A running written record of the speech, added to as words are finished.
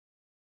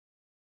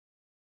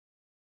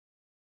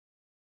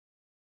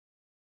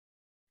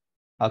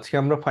আজকে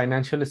আমরা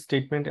financial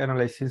statement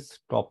analysis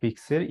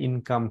টপিকসের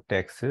income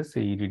taxes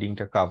এই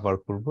রিডিংটা কভার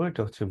করব।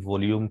 এটা হচ্ছে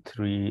ভলিউম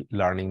 3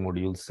 লার্নিং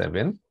মডিউল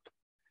 7।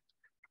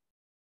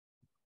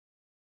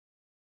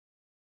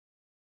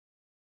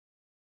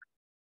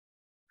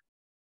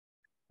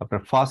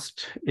 আপনার ফার্স্ট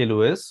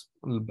এলওএস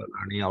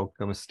লার্নিং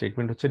আউটকাম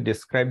স্টেটমেন্ট হচ্ছে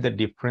describe the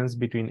difference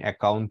between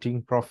accounting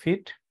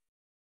profit,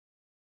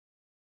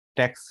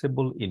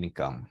 taxable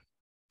income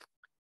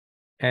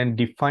and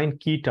define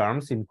key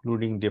terms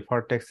including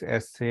deferred tax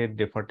asset,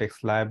 deferred tax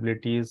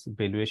liabilities,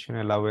 valuation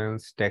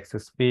allowance,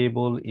 taxes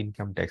payable,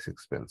 income tax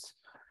expense.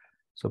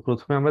 So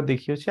প্রথমে আমরা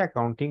দেখি হচ্ছে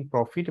accounting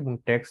profit এবং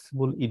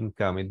taxable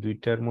income, এই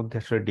দুইটার মধ্যে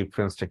আসলে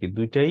ডিফারেন্সটা কি।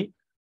 দুইটাই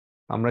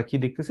আমরা কি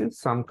দেখতেছি,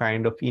 সাম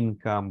কাইন্ড অফ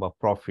ইনকাম বা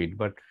প্রফিট,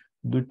 বাট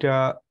দুইটা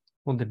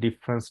মধ্যে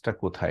ডিফারেন্সটা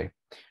কোথায়।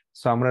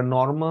 সো আমরা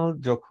নর্মাল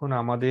যখন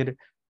আমাদের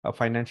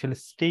ফাইন্যান্সিয়াল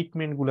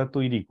স্টেটমেন্ট গুলা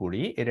তৈরি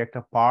করি, এর একটা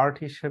পার্ট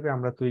হিসেবে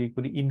আমরা তৈরি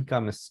করি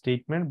ইনকাম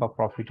স্টেটমেন্ট বা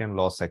প্রফিট অ্যান্ড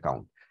লস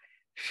অ্যাকাউন্ট।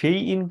 সেই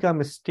ইনকাম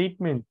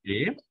স্টেটমেন্টে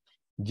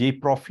যে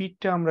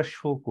প্রফিটটা আমরা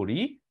শো করি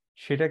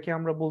সেটাকে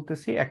আমরা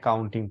বলতেছি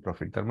অ্যাকাউন্টিং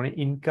প্রফিট। তার মানে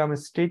ইনকাম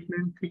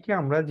স্টেটমেন্ট থেকে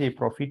আমরা যে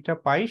প্রফিটটা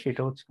পাই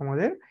সেটা হচ্ছে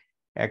আমাদের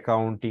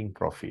অ্যাকাউন্টিং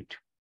প্রফিট।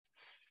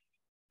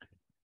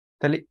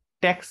 তাহলে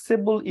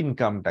ট্যাক্সেবল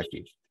ইনকামটা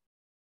কি?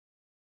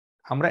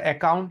 আমরা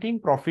অ্যাকাউন্টিং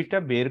প্রফিটটা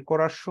বের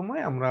করার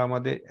সময় আমরা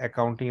আমাদের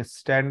অ্যাকাউন্টিং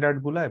স্ট্যান্ডার্ড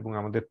গুলা এবং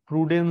আমাদের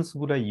প্রুডেন্স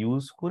গুলা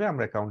ইউজ করে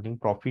আমরা অ্যাকাউন্টিং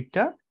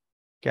প্রফিটটা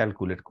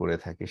ক্যালকুলেট করে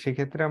থাকি।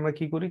 সেক্ষেত্রে আমরা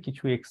কি করি,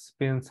 কিছু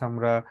এক্সপেন্স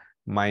আমরা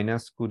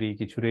মাইনাস করি,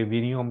 কিছু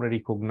রেভিনিউ আমরা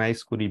রিকগনাইজ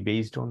করি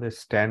based on the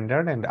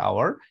standard and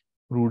our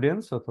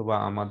prudence অথবা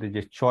আমাদের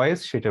যে চয়েস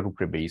সেটার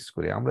উপরে বেস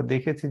করে। আমরা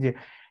দেখেছি যে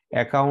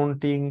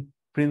অ্যাকাউন্টিং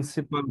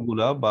প্রিন্সিপাল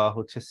গুলা বা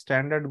হচ্ছে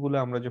স্ট্যান্ডার্ড গুলা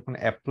আমরা যখন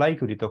অ্যাপ্লাই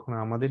করি তখন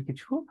আমাদের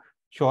কিছু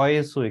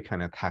চয়েসও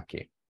এখানে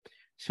থাকে।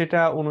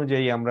 সেটা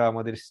অনুযায়ী আমরা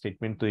আমাদের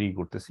স্টেটমেন্ট তৈরি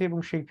করতেছি এবং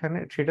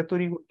সেটা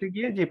তৈরি করতে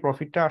গিয়ে যে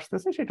প্রফিটটা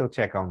আসতেছে সেটা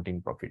হচ্ছে accounting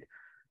profit.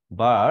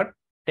 But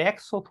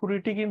tax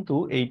authority কিন্তু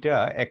এইটা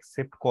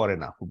অ্যাকসেপ্ট করে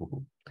না হুবহু।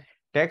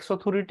 ট্যাক্স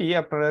অথরিটি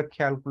আপনারা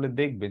খেয়াল করলে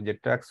দেখবেন যে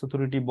ট্যাক্স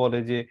অথরিটি বলে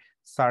যে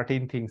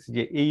সার্টেন থিংস,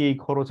 যে এই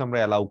খরচ আমরা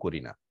অ্যালাউ করি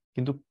না,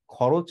 কিন্তু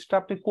খরচটা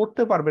আপনি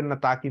করতে পারবেন না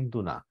তা কিন্তু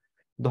না।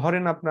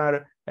 ধরেন আপনার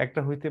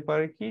একটা হইতে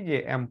পারে কি যে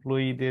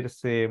এমপ্লয়ীদের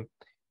সে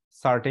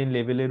সার্টেন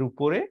লেভেলের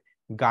উপরে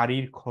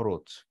গাড়ির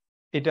খরচ,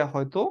 এটা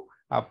হয়তো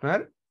আপনার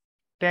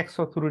ট্যাক্স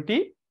অথরিটি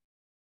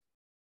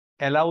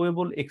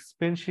অ্যালাউয়েবল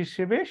এক্সপেন্স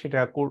হিসেবে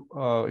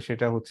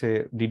সেটা হচ্ছে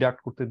ডিডাক্ট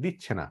করতে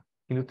দিচ্ছে না,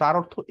 কিন্তু তার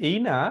অর্থ এই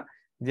না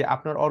যে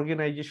আপনার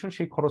অর্গানাইজেশন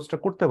সেই খরচটা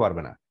করতে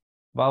পারবে না।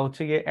 বা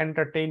হচ্ছে গিয়ে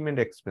এন্টারটেইনমেন্ট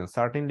এক্সপেন্স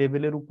সার্টেন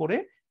লেভেলের উপরে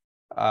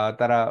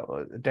তারা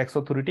ট্যাক্স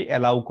অথরিটি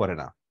অ্যালাউ করে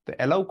না। তো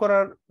অ্যালাউ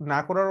করার না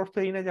করার অর্থ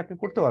এই না যে আপনি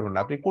করতে পারবেন না,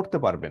 আপনি করতে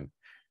পারবেন।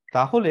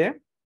 তাহলে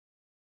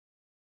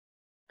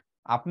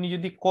আপনি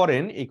যদি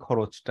করেন এই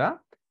খরচটা,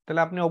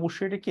 তাহলে আপনি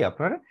অবশ্যই এটা কি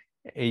আপনার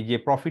এই যে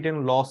প্রফিট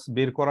এন্ড লস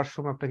বের করার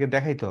সময় আপনাকে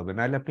দেখাইতে হবে,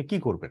 নাহলে আপনি কি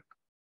করবেন,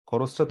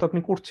 খরচটা তো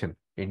আপনি করছেন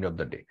এন্ড অফ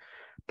দ্য ডে।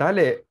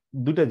 তাহলে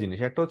দুটা জিনিস,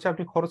 একটা হচ্ছে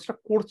আপনি খরচটা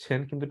করছেন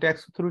কিন্তু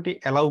ট্যাক্স অথরিটি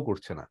অ্যালাউ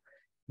করছে না।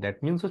 দ্যাট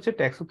মিনস হচ্ছে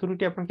ট্যাক্স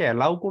অথরিটি আপনাকে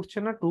অ্যালাউ করছে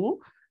না to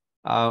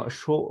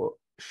show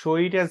show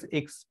it as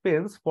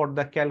expense for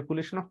the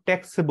calculation of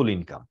taxable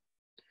income.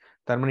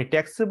 তার মানে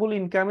ট্যাক্সেবল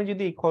ইনকামে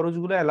যদি এই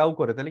খরচগুলো অ্যালাউ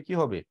করে তাহলে কি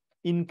হবে,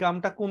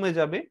 ইনকামটা কমে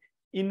যাবে।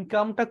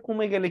 ইনকামটা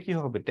কমে গেলে কি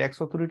হবে, ট্যাক্স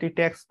অথরিটি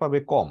ট্যাক্স পাবে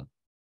কম।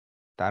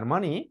 তার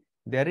মানে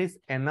দেয়ার ইজ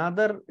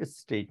অ্যানাদার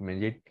স্টেটমেন্ট,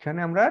 যেখানে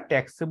আমরা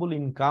ট্যাক্সেবল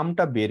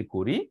ইনকামটা বের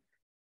করি,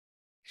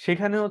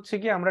 সেখানে হচ্ছে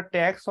কি আমরা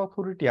ট্যাক্স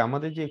অথরিটি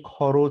আমাদের যে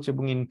খরচ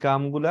এবং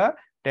ইনকাম গুলা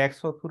ট্যাক্স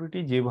অথরিটি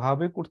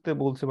যেভাবে করতে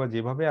বলছে বা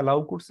যেভাবে অ্যালাউ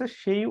করছে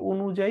সেই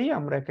অনুযায়ী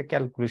আমরা একটা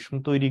ক্যালকুলেশন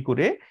তৈরি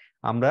করে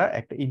আমরা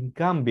একটা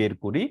ইনকাম বের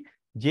করি,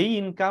 যেই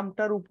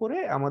ইনকামটার উপরে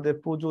আমাদের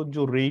প্রযোজ্য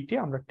রেটে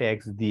আমরা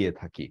ট্যাক্স দিয়ে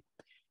থাকি।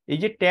 এই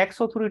যে ট্যাক্স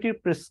অথরিটির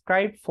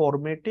প্রেসক্রাইব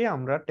ফরম্যাটে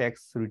আমরা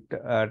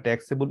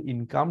ট্যাক্সেবল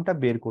ইনকামটা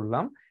বের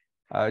করলাম,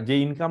 যে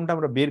ইনকামটা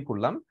আমরা বের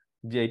করলাম,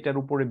 যে এটার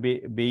উপরে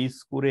বেস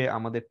করে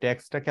আমাদের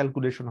ট্যাক্সটা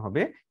ক্যালকুলেশন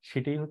হবে,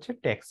 সেটাই হচ্ছে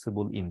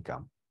ট্যাক্সেবল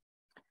ইনকাম।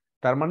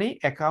 তার মানে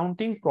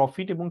অ্যাকাউন্টিং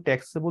প্রফিট এবং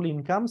ট্যাক্সেবল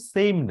ইনকাম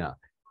সেম না,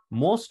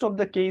 মোস্ট অফ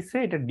দ্য কেসে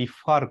এটা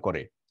ডিফার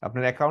করে।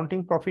 আপনার অ্যাকাউন্টিং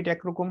প্রফিট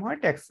একরকম হয়,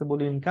 ট্যাক্সেবল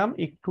ইনকাম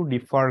একটু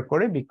ডিফার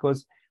করে, বিকজ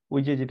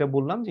ওই যে যেটা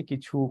বললাম যে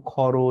কিছু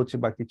খরচ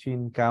বা কিছু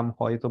ইনকাম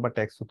হয়তো বা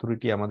ট্যাক্স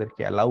অথরিটি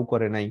আমাদেরকে অ্যালাউ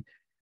করে নাই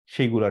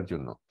সেইগুলোর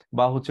জন্য।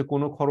 বা হচ্ছে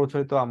কোনো খরচ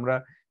হয়তো আমরা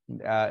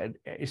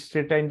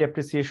স্ট্রেট লাইন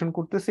ডেপ্রিসিয়েশন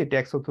করতেছি,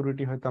 ট্যাক্স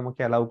অথরিটি হয়তো আমাকে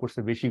অ্যালাউ করছে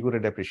বেশি করে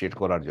ডেপ্রিসিয়েট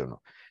করার জন্য,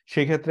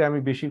 সেক্ষেত্রে আমি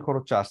বেশি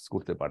খরচ চার্জ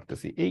করতে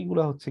পারতেছি।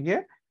 এইগুলা হচ্ছে গিয়ে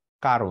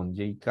কারণ,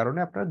 যেই কারণে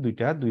আপনার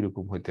দুই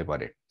রকম হইতে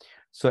পারে।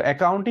 সো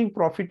অ্যাকাউন্টিং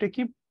প্রফিটে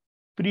কি,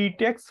 pre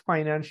tax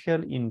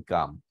financial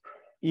income,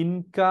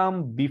 income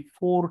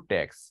before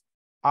tax,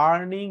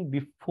 earning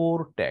before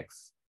tax.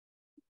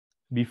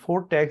 Before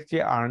tax যে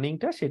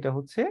আর্নিংটা সেটা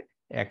হচ্ছে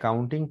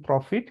অ্যাকাউন্টিং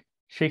প্রফিট,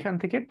 সেখান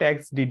থেকে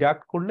ট্যাক্স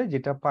ডিডাক্ট করলে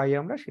যেটা পাই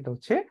আমরা সেটা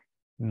হচ্ছে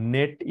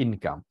নেট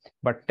ইনকাম।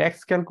 বাট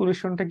ট্যাক্স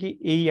ক্যালকুলেশনটা কি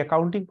এই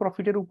অ্যাকাউন্টিং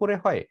প্রফিটের উপরে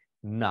হয়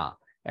না।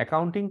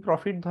 অ্যাকাউন্টিং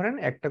প্রফিট ধরেন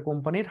একটা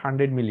কোম্পানির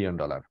 $100 মিলিয়ন,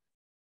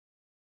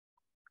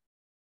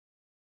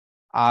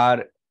 আর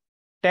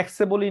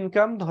ট্যাক্সেবল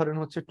ইনকাম ধরেন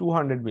হচ্ছে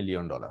 $200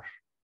 মিলিয়ন,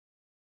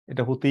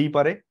 এটা হতেই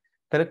পারে।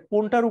 তাহলে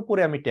কোনটার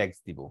উপরে আমি ট্যাক্স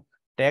দিব?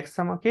 ট্যাক্স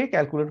আমাকে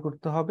ক্যালকুলেট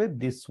করতে হবে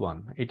দিস ওয়ান,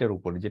 এটার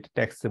উপরে, যেটা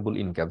ট্যাক্সেবল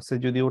ইনকাম। সে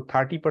যদি ওর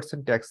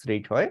 30% ট্যাক্স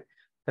রেট হয়,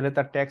 তাহলে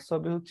তার ট্যাক্স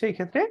হবে হচ্ছে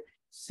এক্ষেত্রে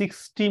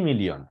 60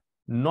 মিলিয়ন,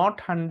 নট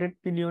 100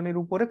 মিলিয়নের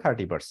উপরে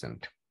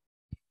 30%।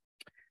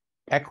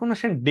 এখন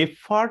আসেন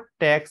ডেফার্ড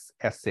ট্যাক্স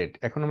অ্যাসেট।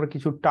 এখন আমরা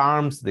কিছু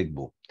টার্মস দেখব।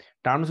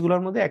 টার্মস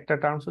গুলোর মধ্যে একটা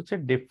টার্মস হচ্ছে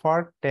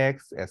ডেফার্ড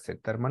ট্যাক্স অ্যাসেট।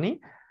 তার মানে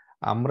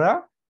আমরা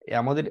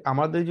আমাদের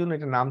আমাদের জন্য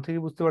এটা নাম থেকে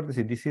বুঝতে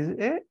পারতেছি দিস ইজ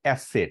এ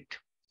অ্যাসেট।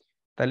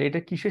 তাহলে এটা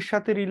কিসের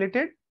সাথে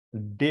রিলেটেড?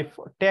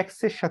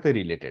 ট্যাক্সের সাথে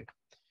রিলেটেড।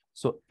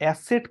 সো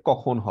অ্যাসেট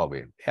কখন হবে?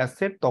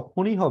 অ্যাসেট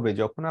তখনই হবে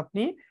যখন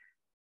আপনি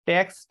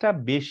ট্যাক্সটা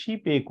বেশি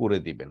পে করে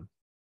দিবেন।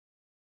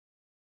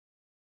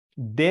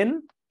 দেন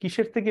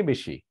কিসের থেকে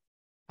বেশি?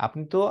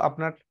 আপনি তো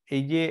আপনার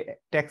এই যে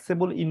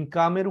ট্যাক্সেবল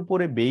ইনকামের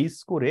উপরে বেস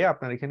করে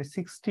আপনার এখানে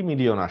 60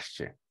 মিলিয়ন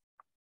আসছে,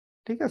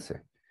 ঠিক আছে?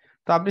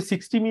 তো আপনি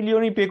 60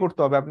 মিলিয়নই পে করতে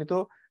হবে। আপনি তো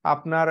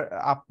আপনার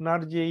আপনার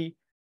যেই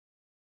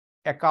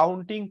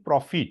অ্যাকাউন্টিং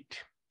প্রফিট,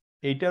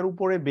 এইটার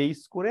উপরে বেস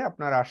করে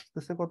আপনার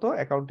আসতেছে কত?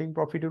 অ্যাকাউন্টিং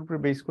প্রফিটের উপরে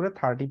বেস করে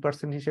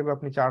 30% হিসেবে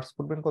আপনি চার্জ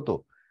করবেন কত?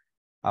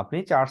 আপনি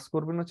চার্জ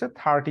করবেন হচ্ছে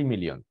 30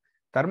 মিলিয়ন।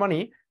 তার মানে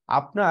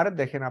আপনার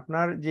দেখেন,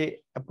 আপনার যে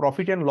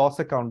প্রফিট এন্ড লস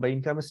অ্যাকাউন্ট বা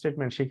ইনকাম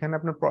স্টেটমেন্ট, সেখানে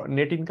আপনার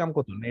নেট ইনকাম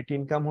কত? নেট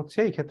ইনকাম হচ্ছে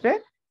এই ক্ষেত্রে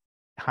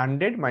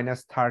 100 মাইনাস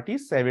 30,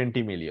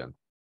 70 মিলিয়ন।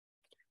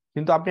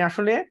 কিন্তু আপনি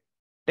আসলে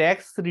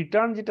ট্যাক্স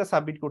রিটার্ন যেটা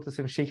সাবমিট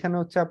করতেছেন সেখানে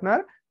হচ্ছে আপনার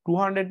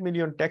 200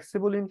 মিলিয়ন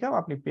ট্যাক্সেবল ইনকাম,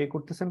 আপনি পে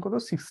করতেছেন কত?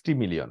 60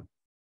 মিলিয়ন।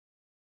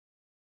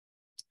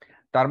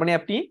 তার মানে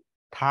আপনি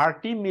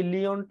 30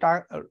 মিলিয়ন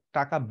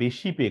টাকা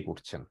বেশি পে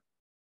করছেন।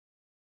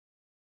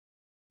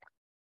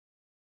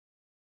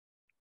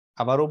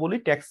 আবারও বলি,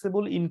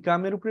 ট্যাক্সেবল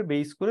ইনকামের উপরে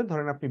বেস করে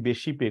ধরেন আপনি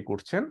বেশি পে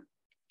করছেন,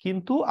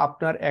 কিন্তু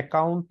আপনার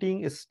অ্যাকাউন্টিং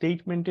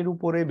স্টেটমেন্টের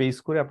উপরে বেস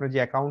করে আপনার যে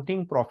অ্যাকাউন্টিং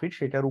প্রফিট,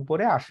 সেটার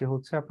উপরে আসে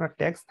হচ্ছে আপনার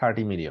ট্যাক্স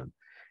 30 মিলিয়ন।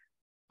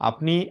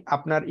 আপনি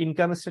আপনার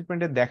ইনকাম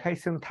স্টেটমেন্টে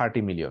দেখাইছেন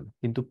 30 মিলিয়ন,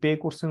 কিন্তু পে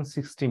করছেন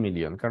 60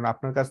 মিলিয়ন, কারণ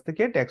আপনার কাছ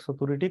থেকে ট্যাক্স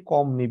অথরিটি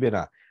কম নিবে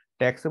না।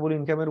 ট্যাক্সেবল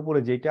ইনকামের উপরে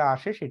যেটা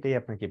আসে সেটাই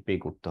আপনাকে পে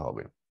করতে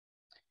হবে।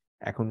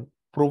 এখন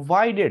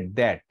প্রোভাইডেড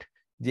দ্যাট,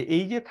 যে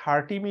এই যে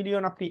 30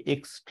 মিলিয়ন আপনি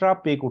এক্সট্রা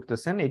পে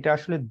করতেছেন, এটা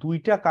আসলে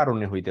দুইটা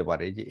কারণে হইতে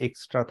পারে যে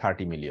এক্সট্রা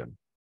 30 মিলিয়ন।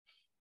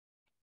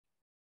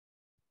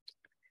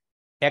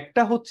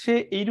 একটা হচ্ছে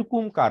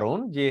এইরকম কারণ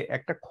যে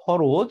একটা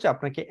খরচ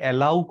আপনাকে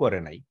অ্যালাউ করে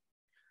নাই।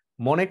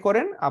 মনে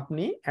করেন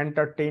আপনি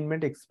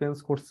এন্টারটেইনমেন্ট এক্সপেন্স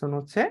করছেন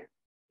হচ্ছে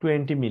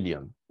 20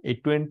 মিলিয়ন। এই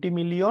 20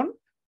 মিলিয়ন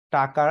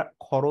টাকা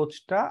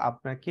খরচটা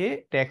আপনাকে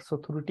ট্যাক্স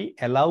অথরিটি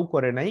অ্যালাউ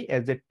করে নাই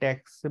as a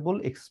taxable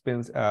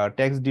expense,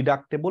 tax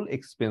deductible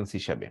expense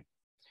হিসাবে।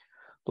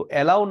 তো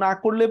অ্যালাউ না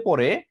করলে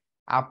পরে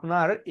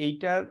আপনার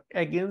এইটার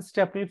এগেনস্টে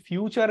আপনি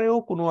ফিউচারেও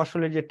কোনো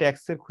আসলে যে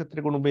ট্যাক্সের ক্ষেত্রে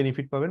কোনো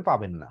বেনিফিট পাবেন,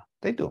 পাবেন না,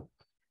 তাই তো?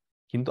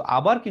 কিন্তু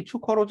আবার কিছু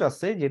খরচ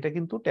আছে যেটা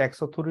কিন্তু ট্যাক্স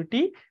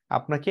অথরিটি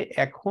আপনাকে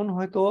এখন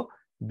হয়তো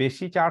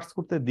বেশি চার্জ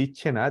করতে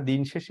দিচ্ছে না,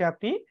 দিন শেষে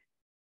আপনি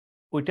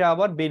ওইটা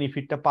আবার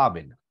বেনিফিটটা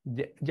পাবেন।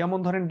 যেমন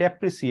ধরেন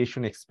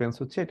ডেপ্রিসিয়েশন এক্সপেন্স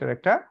হচ্ছে এটার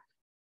একটা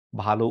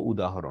ভালো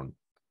উদাহরণ।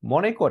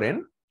 মনে করেন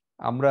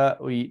আমরা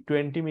ওই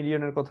 20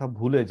 মিলিয়নের কথা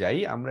ভুলে যাই,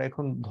 আমরা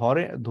এখন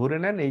ধরে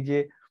নেন এই যে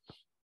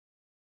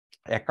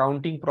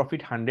অ্যাকাউন্টিং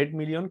প্রফিট 100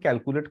 মিলিয়ন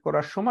ক্যালকুলেট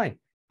করার সময়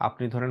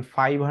আপনি ধরেন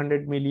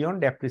 500 মিলিয়ন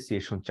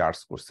ডেপ্রিসিয়েশন চার্জ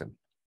করছেন,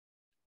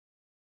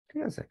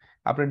 ঠিক আছে?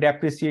 আপনার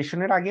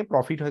ডেপ্রিসিয়েশনের আগে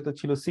প্রফিট হয়তো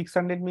ছিল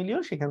 600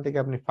 মিলিয়ন, সেখান থেকে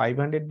আপনি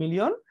 500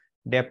 মিলিয়ন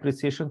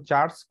ডেপ্রিসিয়েশন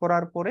চার্জ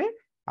করার পরে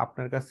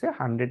আপনার কাছে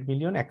 100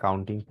 মিলিয়ন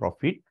অ্যাকাউন্টিং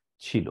প্রফিট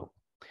ছিল।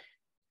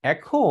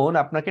 এখন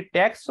আপনাকে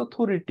ট্যাক্স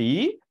অথরিটি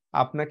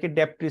আপনাকে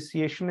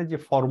ডেপ্রিসিয়েশনের যে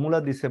ফর্মুলা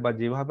দিছে বা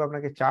যেভাবে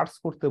আপনাকে চার্জ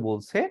করতে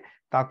বলছে,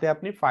 তাতে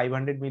আপনি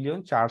 500 মিলিয়ন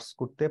চার্জ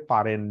করতে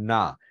পারেন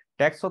না।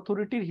 ট্যাক্স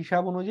অথরিটির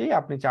হিসাব অনুযায়ী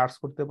আপনি চার্জ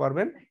করতে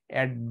পারবেন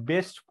এট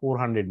বেস্ট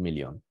 400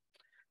 মিলিয়ন।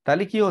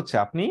 তাহলে কি হচ্ছে,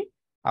 আপনি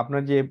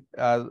আপনার যে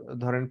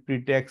ধরেন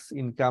প্রিট্যাক্স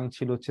ইনকাম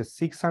ছিল হচ্ছে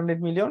 600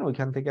 মিলিয়ন,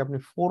 ওইখান থেকে আপনি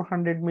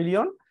 400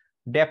 মিলিয়ন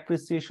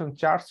ডেপ্রিসিয়েশন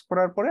চার্জ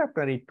করার পরে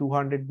আপনার এই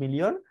 200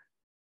 মিলিয়ন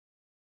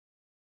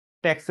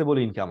ট্যাক্সেবল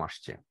ইনকাম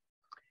আসছে।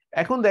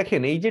 এখন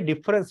দেখেন এই যে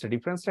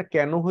ডিফারেন্সটা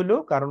কেন হলো?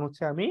 কারণ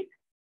হচ্ছে আমি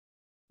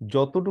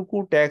যতটুকু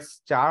ট্যাক্স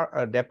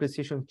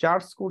ডেপ্রিসিয়েশন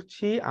চার্জ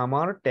করছি,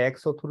 আমার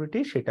ট্যাক্স অথরিটি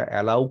সেটা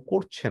অ্যালাউ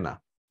করছে না।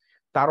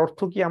 তার অর্থ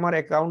কি আমার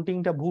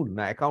অ্যাকাউন্টিংটা ভুল?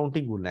 না,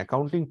 অ্যাকাউন্টিং ভুল না,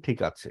 অ্যাকাউন্টিং ঠিক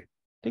আছে,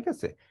 ঠিক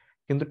আছে।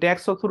 কিন্তু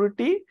ট্যাক্স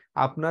অথরিটি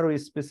আপনার ওই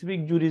স্পেসিফিক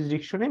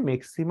জুরিসডিকশনে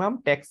ম্যাক্সিমাম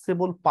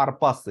ট্যাক্সেবল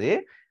পারপাসে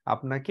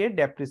আপনাকে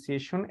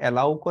ডেপ্রিসিয়েশন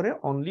অ্যালাউ করে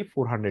অনলি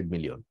 400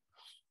 মিলিয়ন।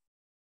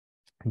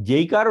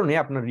 যেই কারণে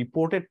আপনার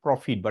রিপোর্টেড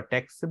প্রফিট বা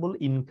ট্যাক্সেবল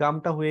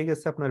ইনকামটা হয়ে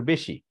গেছে আপনার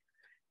বেশি,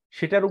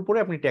 সেটার উপরে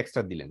আপনি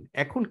ট্যাক্সটা দিলেন।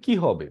 এখন কি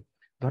হবে?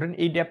 ধরেন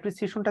এই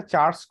ডেপ্রিসিয়েশনটা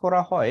চার্জ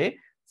করা হয়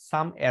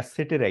সাম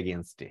অ্যাসেটের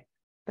এগেইনস্টে,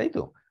 তাই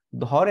তো?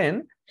 ধরেন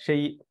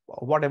সেই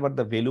what ever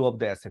the value of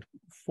the asset,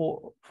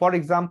 for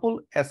example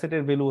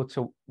অ্যাসেটের value হচ্ছে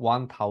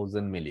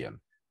 1000 মিলিয়ন,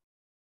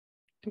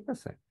 ঠিক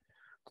আছে?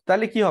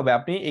 তাহলে কি হবে?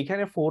 আপনি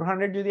এখানে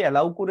 400 যদি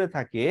অ্যালাউ করে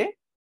থাকে,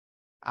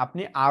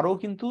 আপনি আরো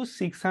কিন্তু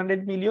 600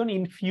 মিলিয়ন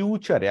ইন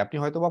ফিউচারে, আপনি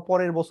হয়তো বা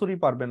পরের বছরই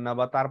পারবেন না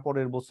বা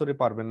তারপরের বছরে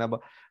পারবেন না, বা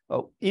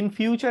ইন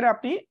ফিউচারে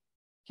আপনি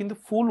কিন্তু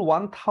ফুল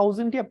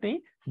 1000ই আপনি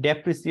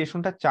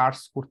ডেপ্রিসিয়েশনটা চার্জ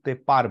করতে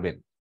পারবেন।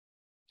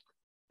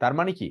 তার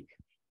মানে কি,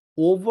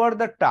 ওভার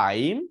দ্য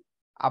টাইম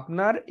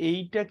আপনার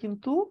এইটা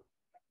কিন্তু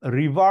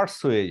রিভার্স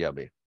হয়ে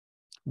যাবে।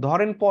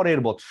 ধরেন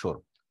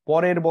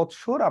পরের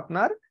বছর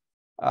আপনার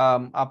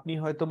আপনি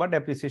হয়তো বা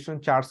ডেপ্রিসিয়েশন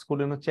চার্জ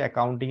করলেন হচ্ছে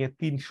অ্যাকাউন্টিং এ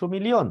 300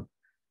 মিলিয়ন,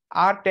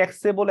 আর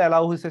ট্যাক্সেবল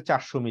অ্যালাউ হয়েছে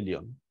 400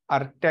 মিলিয়ন,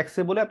 আর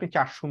ট্যাক্সেবলে আপনি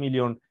 400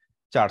 মিলিয়ন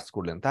চার্জ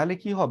করলেন, তাহলে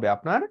কি হবে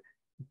আপনার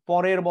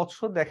পরের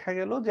বছর দেখা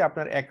গেল যে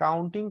আপনার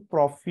অ্যাকাউন্টিং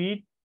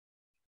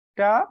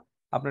প্রফিটটা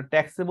আপনার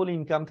ট্যাক্সেবল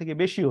ইনকাম থেকে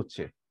বেশি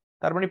হচ্ছে,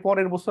 তার মানে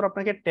পরের বছর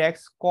আপনাকে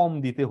ট্যাক্স কম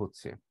দিতে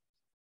হচ্ছে।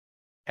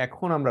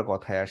 এখন আমরা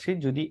কথায় আসি,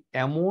 যদি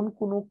এমন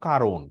কোনো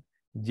কারণ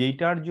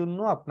যেটার জন্য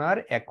আপনার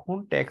এখন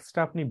ট্যাক্সটা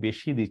আপনি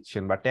বেশি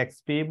দিচ্ছেন বা ট্যাক্স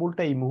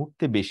পেয়েবলটা এই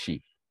মুহূর্তে বেশি,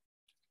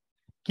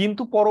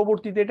 কিন্তু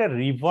পরবর্তীতে এটা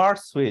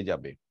রিভার্স হয়ে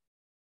যাবে,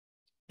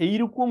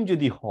 এইরকম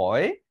যদি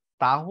হয়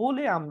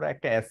তাহলে আমরা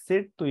একটা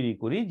অ্যাসেট তৈরি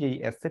করি, যে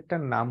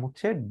অ্যাসেটটার নাম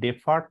হচ্ছে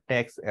ডেফার্ড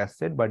ট্যাক্স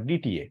অ্যাসেট বা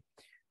ডিটিএ।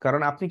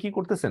 কারণ আপনি কি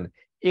করতেছেন,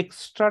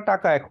 এক্সট্রা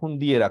টাকা এখন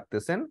দিয়ে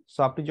রাখতেছেন, সো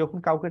আপনি যখন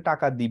কাউকে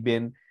টাকা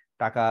দিবেন,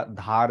 টাকা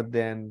ধার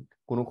দেন,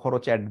 কোনো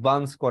খরচ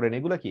অ্যাডভান্স করেন,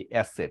 এগুলা কি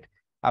অ্যাসেট।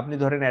 আপনি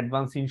ধরেন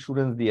অ্যাডভান্স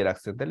ইন্স্যুরেন্স দিয়ে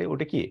রাখছেন, তাহলে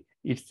ওটা কি,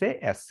 ইটস এ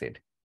অ্যাসেট।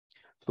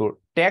 তো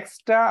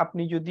ট্যাক্সটা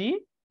আপনি যদি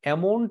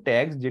এমন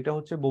ট্যাক্স যেটা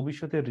হচ্ছে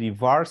ভবিষ্যতে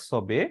রিভার্স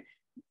হবে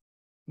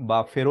বা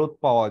ফেরত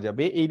পাওয়া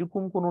যাবে,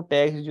 এইরকম কোন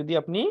ট্যাক্স যদি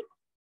আপনি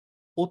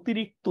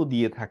অতিরিক্ত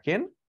দিয়ে থাকেন,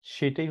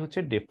 সেটাই হচ্ছে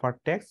deferred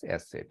tax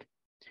asset.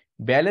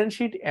 Balance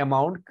sheet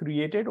amount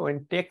created when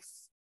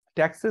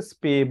taxes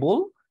payable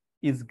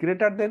is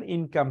greater than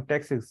income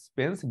tax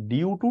expense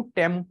due to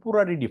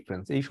temporary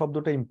difference. এই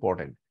শব্দটা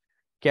ইম্পর্টেন্ট।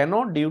 কেন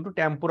due to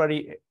temporary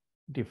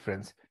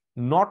difference,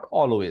 not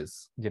always.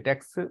 যে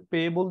ট্যাক্স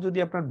পেয়েবল যদি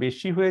আপনার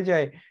বেশি হয়ে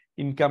যায়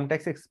ইনকাম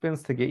ট্যাক্স এক্সপেন্স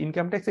থেকে,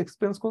 ইনকাম ট্যাক্স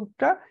এক্সপেন্স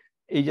কোনটা,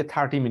 এই যে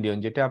 30 মিলিয়ন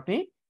যেটা আপনি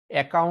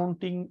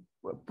অ্যাকাউন্টিং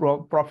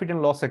প্রফিট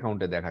এন্ড লস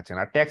অ্যাকাউন্টে দেখাচ্ছেন,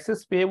 আর ট্যাক্সেস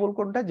পেয়েবল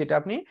কোনটা, যেটা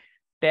আপনি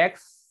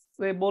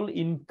ট্যাক্সেবল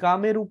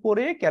ইনকামের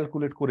উপরে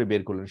ক্যালকুলেট করে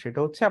বের করলেন, সেটা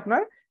হচ্ছে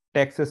আপনার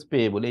ট্যাক্সেস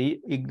পেয়েবল। এই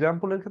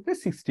এক্সাম্পলের ক্ষেত্রে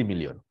 60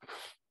 মিলিয়ন।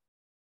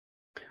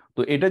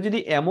 তো এটা যদি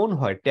এমন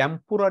হয়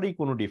টেম্পোরারি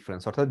কোনো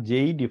ডিফারেন্স, অর্থাৎ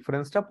যেই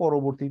ডিফারেন্সটা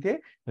পরবর্তীতে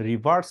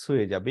রিভার্স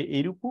হয়ে যাবে,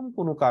 এরকম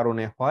কোনো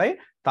কারণে হয়,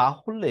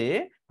 তাহলে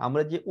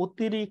আমরা যে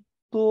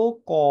অতিরিক্ত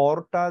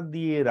করটা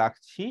দিয়ে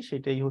রাখছি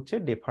সেটাই হচ্ছে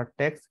deferred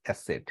tax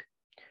asset.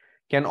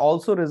 Can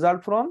also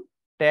result from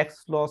tax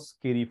loss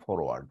carry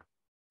forward.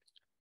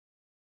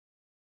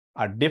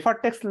 R deferred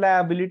tax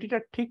লায়াবিলিটিটা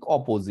ঠিক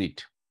অপোজিট।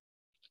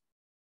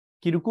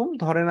 কিরকম,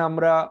 ধরেন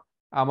আমরা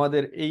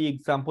আমাদের এই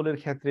এক্সাম্পলের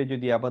ক্ষেত্রে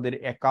যদি আমাদের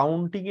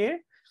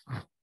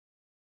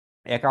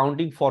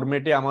অ্যাকাউন্টিং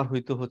ফরম্যাটে আমার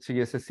হয়তো হচ্ছে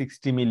গেছে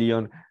 60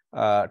 মিলিয়ন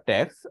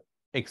ট্যাক্স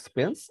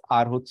এক্সপেন্স,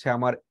 আর হচ্ছে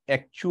আমার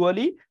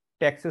অ্যাকচুয়ালি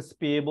ট্যাক্সেস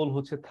পেয়েবল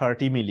হচ্ছে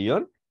 30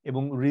 মিলিয়ন,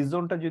 এবং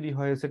রিজনটা যদি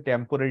হয় হচ্ছে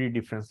টেম্পোরারি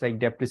ডিফারেন্স লাইক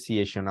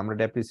ডেপ্রিসিয়েশন, আমরা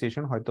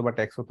ডেপ্রিসিয়েশন হয়তো বা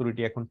ট্যাক্স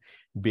অথরিটি এখন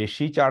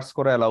বেশি চার্জ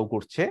করা অ্যালাউ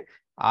করছে,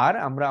 আর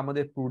আমরা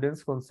আমাদের প্রুডেন্স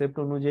কনসেপ্ট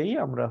অনুযায়ী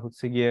আমরা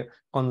হচ্ছে গিয়ে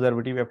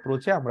কনজারভেটিভ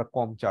অ্যাপ্রোচে আমরা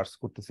কম চার্জ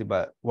করতেছি, বা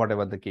what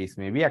ever the case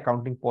may be,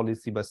 accounting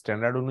policy বা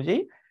স্ট্যান্ডার্ড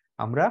অনুযায়ী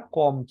আমরা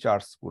কম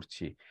চার্জ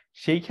করছি।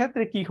 সেই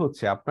ক্ষেত্রে কি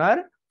হচ্ছে,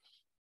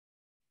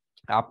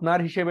 আপনার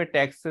হিসেবে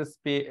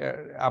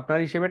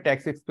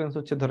ট্যাক্স এক্সপেন্স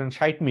হচ্ছে ধরেন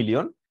 60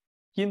 মিলিয়ন,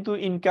 কিন্তু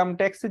ইনকাম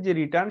ট্যাক্সের যে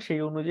রিটার্ন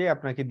সেই অনুযায়ী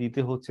আপনাকে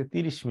দিতে হচ্ছে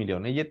 30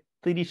 মিলিয়ন। এই যে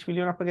 30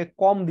 মিলিয়ন আপনাকে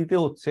কম দিতে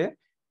হচ্ছে,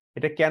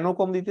 এটা কেন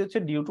কম দিতে হচ্ছে,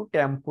 ডিউ টু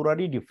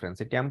টেম্পোরারি ডিফারেন্স।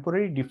 এই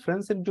টেম্পোরারি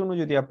ডিফারেন্সের জন্য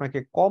যদি আপনাকে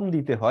কম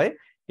দিতে হয়,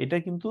 এটা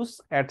কিন্তু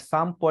at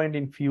some point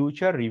in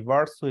future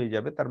reverse হয়ে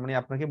যাবে, তার মানে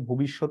আপনাকে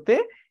ভবিষ্যতে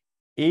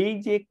এই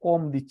যে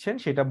কম দিচ্ছেন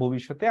সেটা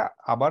ভবিষ্যতে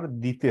আবার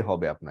দিতে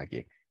হবে আপনাকে।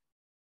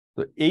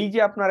 তো এই যে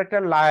আপনার একটা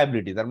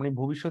লায়াবিলিটি, তার মানে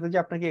ভবিষ্যতে যে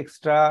আপনাকে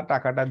এক্সট্রা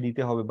টাকাটা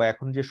দিতে হবে, বা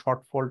এখন যে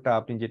শর্টফলটা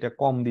আপনি যেটা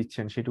কম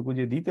দিচ্ছেন সেটুকু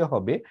যে দিতে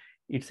হবে,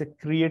 it's a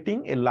creating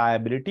a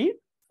liability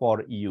for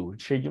you.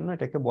 সেই জন্য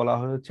এটাকে বলা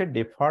হচ্ছে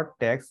deferred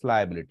tax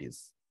liabilities.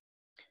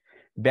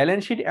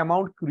 Balance sheet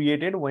amount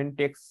created when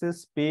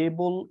taxes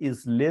payable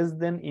is less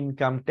than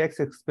income tax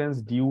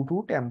expense due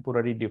to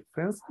temporary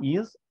difference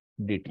is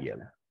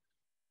DTL.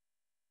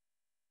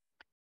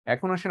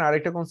 এখন আসেন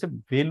আরেকটা concept,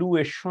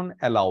 valuation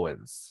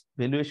allowance.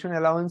 Valuation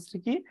allowance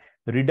কি,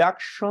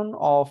 reduction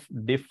of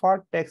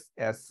deferred tax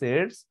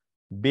assets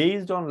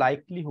based on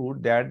likelihood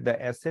that the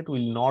asset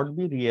will not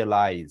be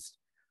realised.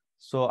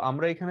 So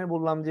আমরা এখানে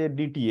বললাম যে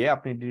DTA,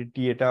 আপনি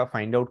ডিটিএটা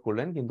find out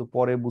করলেন, কিন্তু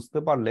পরে বুঝতে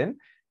পারলেন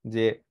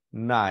যে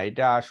না,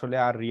 এটা আসলে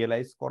আর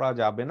রিয়েলাইজ করা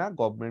যাবে না,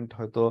 গভর্নমেন্ট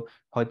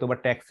হয়তো বা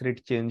ট্যাক্স রেট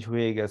চেঞ্জ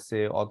হয়ে গেছে,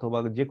 অথবা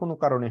যে কোনো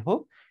কারণে হোক,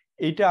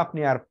 এইটা আপনি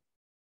আর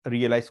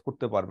রিয়েলাইজ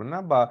করতে পারবেন না,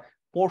 বা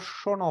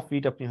পোর্শন অফ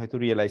ইট আপনি হয়তো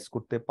রিয়েলাইজ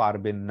করতে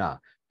পারবেন না।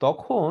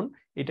 তখন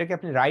এটাকে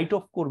আপনি রাইট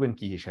অফ করবেন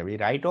কি হিসাবে,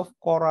 রাইট অফ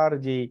করার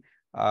যে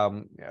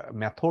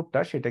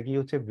মেথডটা সেটা কি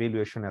হচ্ছে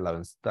ভ্যালুয়েশন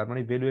অ্যালাউয়েন্স। তার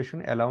মানে ভ্যালুয়েশন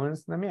অ্যালাউয়েন্স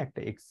নামে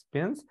একটা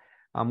এক্সপেন্স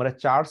আমরা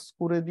চার্জ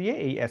করে দিয়ে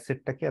এই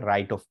অ্যাসেটটাকে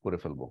রাইট অফ করে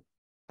ফেলবো।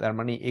 তার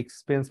মানে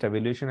এক্সপেন্সটা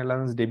ভ্যালুয়েশন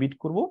অ্যালাউয়েন্স ডেবিট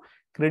করব,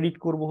 ক্রেডিট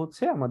করব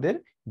হচ্ছে আমাদের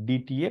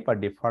ডিটিএ বা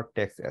ডেফার্ড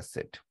ট্যাক্স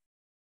অ্যাসেট।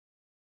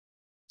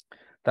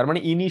 তার মানে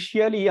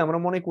ইনিশিয়ালি আমরা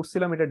মনে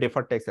করছিলাম এটা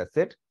ডেফার্ড ট্যাক্স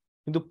অ্যাসেট,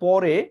 কিন্তু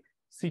পরে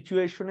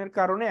সিচুয়েশনের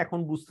কারণে এখন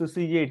বুঝতেছি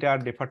যে এটা আর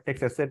ডেফার্ড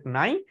ট্যাক্স অ্যাসেট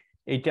নাই,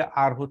 এটা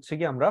আর হচ্ছে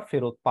কি আমরা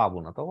ফেরত পাবো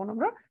না, তখন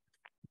আমরা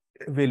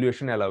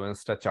ভ্যালুয়েশন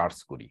অ্যালাউয়েন্সটা চার্জ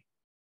করি।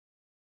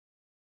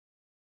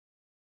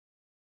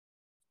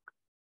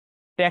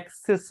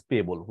 Taxes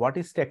payable, what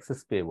is taxes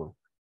payable?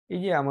 এই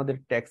যে আমাদের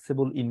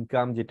ট্যাক্সেবল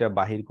ইনকাম যেটা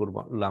বাহির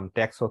করলাম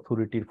ট্যাক্স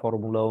অথরিটির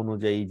ফর্মুলা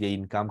অনুযায়ী, যে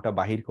ইনকামটা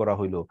বাহির করা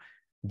হইলো,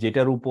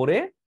 যেটার উপরে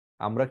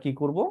আমরা কি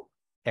করব,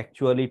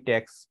 অ্যাকচুয়ালি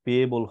ট্যাক্স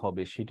পেয়েবল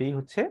হবে, সেটাই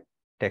হচ্ছে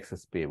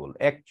taxes payable.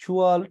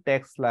 Actual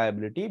tax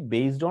liability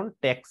based on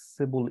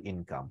taxable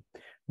income,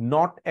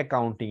 not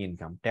accounting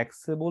income.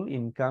 Taxable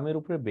ইনকামের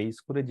উপরে বেস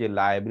করে যে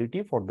liability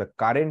for the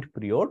current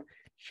period,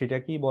 সেটা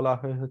কি বলা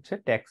হয় হচ্ছে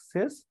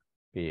taxes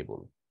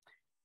payable.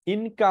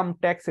 Income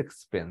tax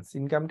expense,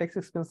 income tax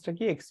এক্সপেন্সটা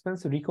কি, expense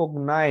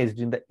recognised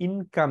in the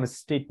income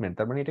statement.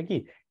 তার মানে এটা কি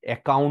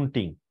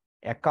অ্যাকাউন্টিং,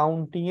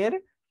 অ্যাকাউন্টিং এর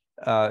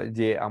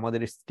যে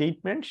আমাদের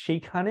স্টেটমেন্ট,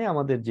 সেইখানে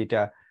আমাদের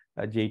যেটা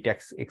যেই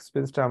ট্যাক্স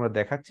এক্সপেন্সটা আমরা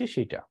দেখাচ্ছি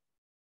সেটা।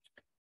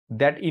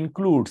 That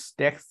includes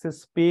taxes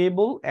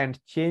payable and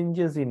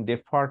changes in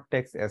deferred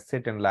tax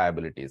asset and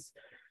liabilities.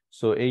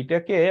 So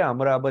এইটাকে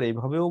আমরা আবার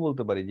এইভাবেও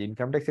বলতে পারি যে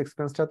ইনকাম ট্যাক্স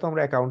এক্সপেন্সটা তো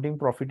আমরা অ্যাকাউন্টিং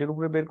প্রফিটের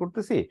উপরে বের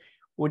করতেছি,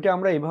 ওইটা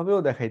আমরা এভাবেও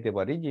দেখাইতে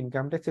পারি যে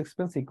income tax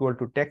expense equal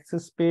to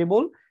taxes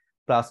payable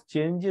plus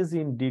changes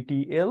in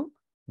ডিটিএল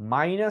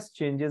minus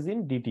changes in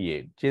DTA.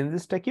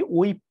 চেঞ্জেসটা কি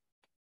ওই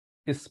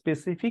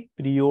স্পেসিফিক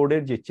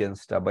পিরিয়ডের যে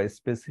চেঞ্জটা বা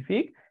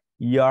স্পেসিফিক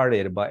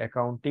ইয়ারের বা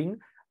অ্যাকাউন্টিং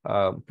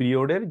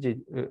পিরিয়ডের যে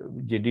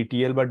যে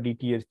ডিটিএল বা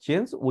ডিটি এর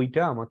চেঞ্জ,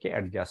 ওইটা আমাকে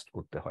অ্যাডজাস্ট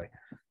করতে হয়।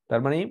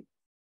 তার মানে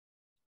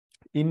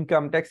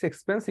income tax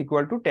expense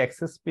equal to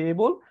taxes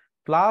payable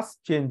plus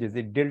changes,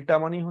 এই ডেল্টা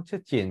মানে হচ্ছে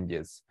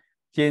changes,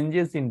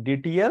 changes in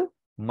ডিটিএল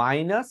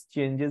minus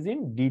changes in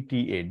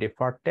DTA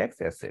deferred tax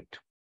asset.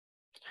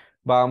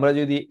 বা আমরা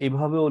যদি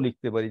এভাবেও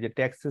লিখতে পারি যে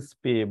taxes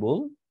payable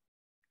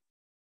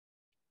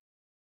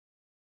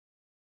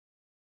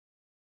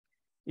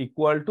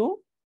equal to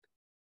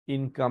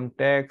income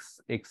tax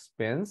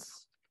expense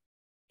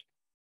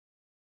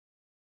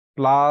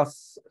plus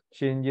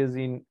changes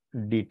in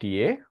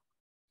DTA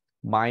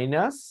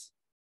minus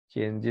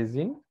changes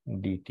in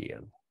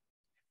ডিটিএল।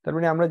 তার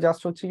মানে আমরা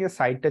জাস্ট হচ্ছে গিয়ে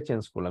সাইডটা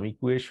চেঞ্জ করলাম,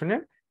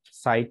 ইকুয়েশনের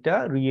সাইডটা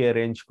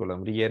রিঅ্যারেঞ্জ করলাম,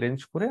 রিঅ্যারেঞ্জ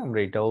করে আমরা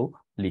এটাও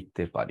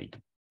লিখতে পারি।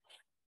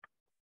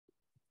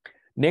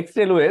 Next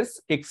এলওয়েস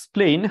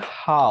explain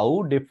how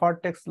deferred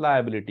tax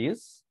liabilities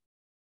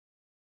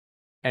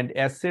and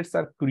assets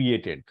are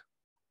created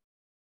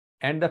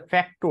and the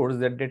factors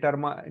that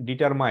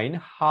determine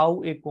how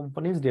a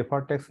company's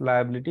deferred tax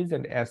liabilities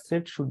and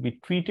assets should be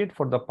treated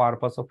for the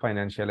purpose of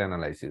financial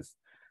analysis.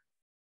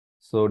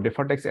 So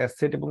deferred tax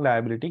asset এবং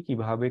liability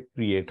কিভাবে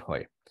create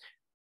হয়,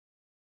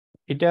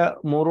 এটা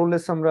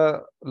মোরলেস আমরা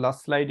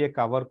last স্লাইডে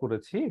cover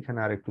করেছি, এখানে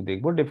আরেকটু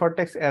দেখবো। deferred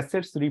tax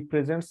assets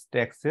represents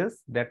taxes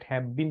that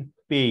have been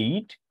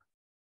paid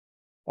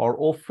or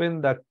often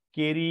the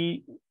carry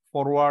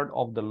forward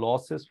of the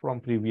losses from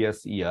previous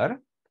year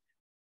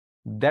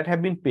that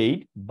have been paid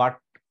but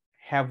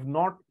have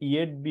not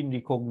yet been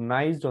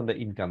recognized on the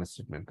income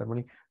statement. তার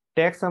মানে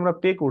tax আমরা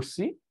pay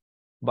করছি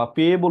বা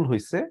payable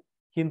হয়েছে,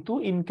 কিন্তু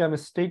income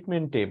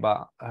স্টেটমেন্টে বা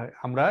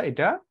আমরা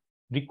এটা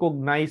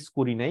রিকগনাইজ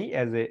করি নাই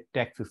অ্যাজ এ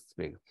ট্যাক্স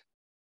এক্সপেন্স,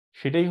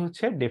 সেটাই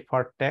হচ্ছে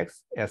ডেফার্ড ট্যাক্স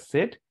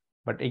অ্যাসেট।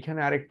 বাট এখানে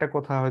আরেকটা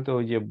কথা হয়তো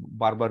ওই যে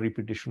বারবার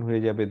রিপিটেশন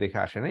হয়ে যাবে দেখে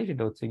আসে নাই,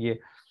 সেটা হচ্ছে গিয়ে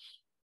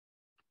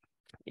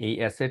এই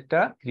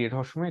অ্যাসেটটা ক্রিয়েট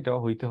হওয়ার সময় এটা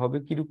হইতে হবে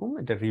কিরকম,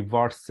 এটা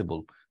রিভার্সেবল।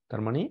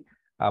 তার মানে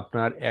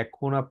আপনার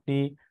এখন আপনি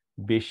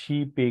বেশি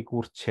পে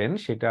করছেন,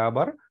 সেটা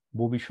আবার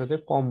ভবিষ্যতে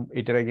কম,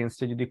 এটার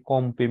এগেনস্টে যদি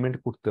কম পেমেন্ট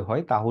করতে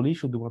হয় তাহলেই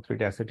শুধুমাত্র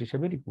এটা অ্যাসেট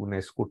হিসেবে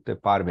রিকগনাইজ করতে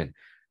পারবেন।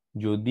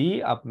 যদি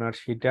আপনার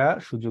সেটা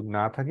সুযোগ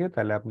না থাকে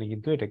তাহলে আপনি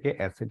কিন্তু এটাকে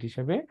অ্যাসেট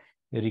হিসেবে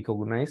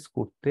রিকগনাইজ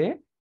করতে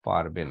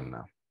পারবেন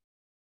না।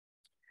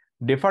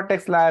 Deferred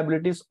tax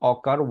liabilities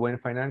occur when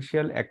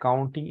financial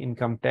accounting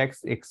income tax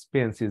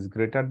expense is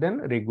greater than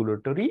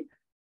regulatory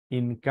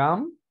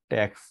income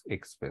tax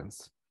expense.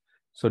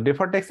 So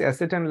deferred tax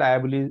asset and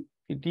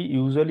liability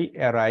usually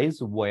arise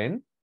when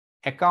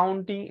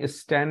accounting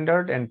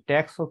standard and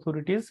tax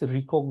authorities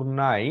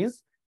recognize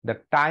the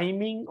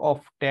timing of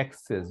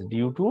taxes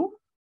due to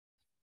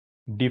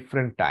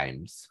different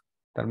times.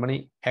 তার মানে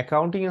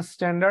accounting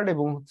standard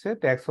এবং হচ্ছে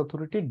tax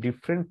authority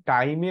different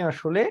টাইমে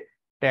আসলে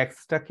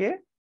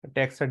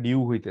ট্যাক্সটা due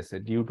হইতেছে,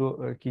 due to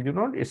কি জন্য,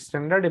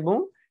 standard এবং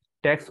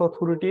ট্যাক্স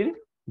অথরিটির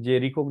যে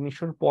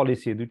রিকগনিশন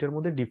পলিসি দুইটার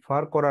মধ্যে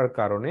ডিফার করার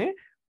কারণে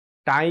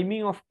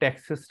টাইমিং অফ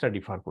ট্যাক্সেসটা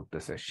ডিফার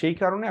করতেছে, সেই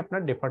কারণে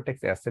আপনার ডেফার্ড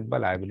ট্যাক্স অ্যাসেট বা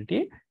লায়াবিলিটি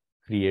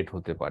ক্রিয়েট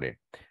হতে পারে।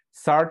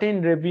 Certain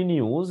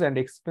revenues and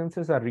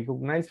expenses are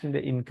recognized in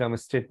the income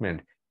statement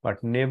but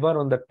never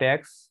on the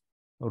tax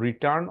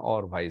return or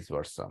vice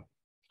versa.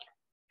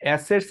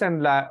 Assets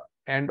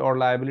and or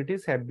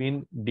liabilities have been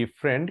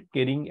different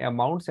carrying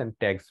amounts and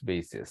tax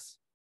bases.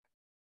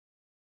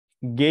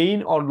 Gain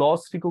or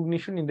loss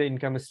recognition in the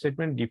income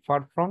statement differ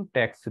from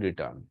tax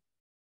return.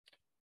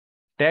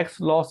 Tax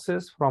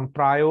losses from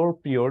prior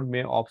period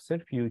may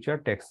offset future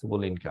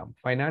taxable income.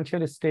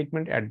 Financial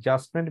statement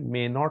adjustment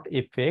may not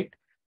affect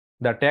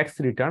the tax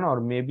return or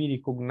may be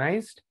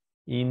recognized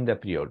in the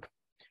period.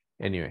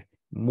 Anyway,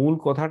 মূল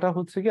কথাটা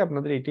হচ্ছে কি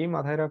আপনাদের এটাই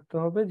মাথায় রাখতে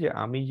হবে যে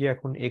আমি যে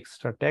এখন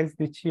এক্সট্রা ট্যাক্স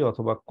দিচ্ছি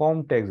অথবা কম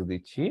ট্যাক্স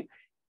দিচ্ছি,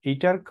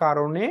 এটার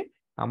কারণে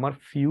আমার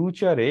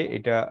ফিউচারে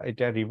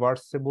এটা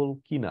রিভার্সেবল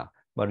কিনা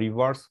বা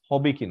রিভার্স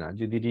হবে কিনা।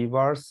 যদি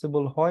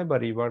রিভার্সেবল হয় বা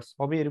রিভার্স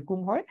হবে এরকম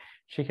হয়,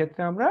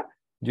 সেক্ষেত্রে আমরা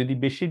যদি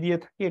বেশি দিয়ে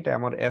থাকি এটা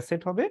আমার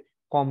অ্যাসেট হবে,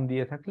 কম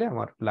দিয়ে থাকলে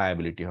আমার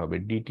লায়াবিলিটি হবে।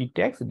 DT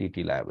tax,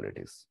 DT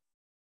liabilities.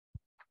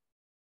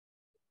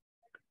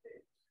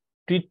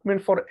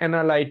 Treatment for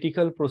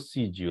analytical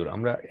procedure,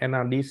 আমরা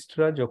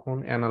অ্যানালিস্টরা যখন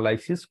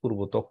অ্যানালাইসিস করব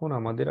তখন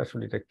আমাদের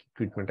আসলে এটা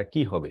ট্রিটমেন্টটা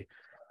কি হবে।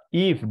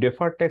 If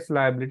deferred tax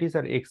liabilities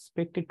are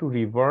expected to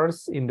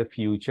reverse in the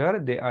future,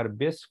 they are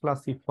best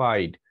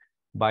classified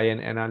by an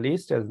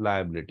analyst as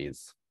liabilities.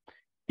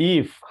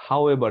 If,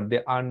 however,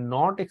 they are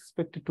not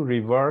expected to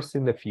reverse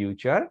in the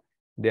future,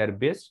 they are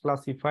best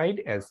classified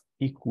as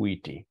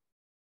equity.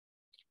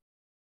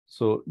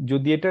 So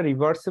যদি এটা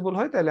reversible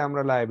হয় তাহলে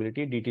আমরা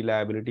liability DT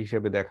liability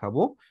হিসেবে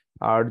দেখাবো,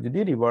 আর যদি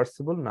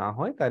reversible না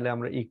হয় তাহলে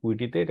আমরা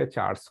ইকুইটিতে এটা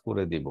চার্জ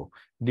করে দেব।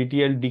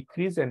 ডিটিএল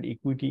decrease and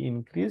equity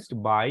increased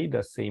by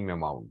the same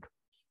amount.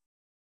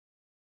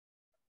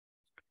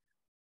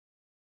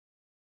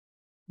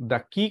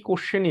 The key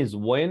question is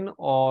when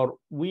or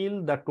will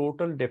the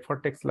total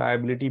deferred tax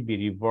liability be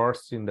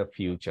reversed in the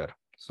future?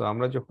 So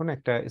আমরা যখন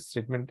একটা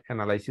স্টেটমেন্ট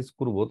অ্যানালাইসিস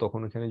করব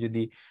তখন এখানে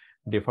যদি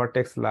deferred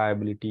tax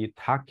liability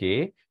থাকে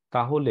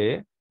তাহলে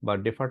বা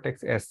deferred tax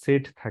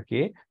asset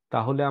থাকে,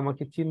 তাহলে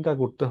আমাকে চিন্তা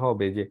করতে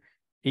হবে যে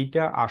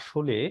এইটা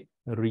আসলে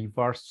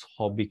রিভার্স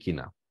হবে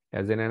কিনা।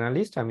 অ্যাজ এন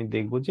অ্যানালিস্ট আমি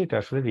দেখব যে এটা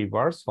আসলে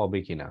রিভার্স হবে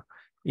কিনা।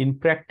 In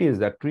practice,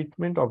 the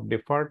treatment of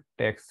deferred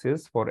taxes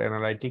for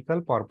analytical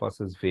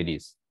purposes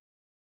varies.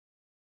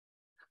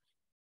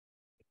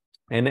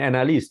 An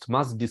analyst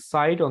must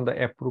decide on the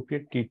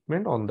appropriate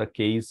treatment on the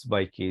case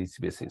by case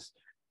basis.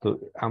 তো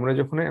আমরা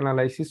যখন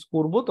অ্যানালাইসিস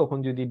করব তখন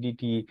যদি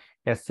ডিটি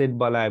অ্যাসেট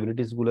বা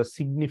লায়াবিলিটিস গুলো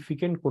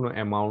সিগনিফিকেন্ট কোনো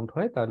অ্যামাউন্ট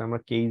হয় তাহলে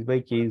আমরা কেস বাই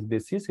কেস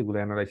বেসিস এগুলো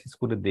অ্যানালাইসিস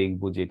করে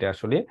দেখব যে এটা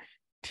আসলে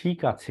ঠিক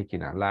আছে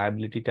কিনা,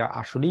 লায়াবিলিটিটা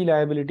আসলেই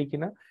লায়াবিলিটি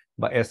কিনা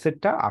বা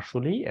অ্যাসেটটা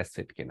আসলেই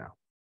অ্যাসেট কিনা।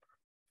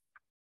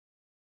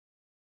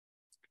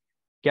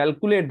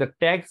 Calculate the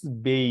tax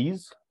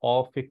base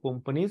of a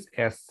company's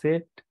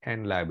asset and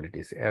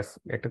liabilities.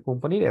 একটা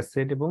কোম্পানির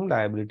অ্যাসেট এবং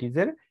লায়াবিলিটিস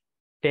এর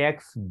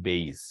ট্যাক্স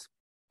বেস।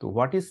 তো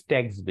what is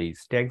tax base?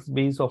 Tax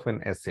base of an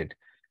asset,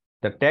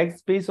 the tax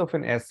base of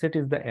an asset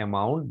is the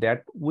amount that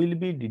will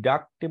be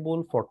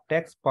deductible for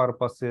tax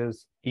purposes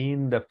in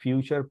the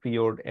future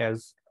period as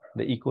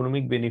the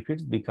economic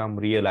benefits become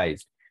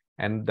realized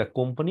and the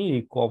company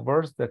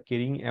recovers the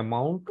carrying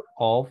amount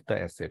of the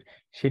asset.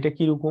 সেটা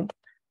কি রকম?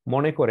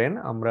 মনে করেন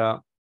আমরা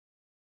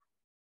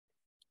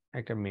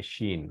একটা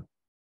machine,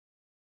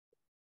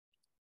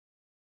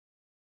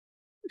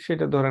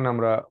 সেটা ধরেন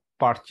আমরা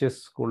পারচেস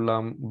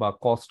করলাম বা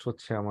কস্ট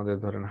হচ্ছে আমাদের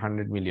ধরেন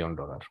 $100 মিলিয়ন।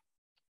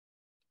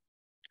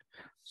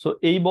 সো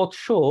এই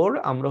বছর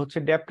আমরা হচ্ছে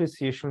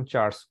ডেপ্রিসিয়েশন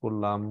চার্জ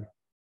করলাম,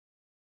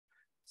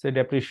 সে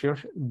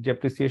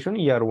ডেপ্রিসিয়েশন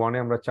ইয়ার 1 এ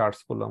আমরা চার্জ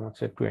করলাম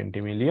হচ্ছে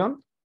 20 মিলিয়ন,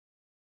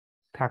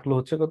 থাকলো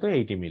হচ্ছে কত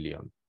 80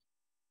 মিলিয়ন।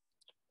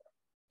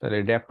 তাহলে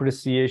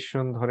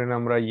ডেপ্রিসিয়েশন ধরেন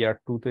আমরা ইয়ার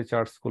 2 তে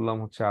চার্জ করলাম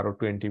হচ্ছে আরো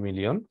 20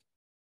 মিলিয়ন।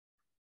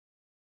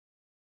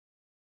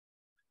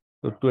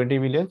 তো 20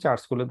 মিলিয়ন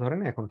চার্জ করলে ধরেন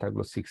এখন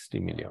থাকলো 60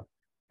 মিলিয়ন।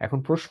 এখন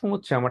প্রশ্ন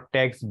হচ্ছে আমার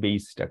ট্যাক্স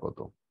বেসটা কত?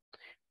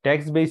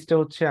 ট্যাক্স বেসটা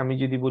হচ্ছে আমি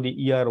যদি বলি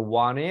ইয়ার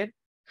 1 এর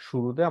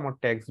শুরুতে আমার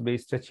ট্যাক্স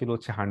বেসটা ছিল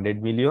হচ্ছে 100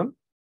 মিলিয়ন।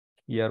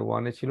 ইয়ার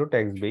 1 এ ছিল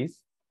ট্যাক্স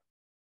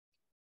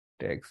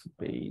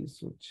বেস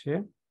হচ্ছে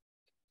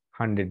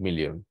 100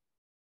 মিলিয়ন।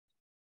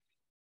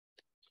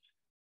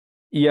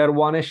 ইয়ার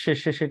 1 এর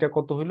শেষে সেটা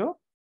কত হলো?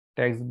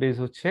 ট্যাক্স বেস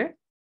হচ্ছে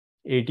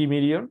 80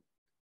 মিলিয়ন।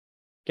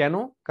 কেন?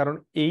 কারণ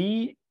এই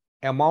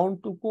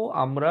অ্যামাউন্টটুকু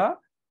আমরা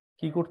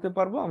কি করতে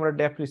পারবো? আমরা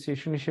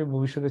ডেপ্রিসিয়েশন হিসেবে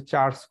ভবিষ্যতে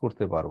চার্জ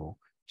করতে পারবো,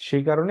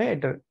 সেই কারণে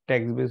এটা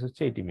ট্যাক্স বেস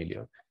হচ্ছে 80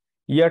 মিলিয়ন।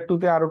 ইয়ার 2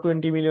 তে আরো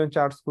 20 মিলিয়ন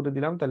চার্জ করে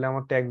দিলাম, তাহলে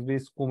আমার ট্যাক্স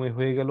বেস কমে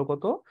হয়ে গেল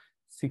কত?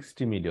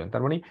 60 মিলিয়ন।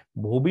 তার মানে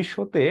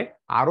ভবিষ্যতে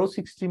আরো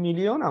 60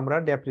 মিলিয়ন আমরা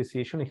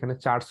ডেপ্রিসিয়েশন এখানে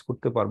চার্জ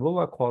করতে পারবো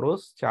বা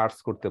খরচ চার্জ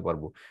করতে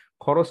পারবো।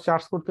 খরচ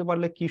চার্জ করতে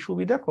পারলে কি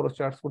সুবিধা? খরচ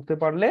চার্জ করতে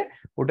পারলে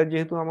ওটা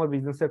যেহেতু আমার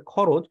বিজনেসের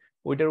খরচ,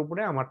 ওইটার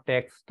উপরে আমার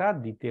ট্যাক্সটা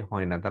দিতে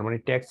হয় না, তার মানে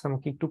ট্যাক্স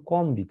আমাকে একটু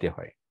কম দিতে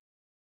হয়।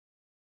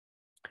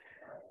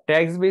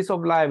 Tax base of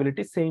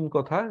liability same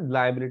কথা,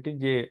 লায়াবিলিটির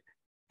যে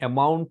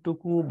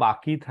অ্যামাউন্টটুকু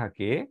বাকি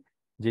থাকে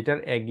যেটার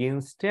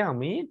এগেইনস্টে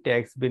আমি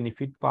ট্যাক্স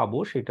বেনিফিট পাবো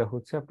সেটা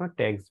হচ্ছে আপনার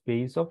tax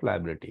base of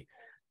liability.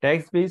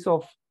 Tax base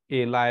of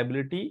A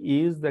liability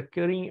is the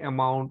carrying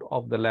amount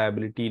of the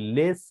liability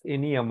less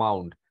any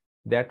amount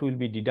that will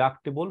be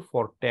deductible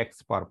for tax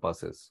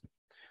purposes.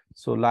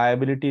 So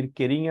liability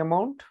carrying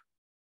amount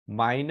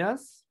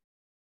minus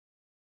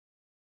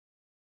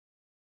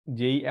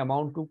যেই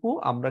অ্যামাউন্টটুকু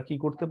আমরা কি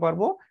করতে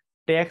পারবো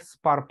tax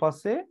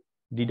পারপাসে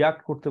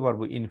deduct করতে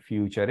পারবো in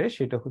ফিউচারে,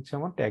 সেটা হচ্ছে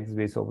আমার ট্যাক্স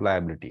বেস অফ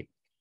লায়াবিলিটি।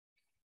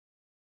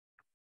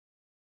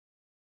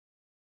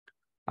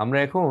 আমরা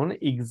এখন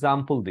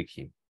এক্সাম্পল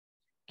দেখি।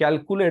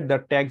 Calculate the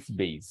tax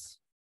base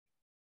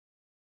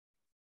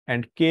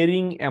and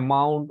carrying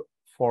amount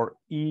for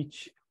each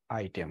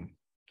item.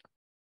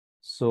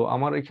 So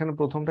আমার এখানে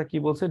প্রথমটা কি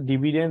বলছে,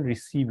 dividend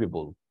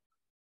receivable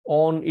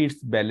on its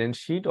balance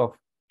sheet of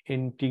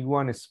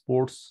Antiguan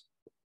Sports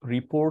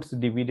reports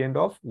dividend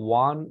of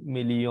 1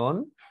 million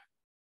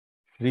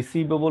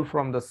receivable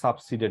from the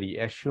subsidiary.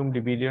 Assumed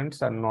dividends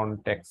are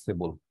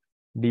non-taxable.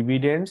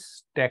 Dividends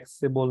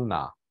taxable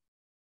না,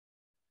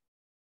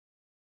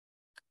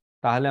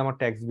 তাহলে আমার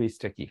tax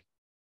বেসটা কি?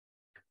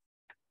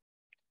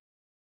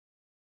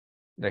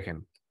 দেখেন,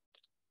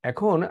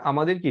 এখন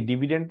আমাদের কি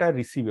ডিভিডেন্ডটা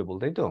রিসিভেবল,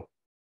 তাই তো?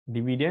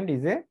 Dividend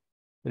is a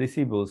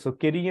receivable. So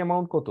carrying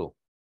amount কত?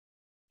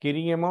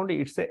 Carrying amount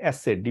it's a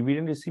asset.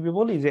 Dividend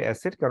receivable is a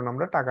asset, কারণ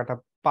আমরা টাকাটা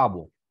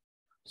পাবো।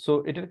 সো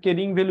এটার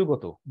ক্যারিং ভ্যালু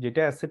কত?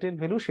 যেটা অ্যাসেটের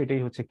ভ্যালু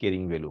সেটাই হচ্ছে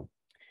ক্যারিং ভ্যালু।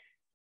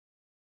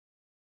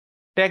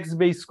 ট্যাক্স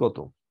বেস কত?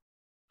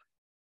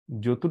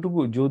 যতটুকু,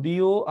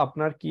 যদিও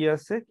আপনার কি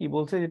আছে, কি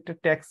বলছে, এটা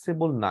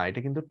ট্যাক্সেবল না, এটা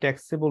কিন্তু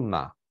ট্যাক্সেবল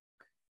না।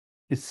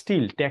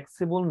 স্টিল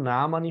ট্যাক্সেবল না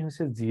মানে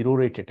হচ্ছে জিরো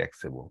রেটে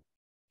ট্যাক্সেবল,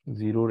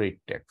 জিরো রেট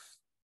ট্যাক্স।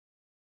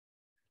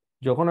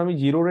 যখন আমি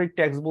জিরো রেট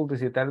ট্যাক্স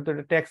বলতেছি তাহলে তো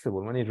এটা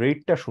ট্যাক্সেবল, মানে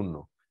রেটটা শূন্য,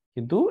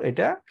 কিন্তু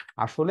এটা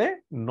আসলে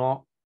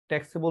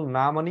ট্যাক্সেবল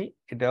না মানে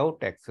এটাও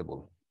ট্যাক্সেবল।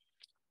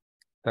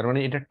 তার মানে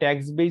এটা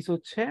ট্যাক্স বেস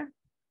হচ্ছে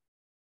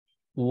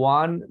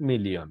 1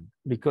 মিলিয়ন।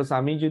 বিকজ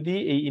আমি যদি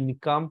এই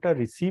ইনকামটা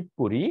রিসিভ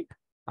করি,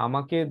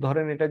 আমাকে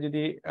ধরেন এটা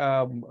যদি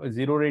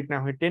জিরো রেট না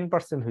হয়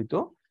 10% হইতো,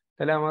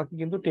 তাহলে আমাকে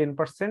কিন্তু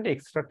 10%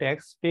 এক্সট্রা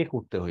ট্যাক্স পে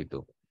করতে হইতো।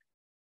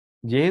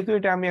 যেহেতু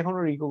এটা আমি এখনো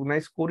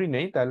রিকগনাইজ করি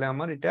নাই, তাহলে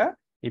আমার এটা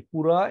এই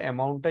পুরো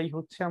অ্যামাউন্টটাই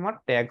হচ্ছে আমার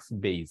ট্যাক্স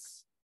বেস।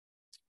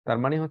 তার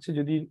মানে হচ্ছে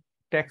যদি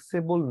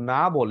ট্যাক্সেবল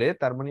না বলে,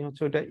 তার মানে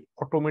হচ্ছে ওটা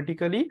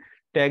অটোমেটিক্যালি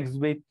ট্যাক্স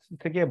বেস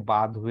থেকে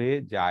বাদ হয়ে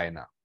যায়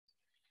না।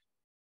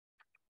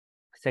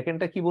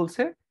 সেকেন্ডটা কি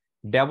বলছে?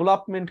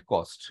 Development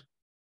cost.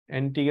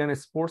 Antiguan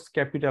Sports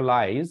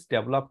capitalized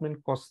development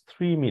cost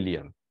 3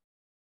 million.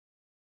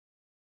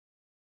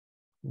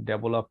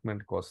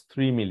 Development cost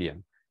 3 million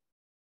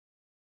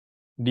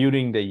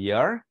during the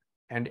year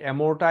and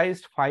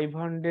amortized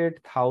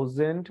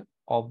 500,000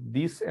 of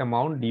this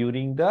amount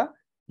during the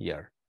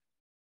year.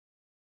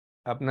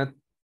 আপনার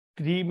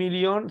 3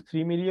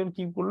 মিলিয়ন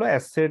কি করলো?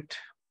 অ্যাসেট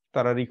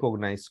তারা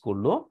রিকগনাইজ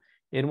করলো,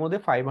 এর মধ্যে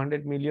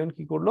 500 মিলিয়ন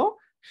কি করলো?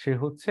 সে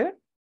হচ্ছে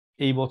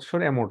এই বছর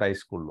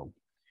অ্যামোর্টাইজ করলো।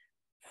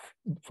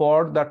 For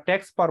the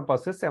tax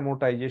purposes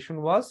amortization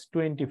was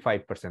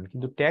 25%,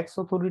 কিন্তু ট্যাক্স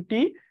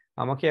অথরিটি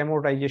আমাকে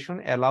অ্যামোর্টাইজেশন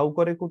অ্যালাউ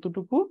করে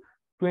কতটুকু?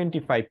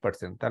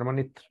 25%। তার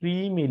মানে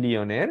 3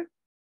 মিলিয়নের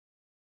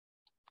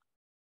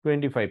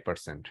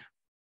 25%,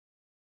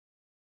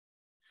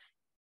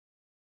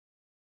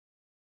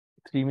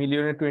 3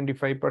 মিলিয়নের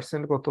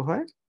 25% কত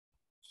হয়?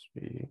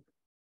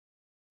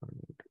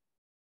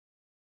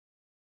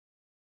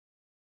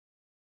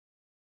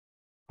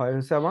 হয়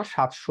হচ্ছে আমার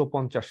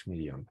 750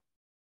 মিলিয়ন।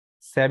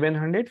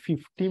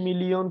 750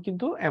 মিলিয়ন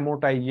কিন্তু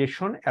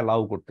অ্যামোর্টাইজেশন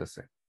অ্যালাউ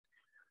করতেছে।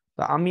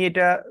 তো আমি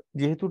এটা,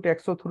 যেহেতু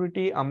ট্যাক্স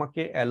অথরিটি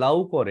আমাকে অ্যালাউ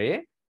করে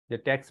যে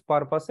ট্যাক্স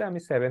পারপাসে আমি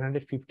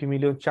 750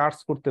 মিলিয়ন চার্জ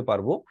করতে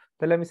পারবো,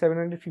 তাহলে আমি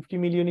 750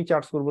 মিলিয়নই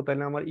চার্জ করবো।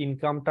 তাহলে আমার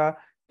ইনকামটা,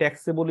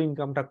 ট্যাক্সেবল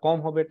ইনকামটা কম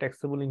হবে।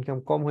 ট্যাক্সেবল ইনকাম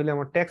কম হলে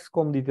আমার ট্যাক্স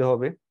কম দিতে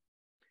হবে।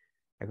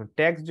 এখন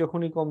ট্যাক্স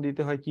যখনই কম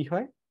দিতে হয় কি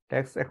হয়?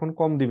 ট্যাক্স এখন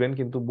কম দিবেন,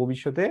 কিন্তু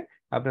ভবিষ্যতে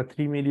আপনার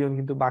 3 মিলিয়ন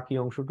কিন্তু বাকি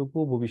অংশটুকু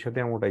ভবিষ্যতে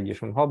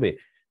অ্যামোর্টাইজেশন হবে,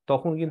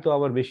 তখন কিন্তু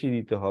আবার বেশি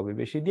দিতে হবে।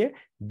 বেশি দিয়ে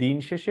দিন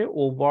শেষে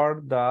over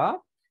the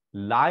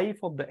life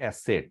of the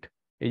asset,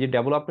 এই যে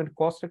ডেভেলপমেন্ট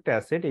কস্ট একটা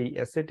অ্যাসেট, এই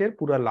অ্যাসেটের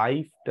পুরো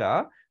লাইফটা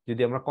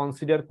যদি আমরা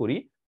কনসিডার করি,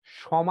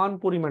 সমান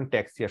পরিমাণ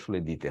ট্যাক্সই আসলে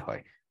দিতে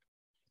হয়।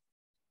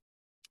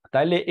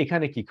 তাইলে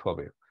এখানে কি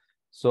হবে?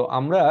 সো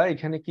আমরা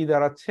এখানে কি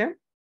দাঁড়াচ্ছে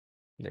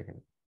দেখেন,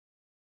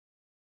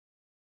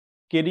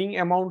 ক্যারিং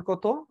অ্যামাউন্ট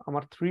কত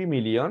আমার? 3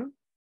 মিলিয়ন।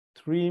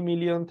 3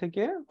 মিলিয়ন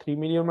থেকে 3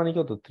 মিলিয়ন মানে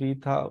কত?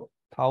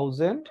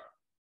 3000,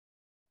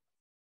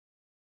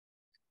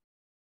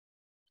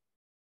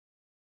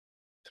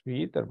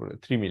 3 তারপরে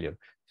 3 মিলিয়ন।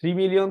 3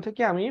 মিলিয়ন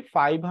থেকে আমি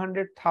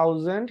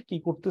 500,000 কি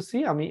করতেছি?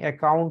 আমি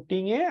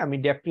অ্যাকাউন্টিং এ আমি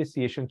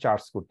ডেপ্রিসিয়েশন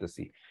চার্জ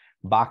করতেছি।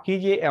 বাকি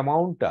যে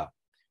অ্যামাউন্টটা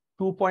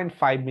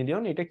 2.5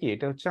 মিলিয়ন, এটা কি?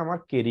 এটা হচ্ছে আমার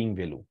ক্যারিং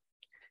ভ্যালু।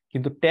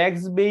 কিন্তু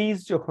ট্যাক্স বেস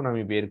যখন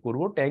আমি বের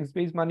করব, ট্যাক্স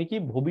বেস মানে কি?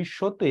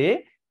 ভবিষ্যতে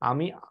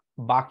আমি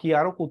বাকি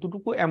আরো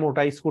কতটুকু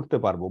অ্যামোর্টাইজ করতে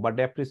পারবো বা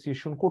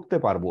ডেপ্রিসিয়েশন করতে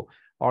পারবো।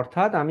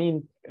 অর্থাৎ আমি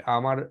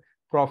আমার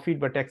প্রফিট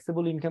বা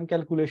ট্যাক্সেবল ইনকাম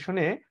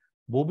ক্যালকুলেশনে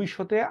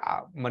ভবিষ্যতে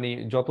মানে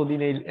যতদিন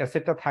এই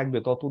অ্যাসেটটা থাকবে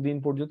ততদিন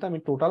পর্যন্ত আমি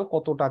টোটাল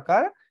কত টাকা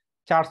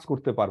চার্জ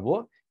করতে পারবো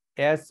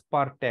অ্যাজ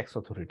পার ট্যাক্স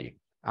অথরিটি।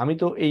 আমি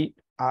তো এই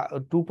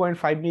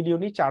 2.5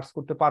 মিলিয়নই চার্জ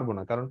করতে পারবো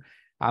না, কারণ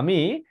আমি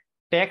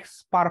ট্যাক্স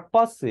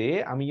পারপাসে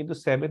আমি কিন্তু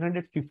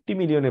 750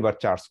 মিলিয়ন এবার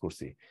চার্জ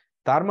করছি।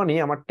 তার মানে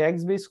আমার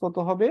ট্যাক্স বেস কত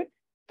হবে?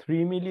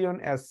 3 মিলিয়ন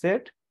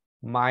অ্যাসেট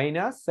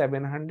মাইনাস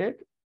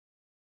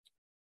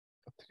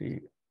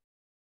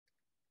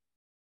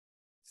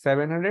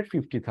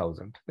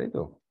 750,000, তাই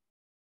তো?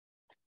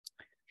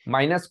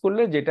 মাইনাস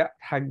করলে যেটা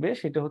থাকবে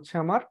সেটা হচ্ছে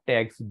আমার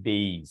ট্যাক্স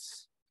বেস।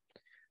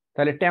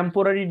 তাহলে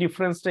টেম্পোরারি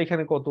ডিফারেন্সটা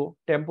এখানে কত?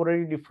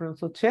 টেম্পোরারি ডিফারেন্স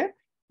হচ্ছে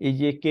এই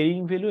যে ক্যারিং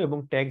ভ্যালু এবং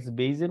ট্যাক্স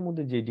বেজের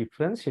মধ্যে যে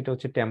ডিফারেন্স, সেটা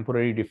হচ্ছে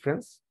টেম্পোরারি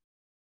ডিফারেন্স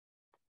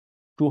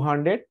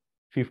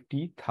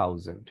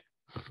 250,000।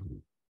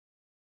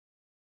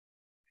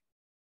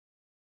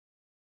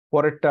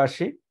 পরেরটা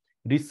আসি,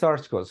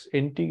 research cost.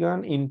 এন্টিগান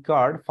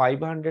incurred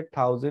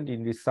 500,000 in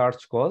research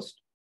cost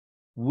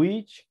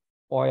which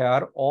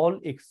were all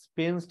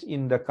expensed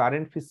in the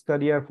current fiscal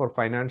year for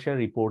financial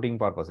reporting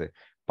purpose।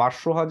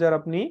 500,000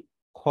 আপনি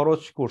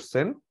খরচ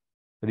করছেন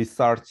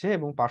রিসার্চে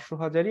এবং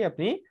 500,000ই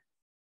আপনি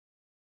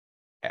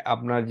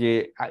আপনার যে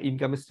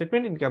ইনকাম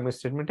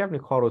স্টেটমেন্টে আপনি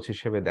খরচ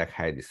হিসেবে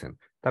দেখায় দিচ্ছেন।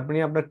 তারপরে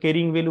আপনার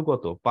ক্যারিং ভ্যালু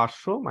কত?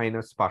 500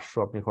 মাইনাস 500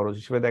 আপনি খরচ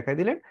হিসেবে দেখায়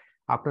দিলেন,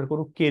 আপনার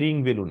কোনো ক্যারিং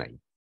ভ্যালু নাই।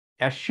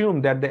 Assume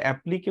that the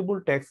applicable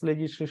tax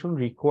legislation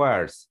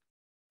requires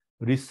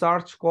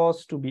research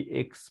costs to be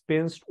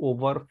expensed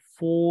over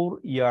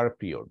 4-year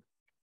period।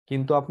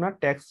 কিন্তু আপনার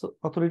ট্যাক্স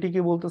অথরিটি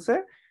কি বলতেছে?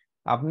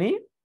 আপনি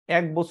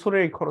 1 বছরে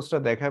এই খরচটা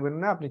দেখাবেন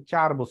না, আপনি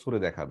 4 বছরে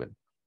দেখাবেন।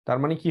 তার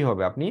মানে কি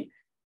হবে? আপনি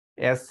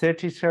অ্যাসেট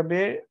হিসাবে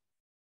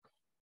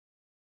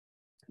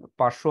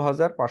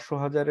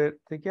 500,000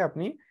 থেকে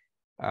আপনি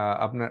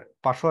আপনার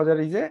 500,000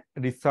 এই যে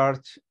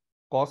রিসার্চ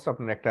কস্ট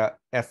আপনার একটা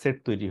অ্যাসেট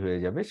তৈরি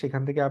হয়ে যাবে,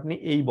 সেখান থেকে আপনি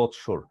এই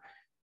বছর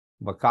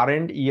বা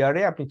কারেন্ট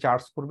ইয়ারে আপনি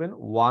চার্জ করবেন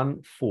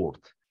 1/4,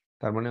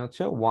 তার মানে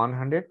হচ্ছে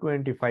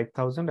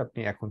 125,000 আপনি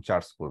এখন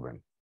চার্জ করবেন।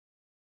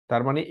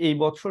 তার মানে এই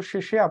বছর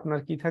শেষে আপনার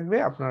কি থাকবে?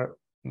 আপনার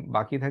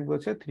বাকি থাকবে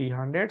হচ্ছে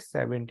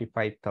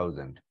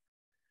 375,000।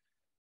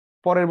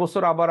 পরের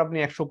বছর আবার আপনি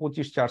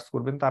 125 চার্জ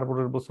করবেন,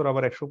 তারপরের বছর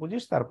আবার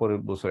 125,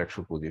 তারপরের বছর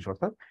 125,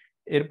 অর্থাৎ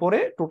এরপরে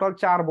টোটাল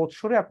 4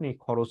 বছরে আপনি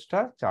খরচটা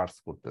চার্জ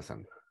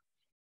করতেছেন।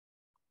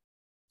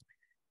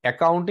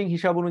 অ্যাকাউন্টিং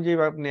হিসাব অনুযায়ী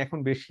আপনি এখন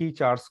বেশি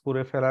চার্জ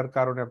করে ফেলার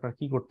কারণে আপনার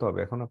কি করতে হবে?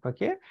 এখন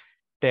আপনাকে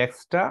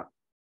ট্যাক্সটা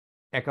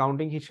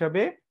অ্যাকাউন্টিং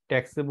হিসাবে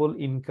ট্যাক্সেবল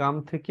ইনকাম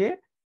থেকে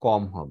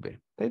কম হবে,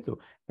 তাই তো?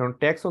 কারণ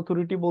ট্যাক্স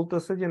অথরিটি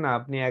বলতেছে যে না,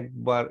 আপনি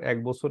একবার 1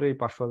 বছরে এই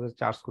 500,000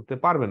 চার্জ করতে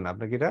পারবেন না,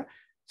 আপনাকে এটা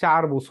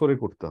 4 বছরে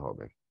করতে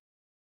হবে।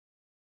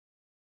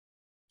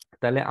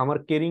 তাহলে আমার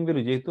ক্যারিং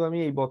ভ্যালু, যেহেতু আমি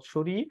এই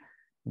বছরই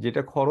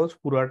যেটা খরচ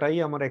পুরাটাই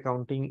আমার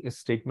অ্যাকাউন্টিং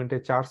স্টেটমেন্টে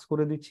চার্জ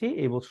করে দিচ্ছি,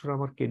 এই বছর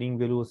আমার ক্যারিং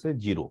ভ্যালু হচ্ছে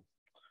 0।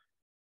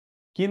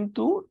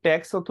 কিন্তু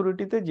ট্যাক্স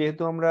অথরিটিতে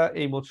যেহেতু আমরা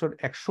এই বছর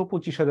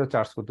 125,000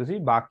 চার্জ করতেছি,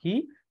 বাকি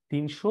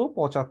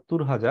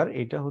 375,000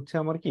 এটা হচ্ছে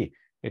আমার কি?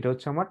 এটা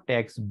হচ্ছে আমার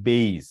ট্যাক্স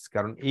বেস।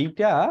 কারণ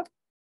এইটা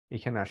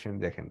এখানে আসেন,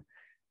 দেখেন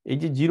এই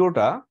যে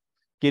 0টা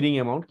ক্যারিং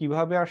অ্যামাউন্ট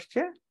কিভাবে আসছে?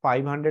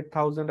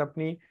 500,000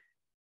 আপনি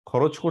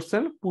খরচ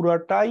করছেন,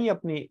 পুরাটাই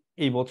আপনি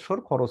এই বছর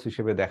খরচ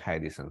হিসেবে দেখায়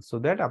দিয়েছেন, সো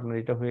দ্যাট আপনার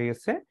এটা হয়ে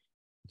গেছে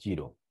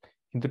 0।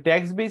 কিন্তু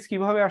ট্যাক্স বেস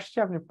কিভাবে আসছে?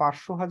 আপনি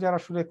 500,000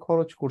 আসলে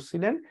খরচ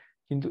করছিলেন,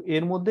 কিন্তু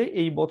এর মধ্যে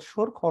এই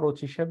বছর খরচ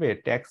হিসেবে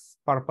ট্যাক্স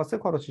পারপাসে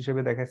খরচ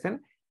হিসেবে দেখাইছেন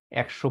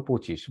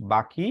 125,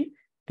 বাকি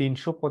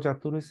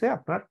 375 হচ্ছে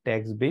আপনার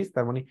ট্যাক্স বেস।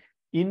 তার মানে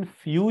ইন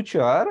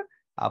ফিউচার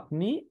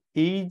আপনি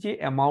এই যে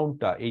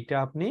অ্যামাউন্টটা, এটা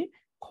আপনি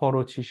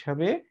খরচ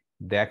হিসাবে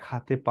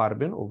দেখাতে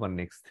পারবেন over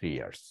next 3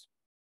 years.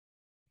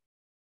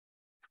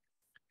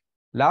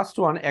 Last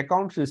one,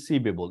 accounts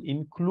receivable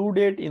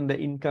included in the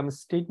income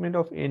statement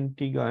of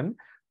Antigone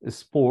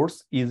Sports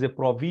is a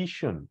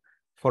provision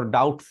for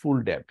doubtful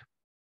debt.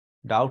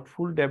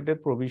 Doubtful debt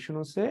provision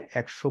হচ্ছে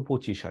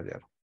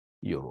 125,000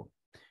 euro.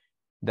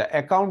 The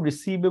account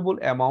receivable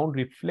amount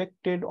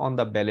reflected on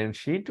the balance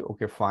sheet,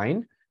 okay, fine.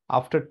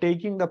 After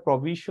taking the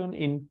provision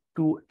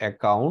into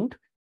account,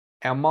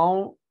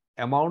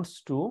 amounts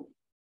to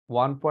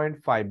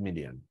 1.5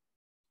 million.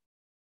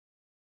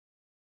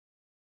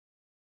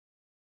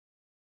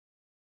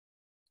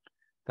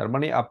 তার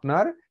মানে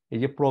আপনার এই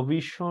যে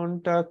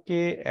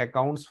প্রভিশনটাকে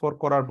accounts for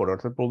করার পরে,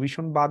 অর্থাৎ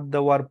provision বাদ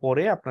দেওয়ার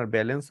পরে আপনার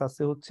ব্যালেন্স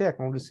আছে হচ্ছে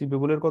অ্যাকাউন্ট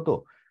রিসিভেবলের কত?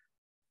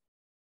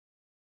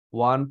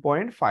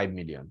 1.5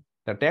 million.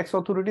 The tax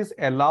authorities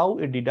allow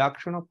a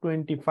deduction of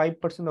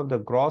 25% of the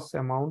gross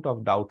amount of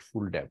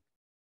doubtful debt.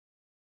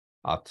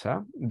 আচ্ছা,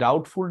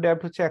 ডাউটফুল ডেট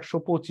হচ্ছে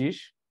 125,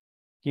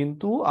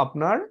 কিন্তু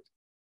আপনার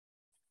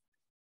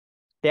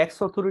ট্যাক্স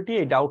অথরিটি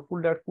এই ডাউটফুল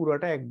ডেট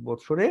পুরোটা 1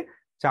 বছরে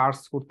চার্জ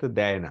করতে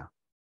দেয় না।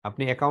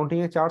 আপনি অ্যাকাউন্টিং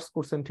এ চার্জ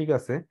করছেন, ঠিক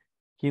আছে,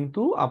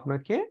 কিন্তু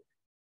আপনাকে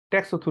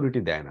ট্যাক্স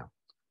অথরিটি দেয় না।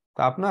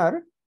 তা আপনার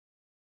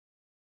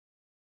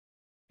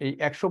এই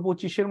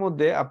 125-এর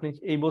মধ্যে আপনি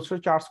এই বছর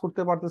চার্জ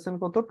করতে পারতেছেন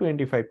কত?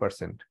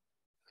 25%।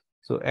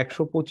 So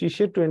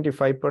 125-এ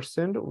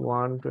 25%,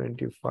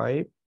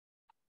 125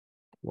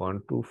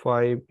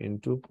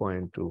 into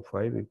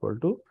 0.25 equal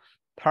to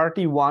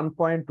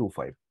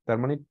 31.25। তার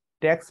মানে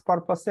ট্যাক্স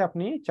পারপাসে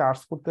আপনি চার্জ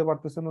করতে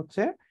পারতেছেন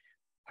হচ্ছে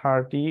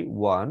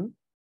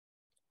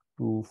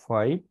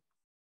 31.25,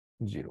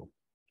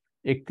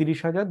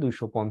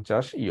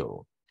 31,250 ইউরো।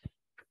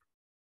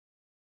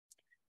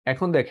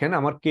 এখন দেখেন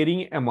আমার ক্যারিং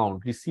অ্যামাউন্ট,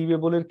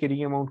 রিসিভেবলের ক্যারিং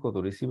অ্যামাউন্ট কত?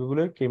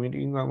 রিসিভেবলের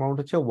ক্যারিং অ্যামাউন্ট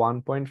হচ্ছে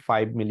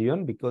 1.5 মিলিয়ন,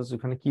 বিকজ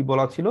ওখানে কি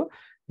বলা ছিল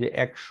যে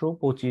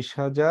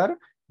 125,000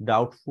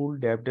 ডাউটফুল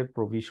ডেটের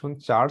প্রভিশন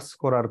চার্জ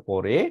করার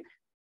পরে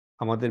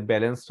আমাদের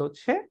ব্যালেন্সটা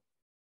হচ্ছে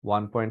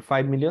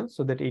 1.5 মিলিয়ন,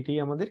 সো দ্যাট এটাই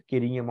আমাদের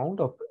carrying amount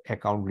of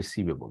account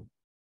receivable.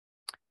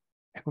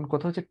 এখন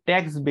কথা হচ্ছে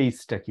ট্যাক্স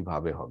বেসটা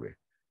কিভাবে হবে।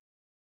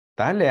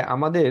 তাহলে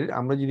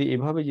আমরা যদি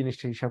এভাবে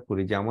জিনিসটা হিসাব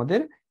করি যে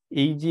আমাদের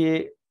এই যে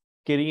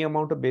ক্যারিং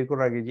অ্যামাউন্টটা বের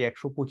করার আগে যে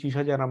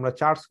 125,000 আমরা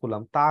চার্জ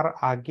করলাম, তার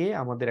আগে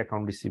আমাদের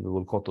অ্যাকাউন্ট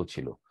রিসিভেবল কত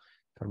ছিল,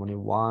 তার মানে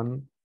 1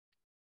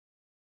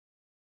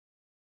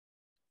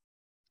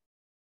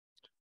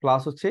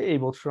 প্লাস হচ্ছে এই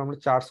বছর আমরা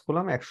চার্জ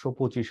করলাম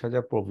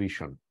 125,000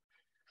 প্রভিশন,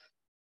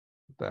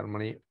 তার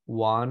মানে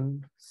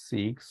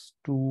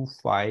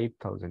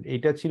 1,625,000।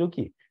 এটা ছিল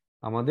কি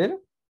আমাদের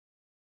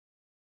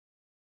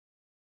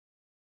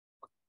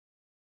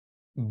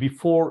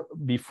বিফোর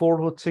বিফোর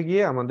হচ্ছে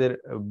গিয়ে আমাদের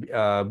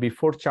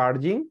before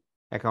charging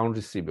account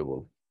receivable.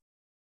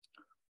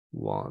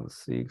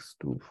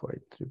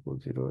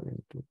 1,625,000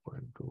 into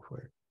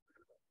 0.25।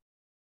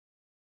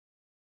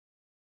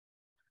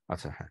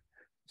 আচ্ছা হ্যাঁ,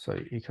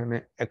 সরি, এখানে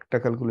একটা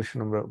ক্যালকুলেশন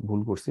আমরা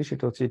ভুল করছি,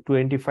 সেটা হচ্ছে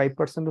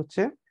 25%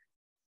 হচ্ছে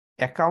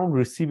অ্যাকাউন্ট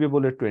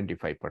রিসিভেবল এর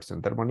 25%,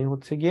 তার মানে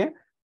হচ্ছে গিয়ে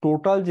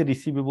টোটাল যে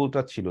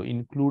রিসিভেবলটা ছিল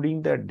ইনক্লুডিং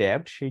দ্য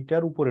ডেপ্ট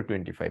সেইটার উপরে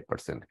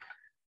 25%।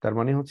 তার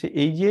মানে হচ্ছে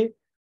এই যে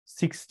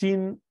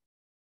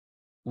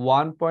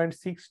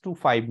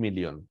 1.625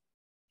 মিলিয়ন,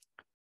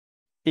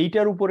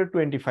 এইটার উপরে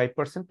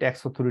 25%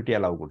 ট্যাক্স অথরিটি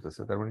অ্যালাউ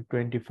করতেছে, তার মানে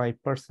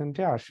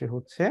 25%-এ আসে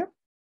হচ্ছে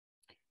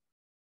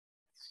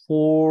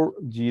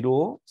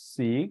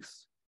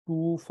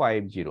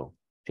 406,250।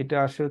 এটা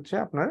আসে হচ্ছে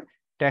আপনার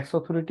ট্যাক্স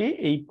অথরিটি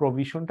এই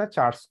প্রভিশনটা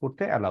চার্জ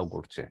করতে অ্যালাউ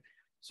করছে।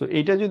 সো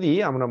এটা যদি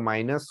আমরা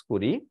মাইনাস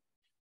করি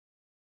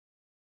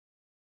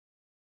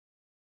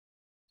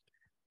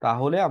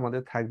তাহলে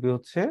আমাদের থাকবে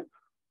হচ্ছে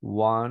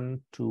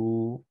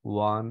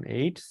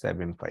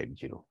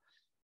 1218750।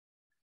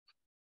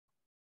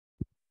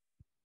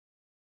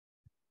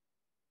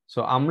 সো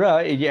আমরা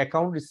এই যে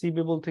অ্যাকাউন্ট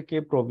রিসিভেবল থেকে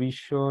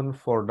প্রভিশন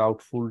ফর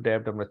ডাউটফুল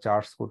ডেট আমরা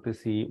চার্জ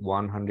করতেছি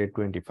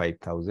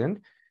 125,000,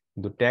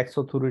 কিন্তু ট্যাক্স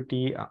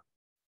অথরিটি,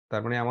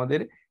 তার মানে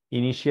আমাদের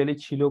ইনিশিয়ালি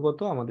ছিল কত,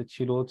 আমাদের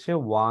ছিল হচ্ছে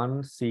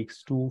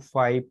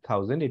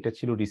 1,625,000, এটা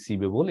ছিল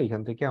রিসিভেবল,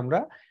 এখান থেকে আমরা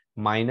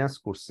মাইনাস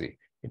করছি।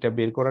 এটা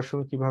বের করার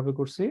সময় কিভাবে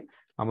করছি,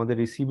 আমাদের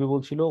রিসিভেবল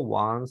ছিল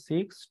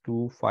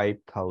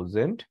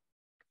 1,625,000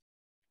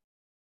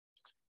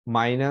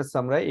 মাইনাস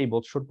আমরা এই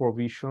বছর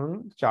প্রভিশন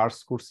চার্জ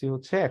করছি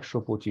হচ্ছে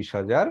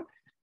 125,000,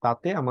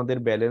 তাতে আমাদের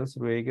ব্যালেন্স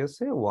রয়ে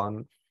গেছে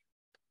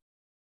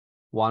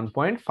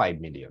 1.5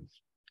 মিলিয়ন।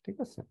 ঠিক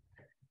আছে,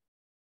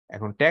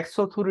 এখন ট্যাক্স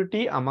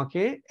অথরিটি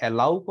আমাকে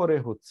অ্যালাউ করে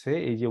হচ্ছে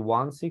এই যে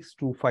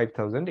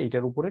 1,625,000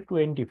 এইটার উপরে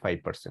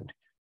 25%,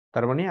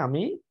 তার মানে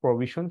আমি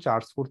প্রভিশন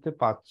চার্জ করতে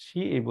পাচ্ছি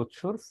এই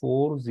বছর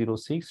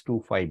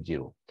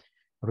 406,250।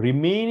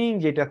 রিমেইনিং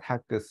যেটা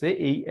থাকতেছে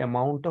এই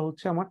অ্যামাউন্টটা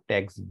হচ্ছে আমার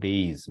ট্যাক্স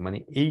বেস, মানে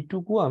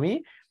এইটুকু আমি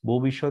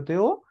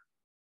ভবিষ্যতেও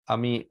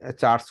আমি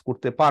চার্জ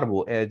করতে পারবো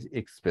এজ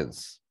এক্সপেন্স।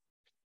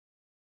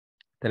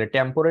 তাহলে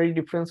টেম্পোরারি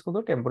ডিফারেন্স কত,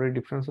 টেম্পোরারি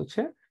ডিফারেন্স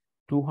হচ্ছে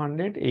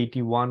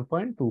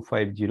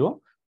 281.250,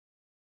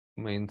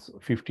 means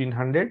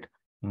 1,500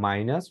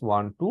 minus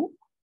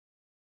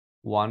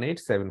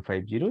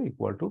 1218750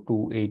 equal to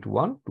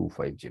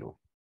 281,250।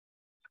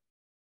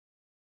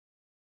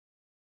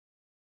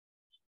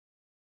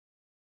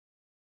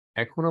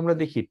 এখন আমরা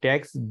দেখি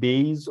tax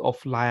base of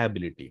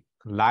liability.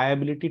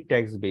 Liability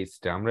tax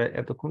বেসটা আমরা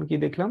এতক্ষণ কি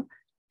দেখলাম,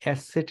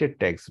 অ্যাসেটের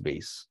ট্যাক্স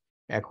বেস।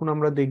 এখন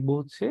আমরা দেখব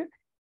হচ্ছে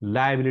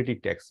liability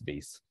tax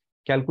base.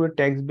 Calculate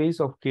tax base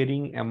of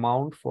carrying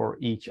amount for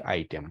each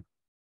item.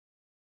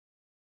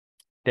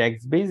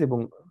 Tax base এবং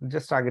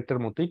জাস্ট আগেরটার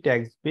মতোই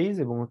ট্যাক্স বেস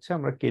এবং হচ্ছে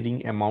আমরা ক্যারিং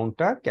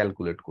অ্যামাউন্টটা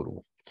ক্যালকুলেট করব।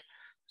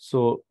 সো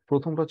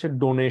প্রথমটা হচ্ছে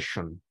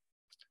donation.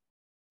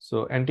 So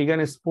অ্যান্টিগান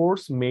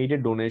sports made a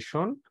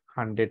donation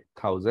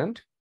 100,000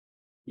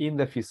 in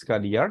the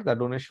fiscal year. The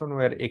donation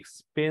were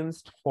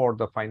expensed for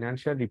the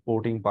financial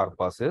reporting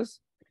purposes.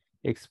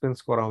 Expense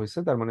করা হয়েছে,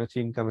 তার মানে হচ্ছে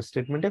ইনকাম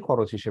স্টেটমেন্টে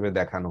খরচ হিসেবে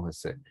দেখানো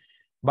হয়েছে,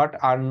 but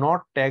are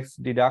not tax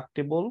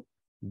deductible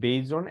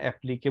based on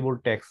applicable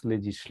tax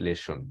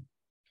legislation.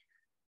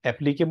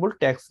 Applicable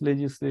tax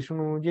legislation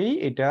অনুযায়ী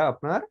এটা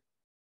আপনার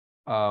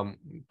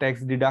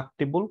ট্যাক্স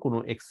ডিডাক্টেবল কোনো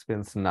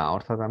এক্সপেন্স না,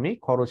 অর্থাৎ আমি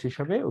খরচ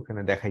হিসাবে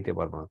ওখানে দেখাইতে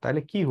পারবো না।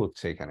 তাহলে কি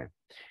হচ্ছে এখানে,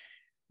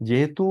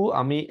 যেহেতু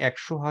আমি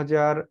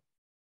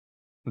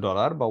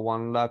 $100,000 বা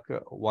 1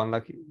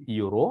 লাখ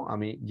ইউরো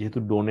আমি যেহেতু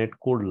ডোনেট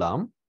করলাম,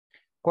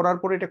 করার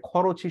পরে এটা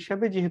খরচ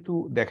হিসাবে যেহেতু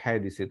দেখায়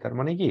দিছে, তার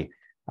মানে কি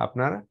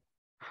আপনার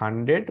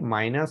 100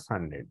 মাইনাস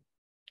 100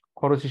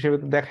 খরচ হিসেবে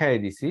তো দেখায়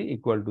দিছি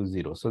equal to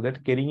 0, so that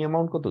carrying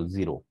amount কত,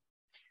 0।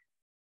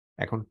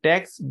 এখন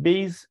ট্যাক্স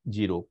বেস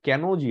 0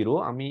 কেন 0,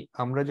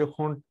 আমরা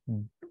যখন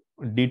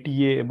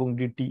ডিটিএ এবং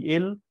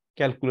ডিটিএল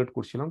ক্যালকুলেট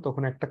করছিলাম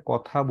তখন একটা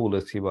কথা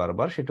বলেছি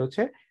বারবার, সেটা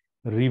হচ্ছে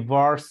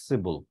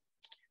রিভার্সেবল।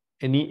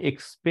 এনি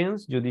এক্সপেন্স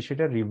যদি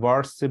সেটা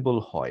রিভার্সেবল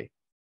হয়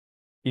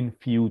ইন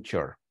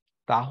ফিউচার,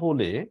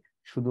 তাহলে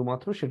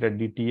শুধুমাত্র সেটা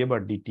ডিটিএ বা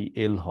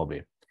ডিটিএল হবে।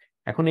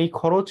 এখন এই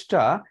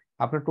খরচটা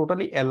আপনার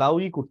টোটালি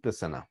অ্যালাউই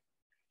করতেছে না,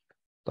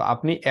 তো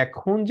আপনি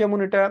এখন যেমন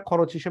এটা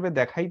খরচ হিসেবে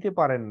দেখাইতে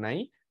পারেন নাই,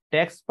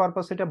 ট্যাক্স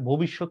পারপাস এটা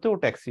ভবিষ্যতেও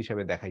ট্যাক্স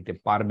হিসেবে দেখাইতে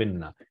পারবেন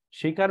না।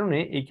 সেই কারণে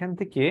এইখান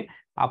থেকে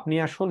আপনি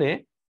আসলে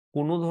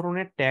কোনো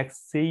ধরনের ট্যাক্স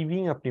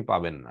সেভিং আপনি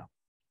পাবেন না।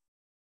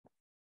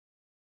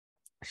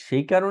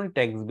 সেই কারণে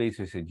ট্যাক্স বেস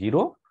হয়েছে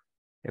 0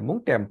 এবং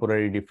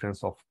temporary difference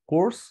of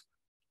course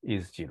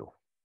is 0।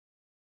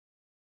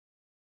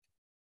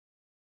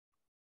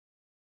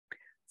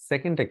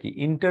 সেকেন্ডটা কি,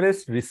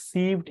 interest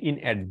received in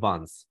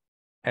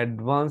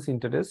advance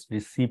interest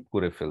receive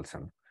করে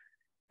ফেলছেন।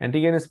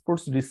 অ্যান্টিগেন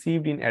sports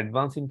received in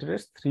advance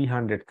interest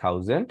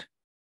 300,000,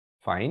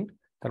 fine.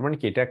 তার মানে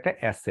কি এটা একটা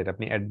অ্যাসেট,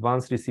 আপনি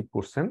অ্যাডভান্স রিসিভ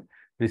করছেন,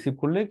 রিসিভ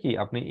করলে কি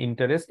আপনি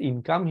ইন্টারেস্ট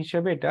ইনকাম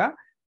হিসেবে এটা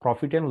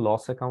প্রফিট এন্ড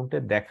লস অ্যাকাউন্টে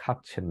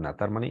দেখাচ্ছেন না,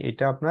 তার মানে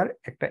এটা আপনার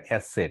একটা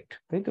অ্যাসেট,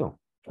 তাই তো?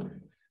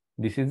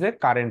 This is a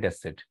current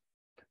asset.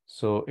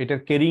 So এটার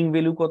ক্যারিং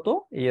ভ্যালু কত?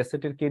 এই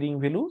অ্যাসেটের carrying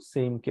value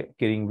same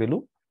carrying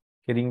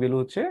value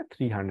হচ্ছে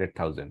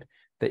 300,000।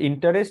 The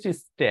interest is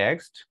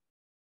taxed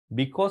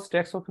because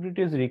tax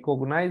authorities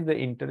recognize the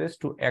interest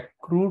to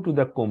accrue to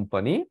the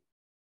company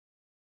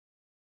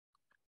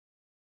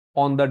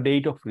on the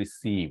date of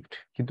received।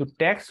 কিন্তু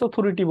tax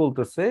authority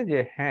বলতেছে যে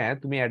হ্যাঁ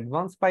তুমি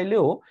advance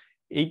পাইলেও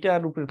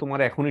এইটার উপরে তোমার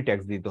এখনই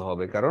ট্যাক্স দিতে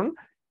হবে, কারণ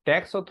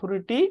ট্যাক্স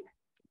অথরিটি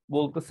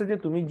বলতেছে যে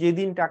তুমি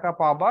যেদিন টাকা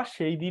পাবা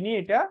সেই দিনই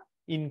এটা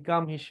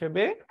ইনকাম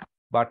হিসেবে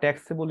বা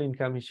ট্যাক্সেবল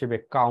ইনকাম হিসেবে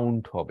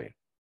কাউন্ট হবে।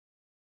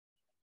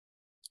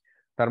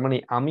 তার মানে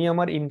আমি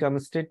আমার ইনকাম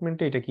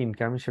স্টেটমেন্টে এটাকে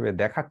ইনকাম হিসেবে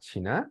দেখাচ্ছি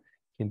না,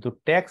 কিন্তু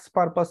ট্যাক্স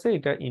পারপাসে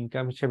এটা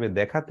ইনকাম হিসেবে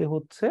দেখাতে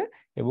হচ্ছে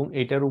এবং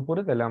এটার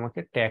উপরে তাহলে আমাকে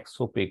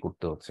ট্যাক্সও পে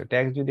করতে হচ্ছে।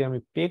 ট্যাক্স যদি আমি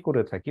পে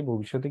করে থাকি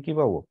ভবিষ্যতে কি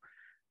পাবো?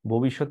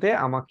 ভবিষ্যতে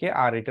আমাকে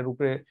আর এটার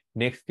উপরে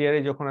নেক্সট ইয়ারে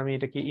যখন আমি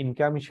এটাকে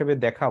ইনকাম হিসেবে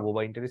দেখাবো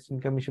বা ইন্টারেস্ট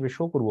ইনকাম হিসেবে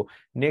শো করব,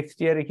 নেক্সট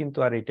ইয়ারে কিন্তু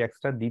আর এই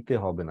ট্যাক্সটা দিতে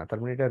হবে না, তার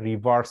মানে এটা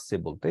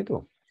রিভার্সেবল, তাই তো?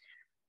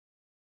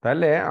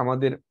 তাহলে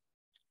আমাদের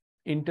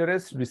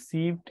ইন্টারেস্ট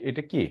রিসিভড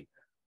এটা কি,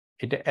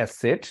 এটা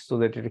অ্যাসেট, সো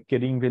দ্যাট এটা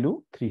ক্যারিং ভ্যালু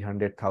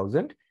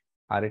 300,000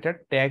 আর এটা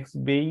ট্যাক্স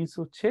বেস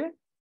হচ্ছে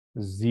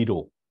 0,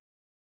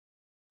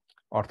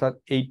 অর্থাৎ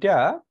এইটা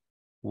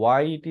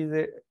why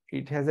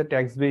it has a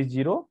tax base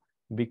 0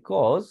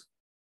 because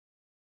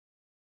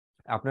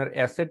আপনার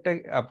অ্যাসেটটা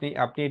আপনি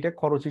এটা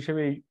খরচ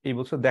হিসেবে এই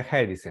বছর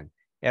দেখায় দিয়েছেন,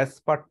 অ্যাজ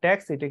পার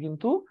ট্যাক্স এটা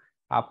কিন্তু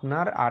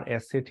আপনার আর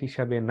অ্যাসেট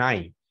হিসাবে নাই।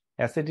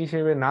 অ্যাসেট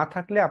হিসেবে না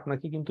থাকলে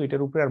আপনাকে কিন্তু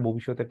এটার উপরে আর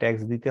ভবিষ্যতে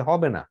ট্যাক্স দিতে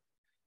হবে না।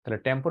 তাহলে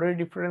টেম্পোরারি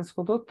ডিফারেন্স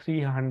কত?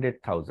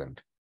 300,000।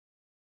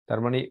 তার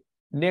মানে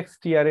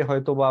নেক্সট ইয়ারে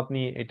হয়তো বা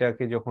আপনি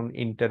এটাকে যখন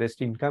ইন্টারেস্ট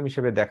ইনকাম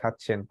হিসেবে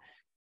দেখাচ্ছেন,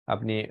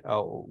 আপনি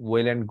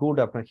ওয়েল অ্যান্ড গুড,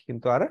 আপনাকে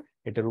কিন্তু আর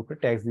এটার উপরে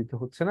ট্যাক্স দিতে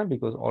হচ্ছে না,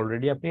 বিকজ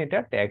অলরেডি আপনি এটা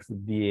ট্যাক্স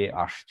দিয়ে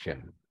আসছেন।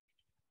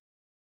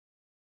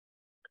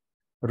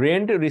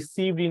 Rent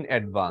received in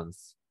advance,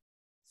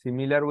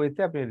 similar ওয়েতে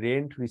আপনি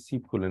রেন্ট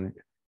রিসিভ করলেন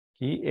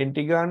কি,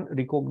 এন্টিগান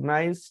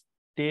recognise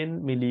 10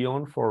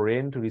 million for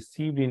rent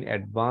received in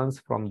advance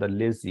from the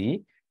lessee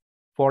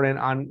for an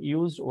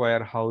unused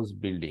warehouse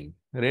building.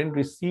 Rent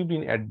received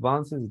in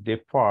advance is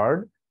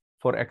deferred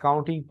for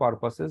accounting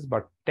purposes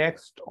but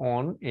taxed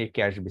on a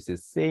cash basis.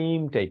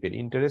 Same টাইপের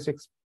interest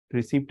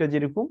রিসিভটা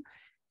যেরকম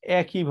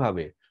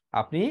একইভাবে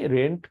আপনি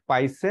rent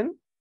পাইছেন,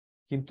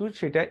 কিন্তু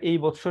সেটা এই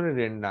বছরের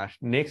rent না,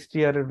 নেক্সট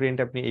ইয়ারের রেন্ট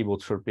আপনি এই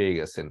বছর পেয়ে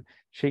গেছেন।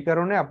 সেই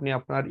কারণে আপনি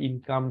আপনার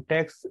ইনকাম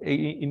ট্যাক্স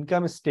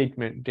ইনকাম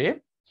স্টেটমেন্টে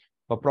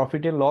বা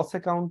প্রফিট এন্ড লস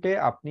অ্যাকাউন্টে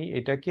আপনি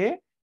এটাকে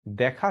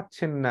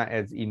দেখাচ্ছেন না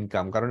অ্যাজ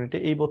ইনকাম, কারণ এটা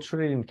এই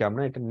বছরের ইনকাম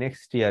না, এটা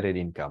নেক্সট ইয়ারের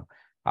ইনকাম।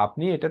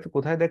 আপনি এটা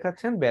কোথায়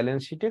দেখাচ্ছেন?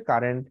 ব্যালেন্স শিটে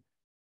কারেন্ট,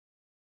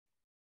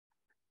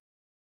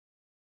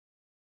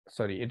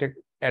 সরি এটা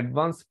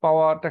অ্যাডভান্স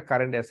পাওয়াটা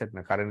কারেন্ট অ্যাসেট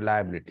না, কারেন্ট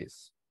লায়াবিলিটিস।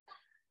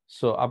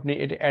 সো আপনি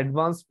এটা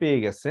অ্যাডভান্স পেয়ে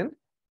গেছেন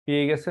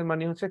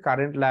মানে হচ্ছে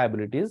কারেন্ট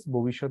লায়াবিলিটিস,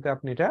 ভবিষ্যতে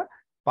আপনি এটা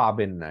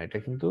পাবেন না। এটা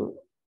কিন্তু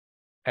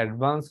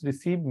অ্যাডভান্স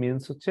রিসিভ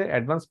মিনস হচ্ছে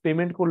অ্যাডভান্স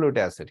পেমেন্ট করলে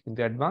ওটা অ্যাসেট, কিন্তু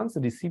অ্যাডভান্স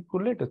রিসিভ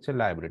করলে এটা হচ্ছে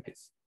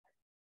লায়াবিলিটিস।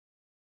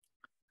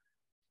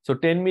 সো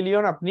 10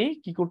 মিলিয়ন আপনি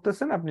কি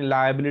করতেছেন? আপনি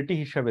লায়াবিলিটি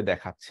হিসাবে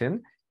দেখাচ্ছেন।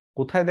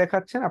 কোথায়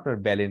দেখাচ্ছেন? আপনার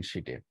ব্যালেন্স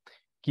শিটে।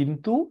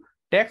 কিন্তু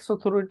ট্যাক্স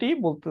অথরিটি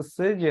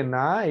বলতেছে যে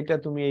না, এটা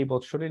তুমি এই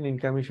বছরের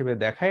ইনকাম হিসেবে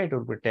দেখায়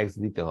এটার উপরে ট্যাক্স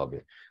দিতে হবে।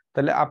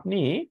 তাহলে আপনি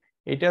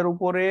এটার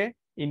উপরে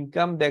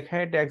ইনকাম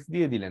দেখায় ট্যাক্স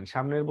দিয়ে দিলেন,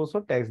 সামনের বছর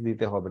ট্যাক্স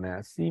দিতে হবে না।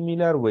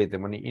 সিমিলার ওয়েতে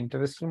মানে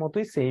ইন্টারেস্টের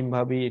মতোই সেম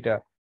ভাবেই এটা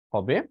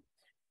হবে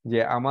যে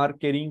আমার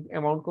ক্যারিং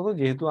অ্যামাউন্ট কত,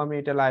 যেহেতু আমি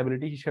এটা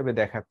লায়াবিলিটি হিসেবে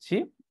দেখাচ্ছি,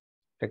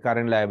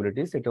 কারেন্ট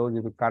লায়াবিলিটিস, এটাও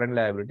যেহেতু কারেন্ট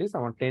লায়াবিলিটিস,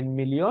 আমার 10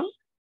 মিলিয়ন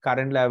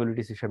কারেন্ট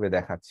লায়াবিলিটিস হিসেবে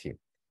দেখাচ্ছি।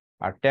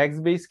 আর ট্যাক্স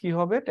বেস কি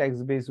হবে? Tax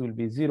base will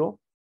be 0।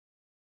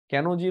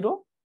 কেন 0?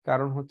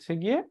 কারণ হচ্ছে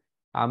গিয়ে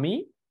আমি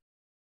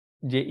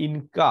যে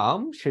ইনকাম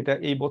সেটা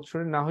এই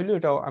বছরের না হইলেও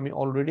এটা আমি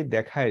অলরেডি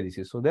দেখায়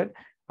দিছি, সো দ্যাট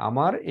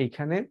আমার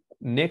এইখানে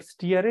নেক্সট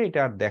ইয়ারে এটা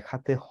আর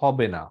দেখাতে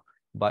হবে না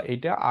বা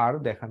এটা আর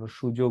দেখানোর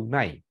সুযোগ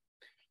নাই।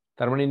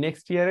 তার মানে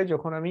নেক্সট ইয়ারে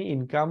যখন আমি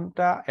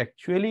ইনকামটা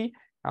অ্যাকচুয়ালি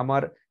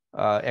আমার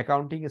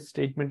অ্যাকাউন্টিং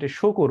স্টেটমেন্টে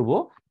শো করব,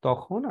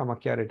 তখন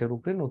আমাকে আর এটার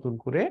উপরে নতুন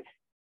করে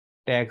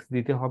ট্যাক্স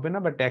দিতে হবে না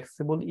বা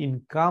ট্যাক্সেবল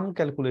ইনকাম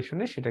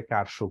ক্যালকুলেশনে সেটাকে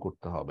আর শো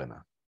করতে হবে না।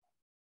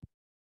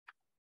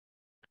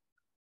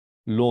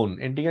 Loan,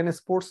 এন্টিগান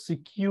sports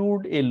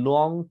secured a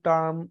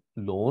long-term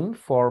loan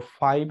for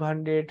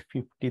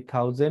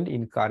 550,000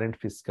 in current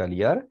fiscal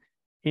year.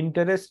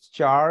 Interest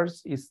charge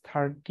is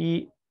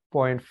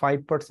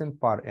 30.5%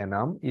 per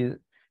annum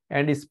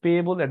and is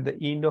payable at the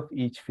end of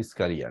each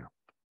fiscal year.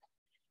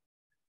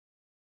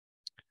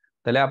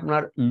 তাহলে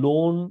আপনার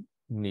লোন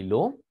নিল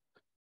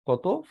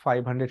কত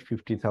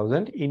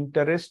 550,000,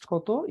 ইন্টারেস্ট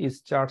কত is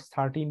charge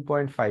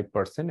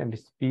 13.5% and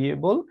is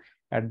payable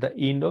at the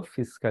end of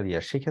fiscal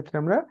year। সেক্ষেত্রে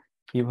আমরা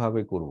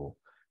কিভাবে করব?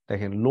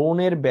 দেখেন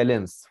লোনের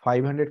ব্যালেন্স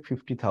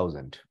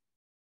 550,000,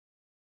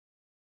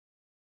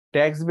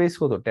 ট্যাক্স বেস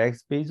কত? ট্যাক্স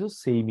বেসও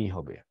সেমই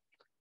হবে।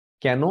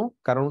 কেন?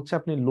 কারণ হচ্ছে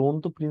আপনি লোন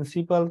তো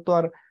প্রিন্সিপাল তো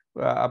আর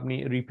আপনি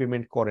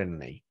রিপেমেন্ট করেন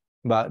নাই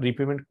বা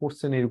রিপেমেন্ট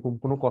করছেন এরকম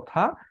কোনো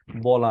কথা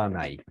বলা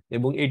নাই।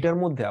 এবং এটার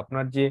মধ্যে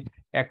আপনার যে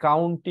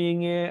অ্যাকাউন্টিং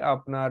এ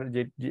আপনার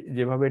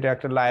যেভাবে এটা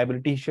একটা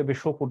লায়াবিলিটি হিসেবে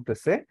শো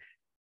করতেছে,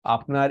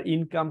 আপনার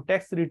ইনকাম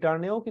ট্যাক্স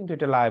রিটার্নেও কিন্তু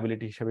এটা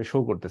লায়াবিলিটি হিসেবে শো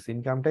করতেছে।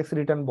 ইনকাম ট্যাক্স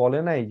রিটার্ন বলে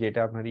নাই যে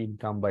এটা আপনার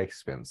ইনকাম বা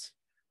এক্সপেন্স,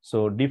 সো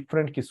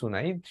ডিফারেন্ট কিছু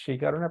নাই। সেই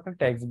কারণে আপনার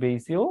ট্যাক্স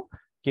বেসেও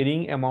ক্যারিং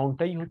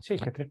অ্যামাউন্টটাই হচ্ছে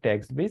এক্ষেত্রে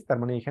ট্যাক্স বেস, তার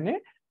মানে এখানে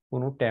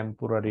কোনো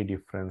টেম্পোরারি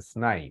ডিফারেন্স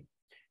নাই।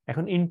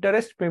 এখন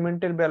ইন্টারেস্ট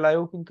পেমেন্টের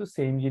বেলায়ও কিন্তু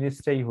সেম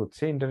জিনিসটাই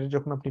হচ্ছে। ইন্টারেস্ট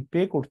যখন আপনি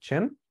পে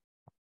করছেন,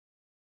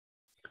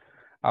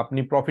 আপনি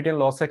প্রফিট এন্ড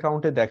লস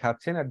অ্যাকাউন্টে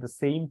দেখাচ্ছেন, at the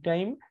same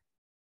time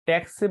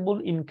taxable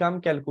income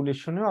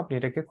ক্যালকুলেশনেও আপনি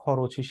এটাকে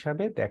খরচ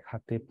হিসাবে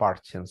দেখাতে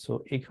পারছেন। সো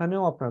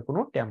এখানেও আপনার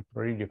কোনো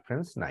টেম্পোরারি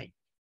ডিফারেন্স নাই।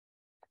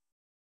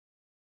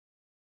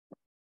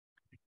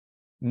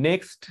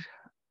 Next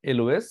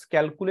LOS,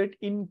 calculate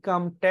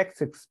income tax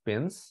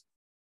expense,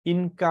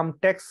 income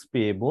tax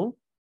payable,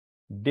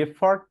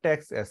 deferred tax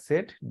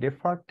asset,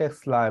 deferred tax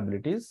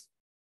liabilities,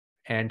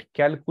 and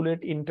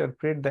calculate,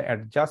 interpret the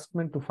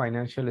adjustment to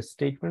financial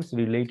statements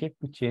related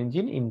to change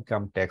in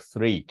income tax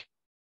rate.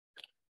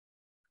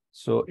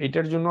 So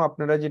এটার জন্য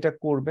আপনারা যেটা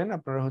করবেন,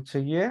 আপনারা হচ্ছে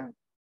গিয়ে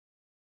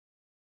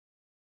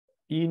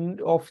end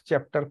of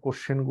chapter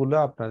question গুলো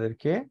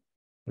আপনাদেরকে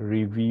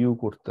রিভিউ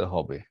করতে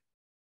হবে।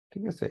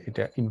 ঠিক আছে,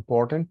 এটা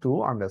important to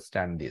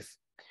understand this.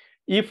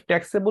 If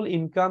taxable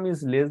income is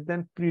less than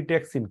pre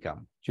tax income,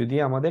 যদি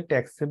আমাদের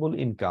ট্যাক্সেবল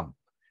ইনকাম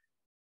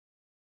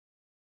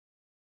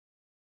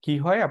কি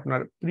হয়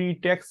আপনার প্রি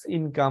ট্যাক্স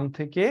ইনকাম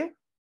থেকে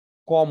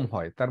কম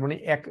হয়, তার মানে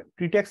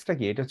প্রি ট্যাক্সটা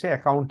কি? এটা হচ্ছে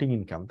অ্যাকাউন্টিং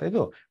ইনকাম, তাই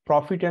তো?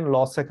 প্রফিট এন্ড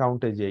লস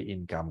অ্যাকাউন্টে যে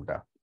ইনকামটা,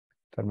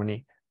 তার মানে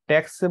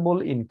taxable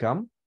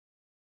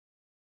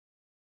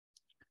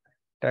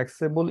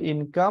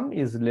income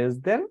is less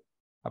than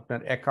আপনার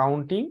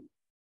accounting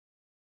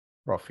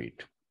profit,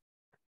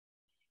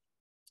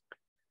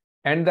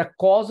 and the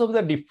cause of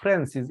the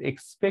difference is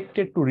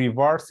expected to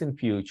reverse in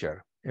future।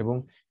 এবং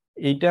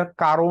এইটার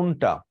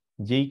কারণটা,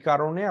 যেই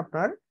কারণে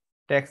আপনার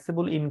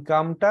ট্যাক্সেবল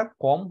ইনকামটা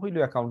কম হইল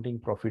অ্যাকাউন্টিং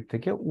প্রফিট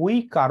থেকে, ওই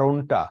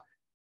কারণটা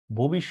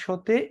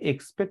ভবিষ্যতে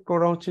এক্সপেক্ট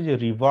করা হচ্ছে যে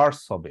রিভার্স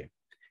হবে,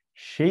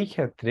 সেই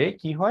ক্ষেত্রে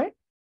কি হয়?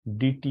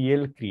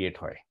 ডিটিএল ক্রিয়েট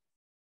হয়।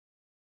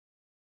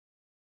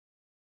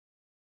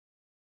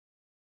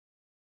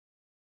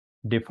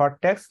 ডিফার্ড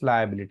ট্যাক্স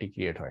লায়াবিলিটি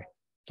ক্রিয়েট হয়।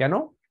 কেন?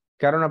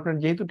 কারণ আপনার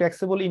যেহেতু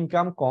ট্যাক্সেবল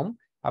ইনকাম কম,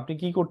 আপনি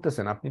কি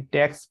করতেছেন? আপনি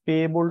ট্যাক্স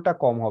পেয়েবলটা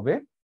কম হবে,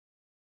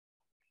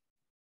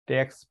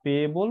 tax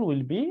payable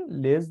will be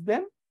less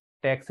than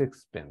tax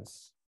expense,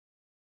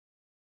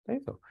 তাই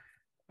তো?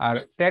 আর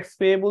ট্যাক্স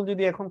পেয়েবল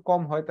যদি এখন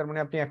কম হয়, তার মানে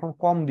আপনি এখন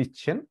কম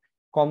দিচ্ছেন,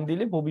 কম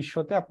দিলে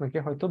ভবিষ্যতে আপনাকে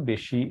হয়তো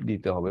বেশি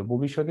দিতে হবে।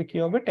 ভবিষ্যতে কি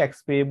হবে? ট্যাক্স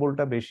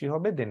পেয়েবলটা বেশি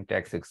হবে দেন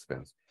ট্যাক্স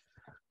এক্সপেন্স।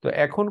 তো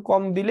এখন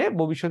কম দিলে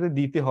ভবিষ্যতে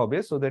দিতে হবে,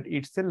 so that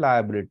it's a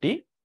liability.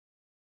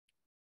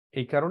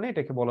 এই কারণে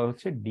এটাকে বলা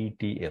হচ্ছে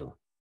ডিটিএল।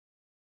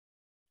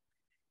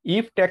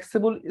 If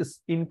taxable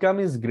income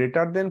is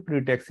greater than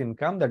pre-tax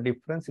income, the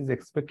difference is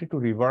expected to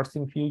reverse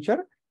in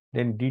future,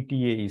 then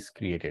DTA is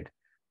created।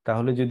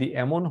 তাহলে যদি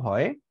এমন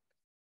হয়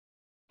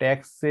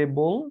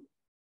taxable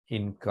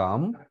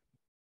income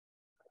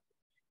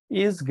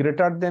is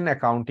greater than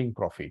accounting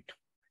profit,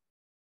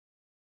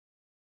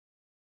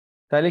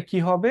 তাহলে কি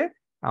হবে?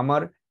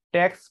 আমার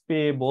ট্যাক্স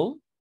পেয়েবল,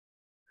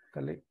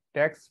 তাহলে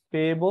tax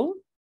payable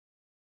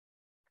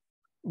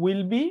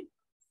will be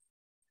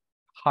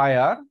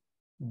higher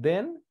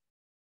than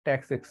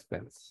tax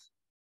expense।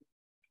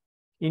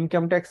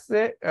 Income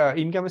ট্যাক্সে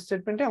ইনকাম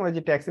স্টেটমেন্টে আমরা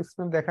যে ট্যাক্স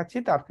এক্সপেন্স দেখাচ্ছি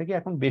তার থেকে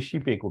এখন বেশি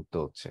পে করতে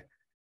হচ্ছে,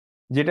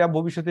 যেটা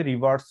ভবিষ্যতে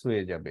রিভার্স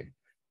হয়ে যাবে।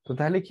 তো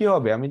তাহলে কি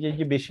হবে? আমি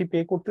যে বেশি পে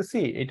করতেছি,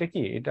 এটা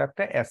কি? এটা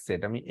একটা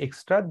অ্যাসেট, আমি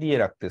এক্সট্রা দিয়ে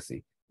রাখতেছি।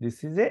 This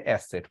is a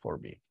asset for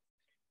me.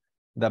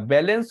 The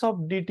balance of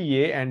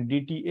DTA and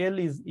DTL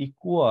is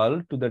equal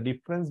to the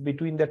difference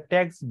between the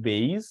tax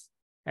base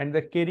and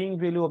the carrying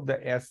value of the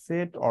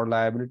asset or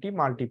liability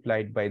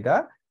multiplied by the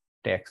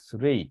tax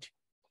rate।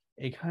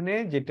 এখানে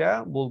যেটা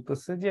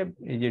বলতেছে যে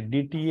এই যে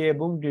DTA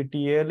এবং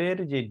ডিটিএল এর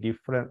যে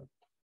difference,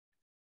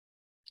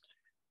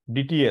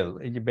 ডিটিএল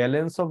এই যে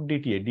ব্যালেন্স অফ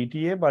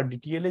ডিটিএ বা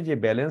ডিটিএল এর যে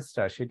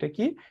ব্যালেন্সটা, সেটা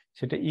কি?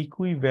 সেটা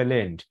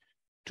equivalent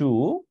to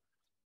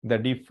the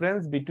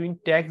difference between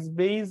tax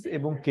base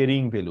এবং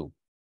ক্যারিং ভ্যালু।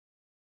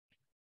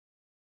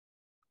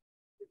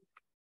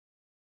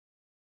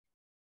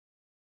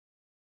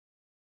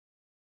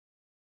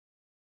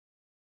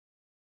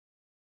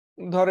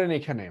 ধরেন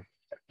এখানে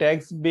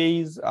ট্যাক্স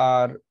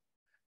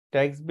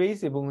বেস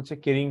এবং হচ্ছে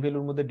ক্যারিং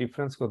ভ্যালুর মধ্যে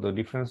ডিফারেন্স কত?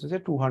 ডিফারেন্স হচ্ছে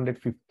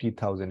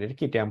 250,000। এটা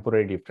কি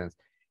টেম্পোরারি ডিফারেন্স?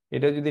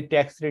 এটা যদি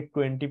ট্যাক্স রেট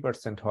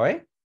 20% হয়,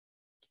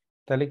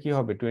 তাহলে কি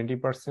হবে?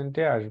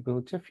 20%-এ আসবে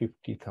হচ্ছে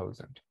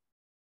 50,000।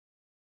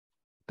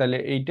 তাহলে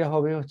এইটা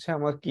হবে হচ্ছে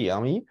আমার কি,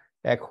 আমি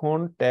এখন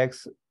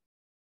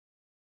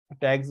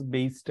ট্যাক্স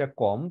বেসটা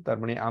কম, তার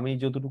মানে আমি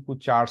যতটুকু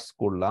চার্জ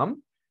করলাম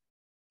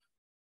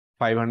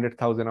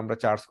 500,000 আমরা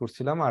চার্জ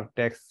করছিলাম, আর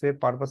ট্যাক্সের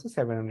পারপাসে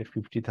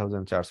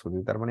 750,000 চার্জ করছি,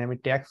 তার মানে আমি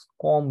ট্যাক্স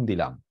কম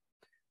দিলাম,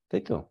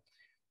 তাই তো?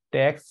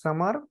 ট্যাক্স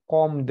আমার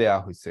কম দেয়া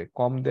হয়েছে,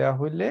 কম দেয়া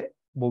হইলে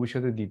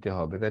ভবিষ্যতে দিতে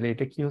হবে, তাহলে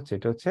এটা কি হচ্ছে,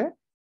 এটা হচ্ছে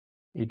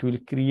it will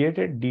create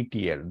a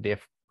ডিটিএল,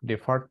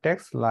 deferred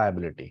tax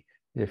liability,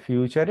 যে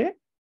ফিউচারে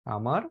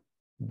আমার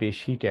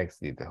বেশি ট্যাক্স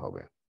দিতে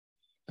হবে।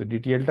 তো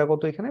ডিটিএলটা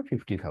কত এখানে,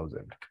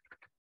 50,000।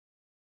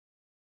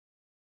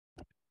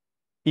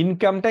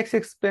 Income tax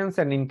expense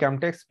and income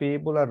tax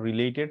payable R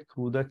related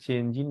through the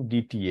change in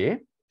DTA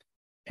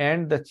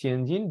and the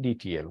change in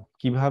DTL.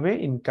 কিভাবে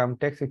income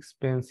tax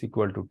expense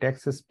equal to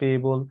taxes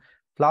payable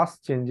plus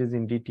changes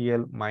in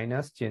ডিটিএল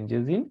minus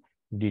changes in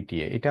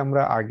DTA, এটা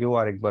আমরা আগেও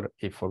আরেকবার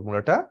এই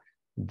ফর্মুলাটা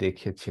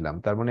দেখেছিলাম।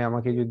 তার মানে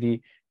আমাকে যদি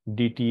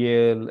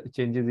ডিটিএল,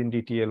 চেঞ্জেস ইন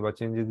ডিটিএল বা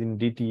চেঞ্জেস ইন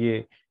ডিটিএ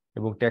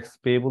এবং ট্যাক্স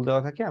পেয়েবল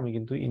দেওয়া থাকে, আমি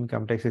কিন্তু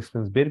ইনকাম ট্যাক্স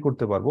এক্সপেন্স বের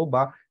করতে পারবো,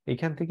 বা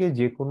এখান থেকে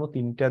যে কোনো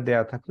তিনটা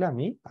দেয়া থাকলে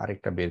আমি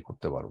আরেকটা বের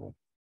করতে পারবো।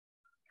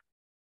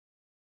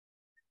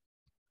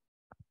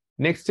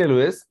 Next,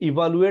 always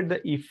evaluate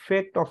the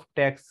effect of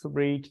tax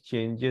rate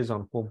changes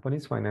on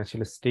companies'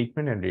 financial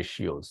statement and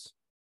ratios.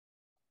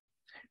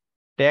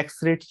 Tax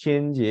rate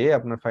change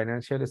আপনার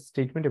financial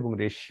statement এবং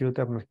রেশিওতে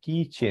আপনার কি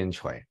চেঞ্জ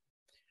হয়?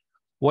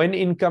 When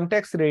income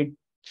tax rate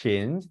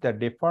change, the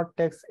deferred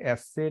tax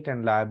asset and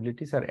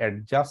liabilities are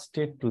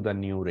adjusted to the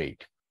new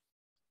rate.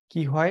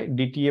 কি হয়?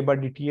 DTA বা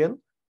DTL,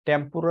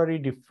 temporary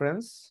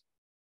difference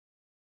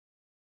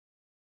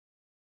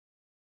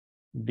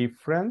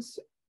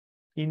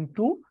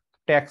into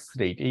tax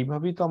rate,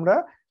 এইভাবেই তো আমরা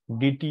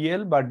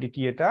ডিটিএল বা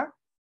ডিটিএটা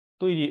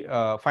তৈরি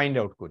ফাইন্ড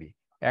আউট করি।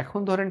 এখন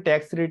ধরেন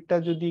ট্যাক্স রেটটা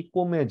যদি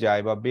কমে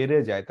যায় বা বেড়ে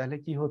যায়, তাহলে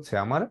কি হচ্ছে,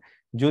 আমার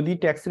যদি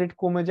ট্যাক্স রেট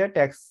কমে যায়,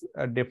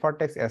 ডেফার্ড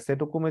ট্যাক্স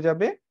অ্যাসেটও কমে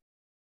যাবে,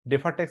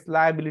 ডেফার্ড ট্যাক্স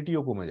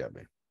লায়াবিলিটিও কমে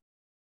যাবে।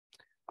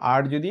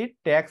 আর যদি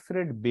ট্যাক্স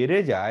রেট বেড়ে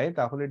যায়,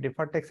 তাহলে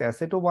ডেফার্ড ট্যাক্স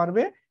অ্যাসেটও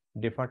বাড়বে,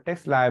 ডেফার্ড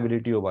ট্যাক্স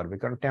লায়াবিলিটিও বাড়বে,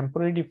 কারণ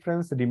temporary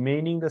difference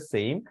remaining the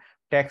same.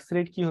 Tax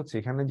rate কি হচ্ছে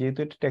এখানে, যেহেতু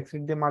এটা ট্যাক্স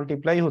রেট দিয়ে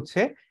মাল্টিপ্লাই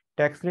হচ্ছে,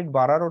 ট্যাক্স রেট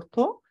বাড়ার অর্থ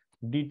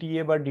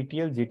ডিটিএ বা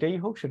ডিটিএল যেটাই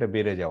হোক সেটা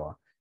বেড়ে যাওয়া,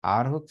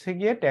 আর হচ্ছে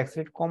গিয়ে ট্যাক্স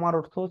রেট কমার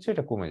অর্থ হচ্ছে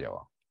এটা কমে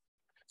যাওয়া।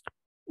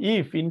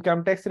 If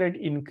income tax rate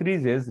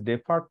increases,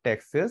 deferred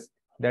taxes,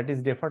 that is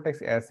deferred tax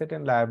asset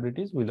and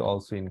liabilities will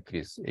also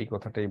increase, এই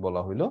কথাটাই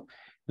বলা হলো।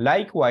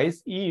 Likewise,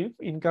 if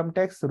income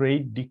tax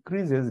rate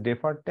decreases,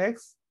 deferred tax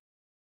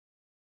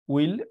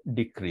will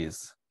decrease.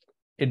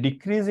 A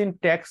decrease in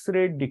tax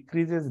rate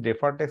decreases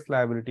deferred tax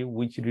liability,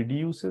 which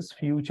reduces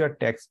future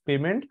tax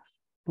payment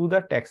to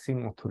the taxing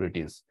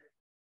authorities.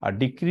 A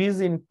decrease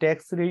in tax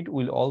rate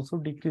will also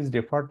decrease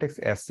deferred tax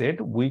asset,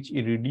 which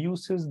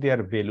reduces their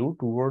value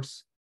towards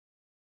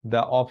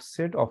the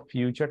offset of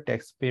future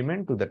tax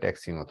payment to the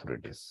taxing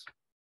authorities.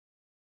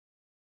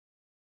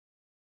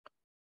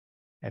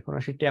 এখন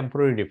আসি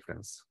temporary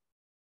difference.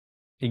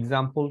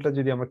 এক্সাম্পলটা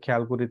যদি আমরা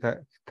খেয়াল করে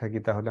থাকি,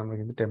 তাহলে আমরা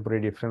কিন্তু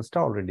টেম্পোরারি ডিফারেন্সটা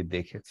অলরেডি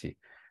দেখেছি।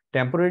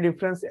 Temporary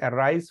difference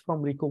arise from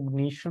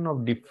recognition of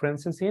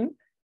differences in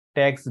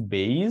tax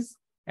base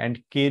and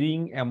carrying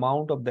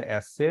amount of the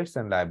assets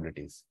and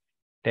liabilities.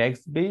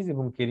 Tax base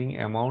এবং ক্যারিং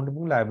অ্যামাউন্ট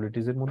এবং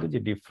লায়াবিলিটিস এর মধ্যে যে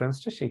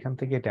ডিফারেন্সটা, সেখান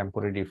থেকে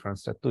টেম্পোরারি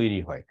ডিফারেন্সটা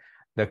তৈরি হয়।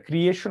 The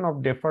creation of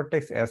deferred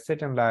tax asset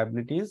and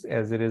liabilities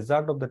as a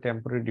result of the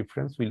temporary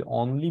difference will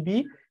only be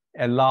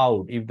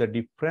allowed if the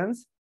difference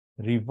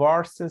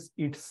reverses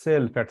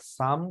itself at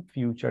some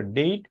future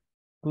date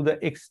to the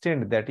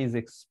extent that is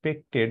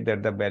expected that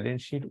the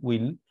balance sheet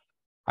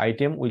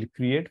item will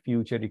create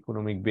future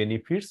economic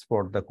benefits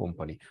for the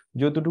company.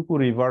 যতটুকু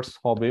reverse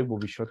হবে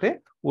ভবিষ্যতে,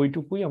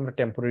 ওইটুকুই আমরা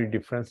temporary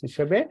difference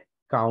হিসেবে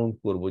count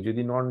করব।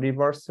 যদি নন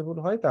reversible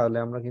হয়, তাহলে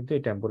আমরা কিন্তু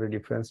এই টেম্পোরারি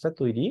ডিফারেন্সটা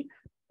তৈরি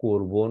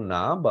করব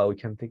না, বা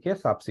ওইখান থেকে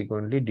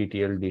সাবসিকুয়েন্টলি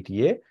ডিটিএল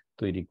ডিটিএ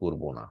তৈরি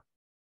করব না।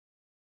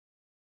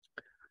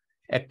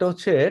 একটা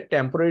হচ্ছে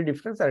টেম্পোরারি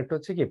ডিফারেন্স, আর একটা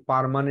হচ্ছে কি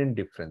পার্মানেন্ট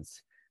ডিফারেন্স।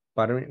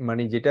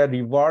 মানে যেটা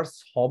রিভার্স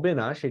হবে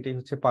না, সেটাই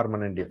হচ্ছে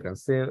পার্মানেন্ট ডিফারেন্স।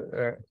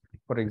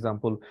 ফর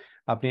এক্সাম্পল,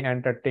 আপনি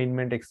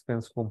এন্টারটেইনমেন্ট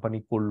এক্সপেন্স কোম্পানি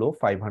করলো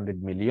 500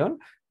 মিলিয়ন,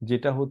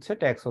 যেটা হচ্ছে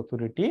ট্যাক্স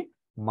অথরিটি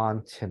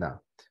মানছে না।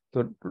 তো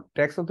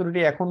ট্যাক্স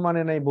অথরিটি এখন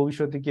মানে নাই,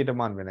 ভবিষ্যতে কি এটা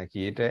মানবে নাকি?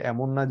 এটা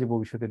এমন না যে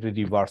ভবিষ্যতে এটা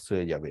রিভার্স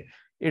হয়ে যাবে।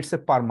 ইটস এ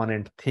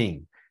পার্মানেন্ট থিং,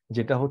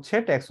 যেটা হচ্ছে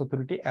ট্যাক্স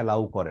অথরিটি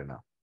অ্যালাউ করে না।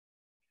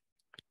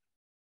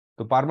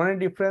 The permanent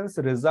difference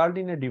result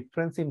in a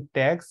difference in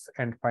tax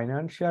and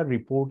financial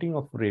reporting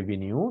of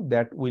revenue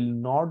that will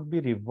not be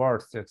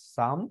reversed at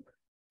some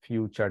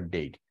future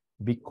date.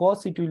 Because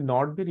it will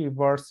not be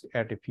reversed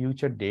at a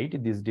future date,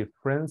 these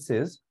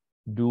differences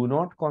do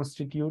not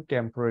constitute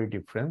temporary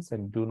difference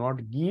and do not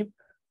give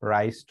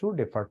rise to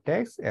deferred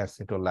tax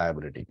asset or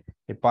liability.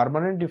 A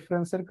permanent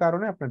difference এর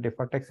কারণে আপনার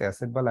deferred tax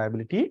asset বা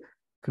liability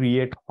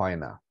create হয়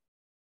না।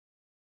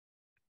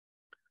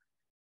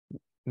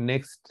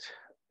 Next,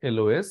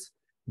 LOS,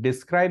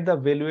 describe the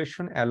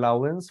valuation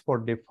allowance for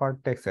deferred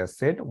tax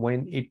asset when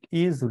it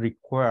is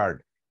required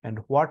and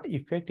what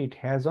effect it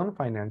has on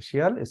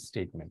financial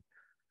statement.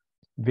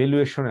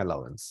 Valuation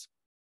allowance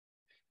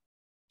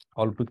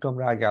অল্প একটু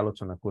আমরা আগে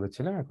আলোচনা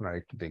করেছিলাম, এখন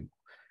আরেকটু দেখব।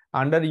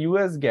 Under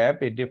US GAAP,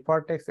 a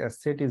deferred tax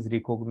asset is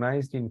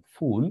recognized in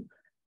full,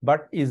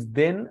 but is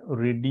then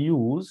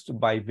reduced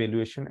by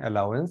valuation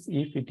allowance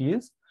if it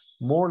is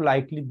more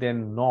likely than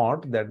not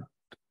that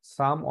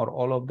some or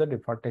all of the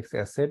deferred tax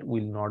asset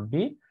will not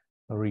be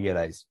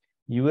realized.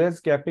 US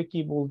GAAP এ কি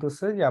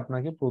বলতেছে যে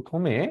আপনাকে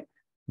প্রথমে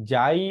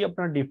যাই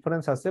আপনার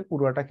difference আছে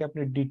পুরোটাকে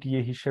আপনি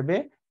DTA হিসেবে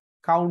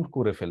কাউন্ট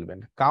করে ফেলবেন,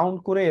 কাউন্ট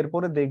করে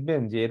এরপরে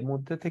দেখবেন যে এর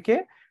মধ্যে থেকে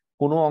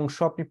কোনো অংশ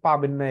আপনি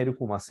পাবেন না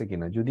এরকম আছে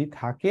কিনা, যদি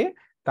থাকে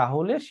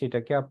তাহলে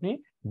সেটাকে আপনি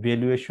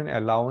ভ্যালুয়েশন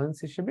অ্যালাউয়েন্স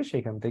হিসেবে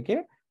সেখান থেকে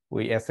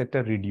ওই অ্যাসেটটা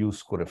রিডিউস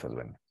করে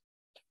ফেলবেন।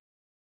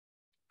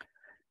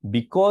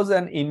 Because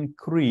an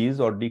increase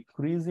or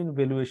decrease in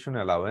valuation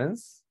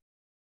allowance,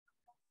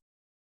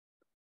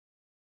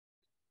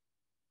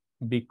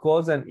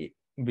 because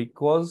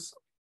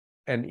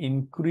an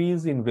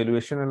increase in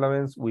valuation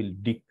allowance will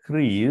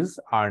decrease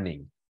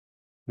earning.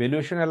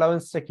 Valuation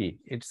অ্যালাউয়েন্সটা কি?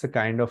 It's a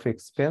kind of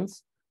expense,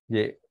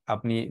 যে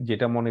আপনি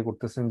যেটা মনে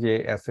করতেছেন যে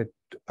অ্যাসেট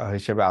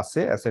হিসেবে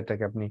আছে,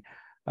 অ্যাসেটটাকে আপনি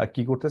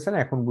কি করতেছেন,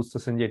 এখন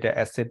বুঝতেছেন যে এটা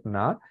অ্যাসেট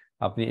না,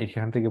 আপনি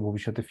এখান থেকে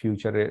ভবিষ্যতে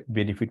ফিউচারে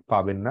বেনিফিট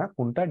পাবেন না।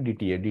 কোনটা?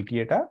 ডিটিএ।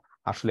 ডিটিএটা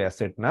আসলে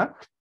অ্যাসেট না,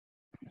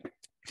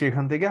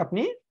 সেখান থেকে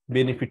আপনি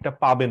বেনিফিটটা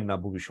পাবেন না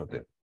ভবিষ্যতে।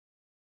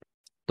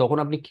 তখন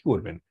আপনি কি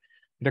করবেন?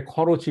 এটা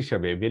খরচ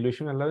হিসেবে,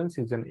 valuation allowance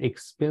is an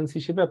expense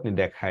হিসেবে আপনি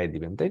দেখায়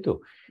দিবেন, তাই তো?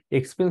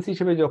 এক্সপেন্স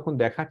হিসেবে যখন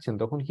দেখাচ্ছেন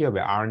তখন কি হবে?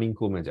 আর্নিং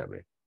কমে যাবে।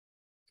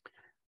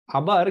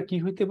 আবার কি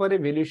হইতে পারে?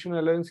 ভ্যালুয়েশন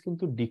অ্যালাউয়েন্স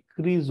কিন্তু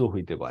ডিক্রিজও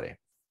হইতে পারে।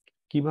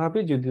 কিভাবে?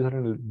 যদি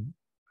ধরেন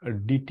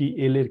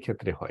ডিটিএল এর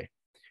ক্ষেত্রে হয়,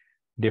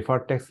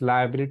 ডেফার্ড ট্যাক্স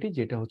লায়াবিলিটি,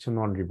 যেটা হচ্ছে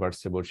নন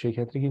রিভার্সেবল, সেই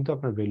ক্ষেত্রে কিন্তু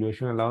আপনার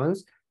ভ্যালুয়েশন অ্যালাউয়েন্স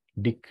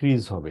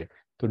ডিক্রিজ হবে।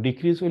 তো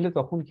ডিক্রিজ হইলে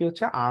তখন কি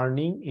হচ্ছে?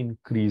 আর্নিং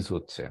ইনক্রিজ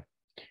হচ্ছে।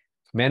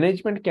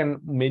 Management can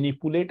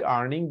manipulate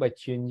earning by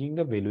changing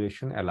the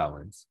valuation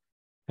allowance.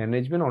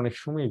 Management অনেক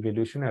সময় এই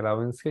ভ্যালুয়েশন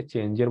অ্যালাউয়েন্সকে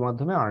চেঞ্জের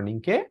মাধ্যমে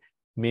আর্নিংকে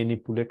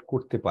ম্যানিপুলেট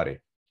করতে পারে।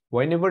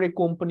 Whenever a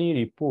company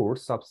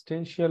reports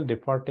substantial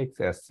deferred tax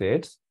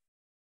assets,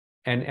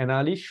 an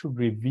analyst should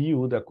review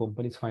the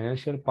company's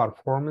financial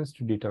performance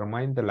to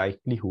determine the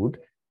likelihood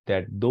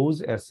that those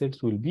assets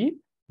will be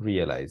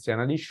realized.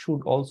 Analysts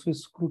should also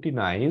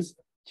scrutinize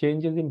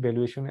changes in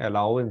valuation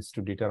allowance to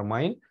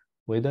determine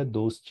whether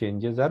those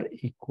changes are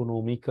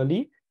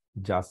economically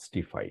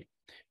justified.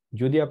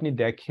 যদি আপনি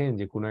দেখেন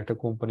যে কোনো একটা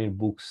কোম্পানির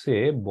books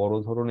বড়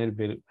ধরনের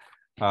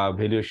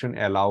valuation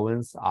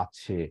allowance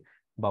আছে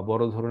বা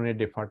বড় ধরনের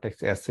ডেফার্ড ট্যাক্স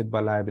অ্যাসেট বা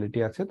লায়াবিলিটি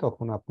আছে,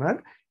 তখন আপনার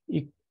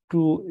একটু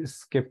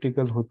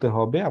স্কেপটিক্যাল হতে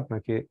হবে।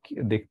 আপনাকে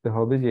দেখতে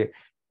হবে যে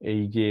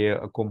এই যে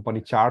কোম্পানি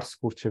চার্জ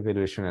করছে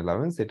ভ্যালুয়েশন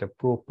অ্যালাউয়েন্স, এটা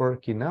প্রপার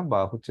কিনা বা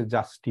হচ্ছে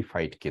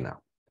জাস্টিফাইড কিনা।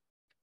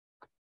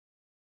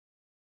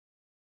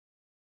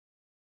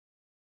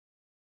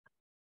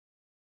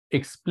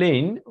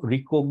 Explain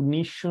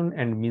recognition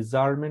and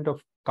measurement of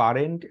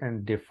current and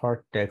deferred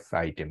tax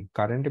item.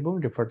 Current এবং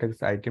ডেফার্ড ট্যাক্স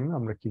আইটেম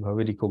আমরা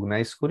কিভাবে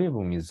রিকগনাইজ করি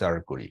এবং মেজার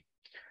করি।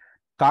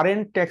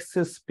 Current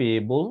taxes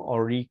payable or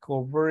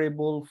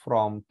recoverable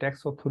from tax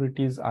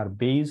authorities are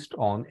based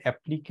on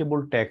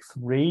applicable tax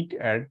rate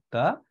at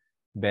the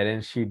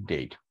balance sheet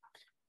date.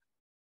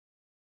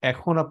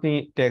 এখন আপনি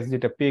tax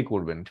যেটা pay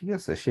করবেন, ঠিক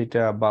আছে,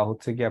 সেটা বা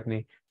হচ্ছে কি আপনি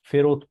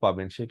ফেরত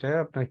পাবেন, সেটা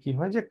আপনার কি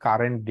হয় যে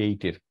কারেন্ট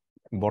ডেটের,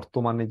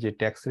 বর্তমানে যে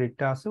ট্যাক্স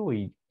রেটটা আছে ওই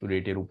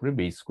রেটের উপরে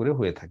বেস করে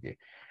হয়ে থাকে।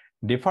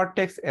 Deferred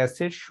tax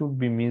assets should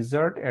be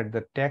measured at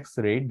the tax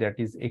rate that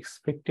is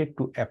expected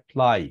to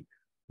apply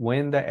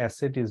when the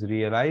asset is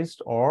realized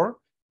or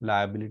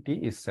liability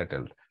is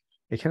settled.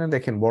 এখানে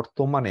দেখেন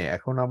বর্তমানে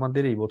এখন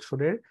আমাদের এই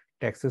বছরের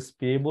ট্যাক্সেস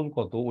পেয়েবল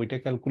কত, ওইটা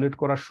ক্যালকুলেট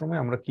করার সময়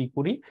আমরা কি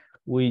করি,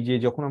 ওই যে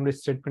যখন আমরা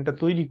স্টেটমেন্টটা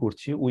তৈরি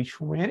করছি ওই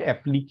সময়ের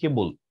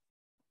অ্যাপ্লিকেবল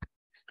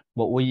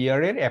বা ওই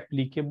ইয়ারের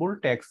অ্যাপ্লিকেবল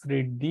ট্যাক্স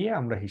রেট দিয়ে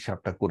আমরা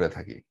হিসাবটা করে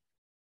থাকি।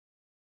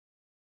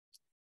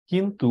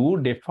 কিন্তু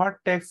ডেফার্ড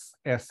ট্যাক্স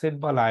অ্যাসেট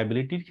বা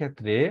লায়াবিলিটির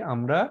ক্ষেত্রে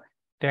আমরা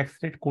ট্যাক্স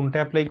রেট কোনটা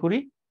অ্যাপ্লাই করি?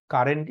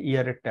 কারেন্ট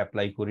ইয়ারেরটা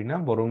অ্যাপ্লাই করি না,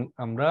 বরং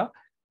আমরা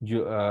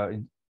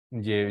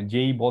যে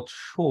যেই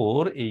বছর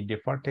এই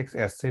ডেফার্ড ট্যাক্স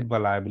অ্যাসেট বা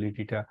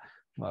লায়াবিলিটিটা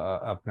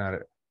আপনার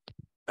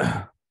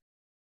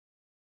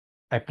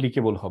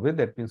অ্যাপ্লিকেবল হবে,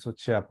 দ্যাট মিনস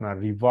হচ্ছে আপনার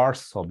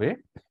রিভার্স হবে,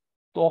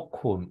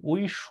 তখন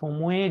ওই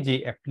সময়ে যে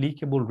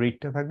অ্যাপ্লিকেবল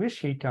রেটটা থাকবে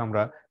সেইটা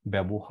আমরা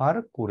ব্যবহার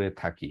করে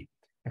থাকি।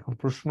 এখন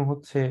প্রশ্ন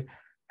হচ্ছে,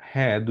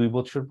 হ্যাঁ 2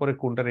 বছর পরে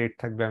কোনটা রেট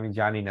থাকবে আমি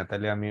জানি না,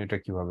 তাহলে আমি ওটা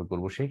কিভাবে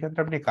করব? সেই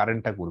ক্ষেত্রে আপনি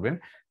কারেন্টটা করবেন।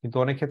 কিন্তু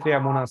অনেক ক্ষেত্রে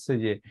এমন আছে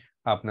যে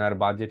আপনার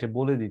বাজেটে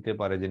বলে দিতে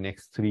পারে যে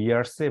নেক্সট 3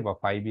 ইয়ার্সে বা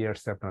 5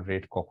 ইয়ার্সে আপনার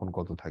রেট কখন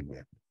কত থাকবে।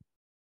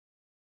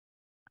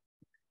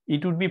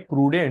 It would be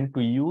prudent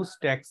to use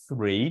tax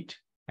rate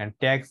and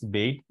tax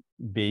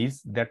base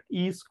that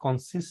is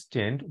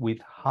consistent with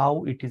how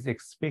it is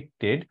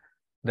expected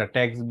the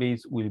tax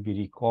base will be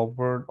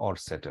recovered or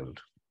settled.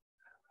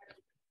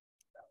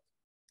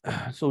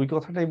 So ওই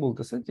কথাটাই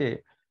বলতেছে যে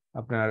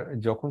আপনার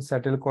যখন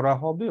সেটেল করা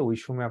হবে ওই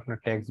সময় আপনার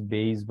ট্যাক্স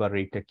বেস বা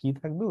রেটটা কি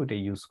থাকবে ওইটা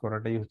ইউজ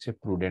করাটাই হচ্ছে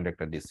প্রুডেন্ট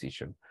একটা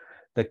decision.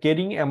 The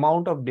carrying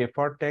amount of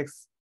deferred tax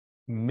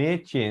May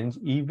change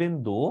even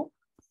though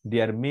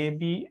there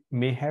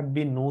may have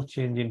been no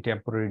change in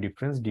temporary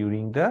difference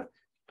during the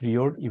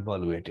period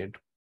evaluated.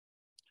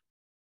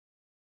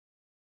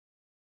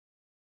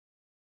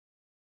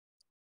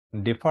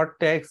 Deferred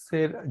tax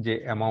এর যে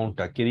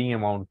অ্যামাউন্টটা, ক্যারিং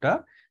অ্যামাউন্টটা,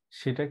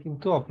 সেটা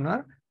কিন্তু আপনার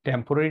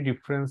টেম্পোরারি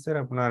ডিফারেন্সের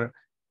আপনার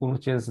কোনো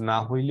চেঞ্জ না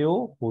হইলেও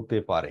হতে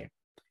পারে।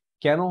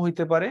 কেন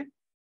হইতে পারে?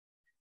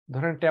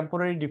 ধরেন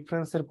টেম্পোরারি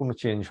ডিফারেন্সের কোনো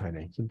চেঞ্জ হয়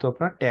নাই, কিন্তু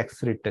আপনার ট্যাক্স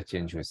রেটটা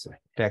চেঞ্জ হয়েছে,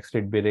 ট্যাক্স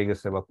রেট বেড়ে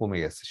গেছে বা কমে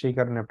গেছে, সেই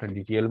কারণে আপনার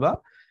ডিটিএল বা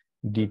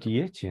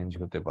ডিটিএ চেঞ্জ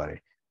হতে পারে।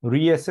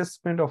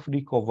 রিঅ্যাসেসমেন্ট অফ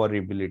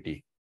রিকভারেবিলিটি,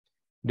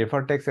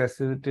 ডেফার ট্যাক্স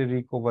অ্যাসেটের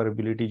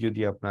রিকভারেবিলিটি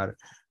যদি আপনার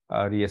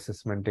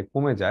রিঅ্যাসেসমেন্টে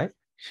কমে যায়,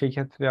 সেই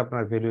ক্ষেত্রে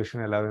আপনার ভ্যালুয়েশন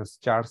অ্যালাউয়েন্স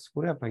চার্জ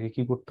করে আপনাকে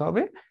কি করতে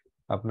হবে?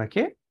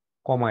 আপনাকে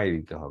কমায়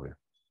দিতে হবে।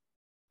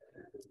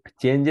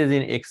 Changes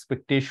in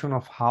expectation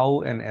of how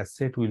an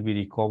asset will be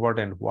recovered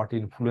and what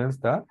influence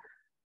the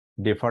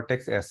deferred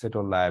tax asset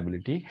or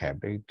liability have,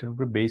 এটার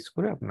উপরে বেস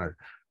করে আপনার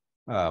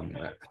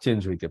চেঞ্জ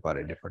হইতে পারে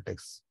deferred tax.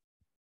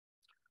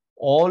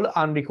 All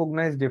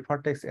unrecognized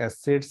deferred tax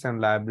assets and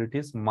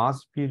liabilities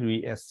must be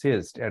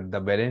reassessed at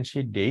the balance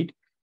sheet date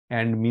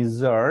and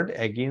measured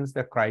against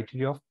the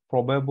criteria of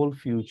probable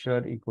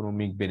future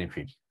economic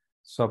benefit.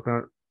 So আপনার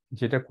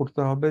যেটা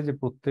করতে হবে যে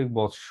প্রত্যেক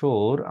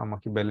বছর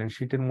আমাকে ব্যালেন্স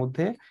শিটের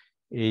মধ্যে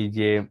এই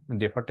যে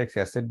ডেফার্ড ট্যাক্স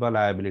অ্যাসেট বা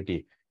লায়াবিলিটি,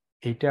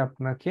 এটা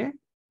আপনাকে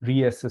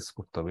রিঅ্যাসেস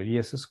করতে হবে।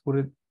 রিঅ্যাসেস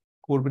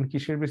করবেন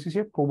কিসের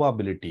বেসিসে?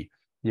 প্রবাবিলিটি,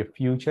 যে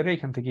ফিউচারে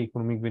এখান থেকে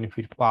ইকোনমিক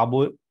বেনিফিট পাবো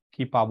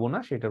কি পাবো না,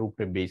 সেটার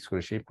উপরে বেস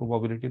করে, সেই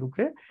প্রবাবিলিটির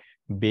উপরে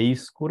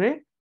বেস করে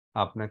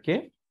আপনাকে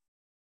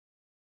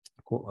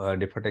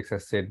deferred tax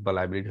asset বা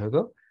liability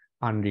হয়তো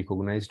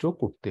unrecognized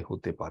করতে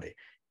হতে পারে।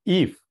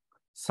 If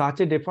such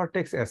a deferred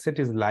tax asset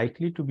is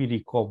likely to be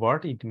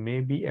recovered, it may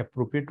be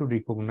appropriate to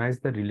recognize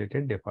the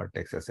related deferred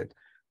tax asset.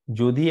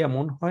 যদি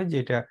এমন হয় যে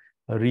এটা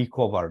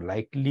recover,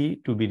 likely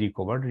to be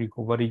recovered,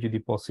 recovery যদি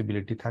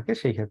পসিবিলিটি থাকে,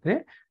 সেই ক্ষেত্রে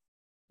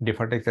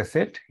deferred tax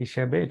asset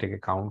হিসেবে এটাকে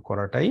কাউন্ট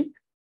করাটাই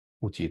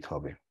উচিত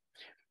হবে।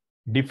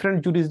 Different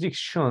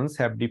jurisdictions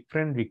have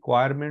different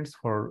requirements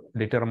for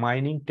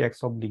determining tax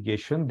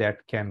obligation that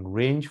can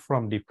range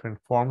from different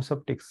forms of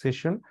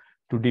taxation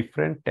to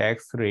different tax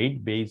rate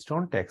based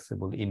on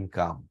taxable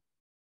income.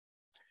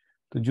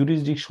 তো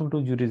jurisdiction to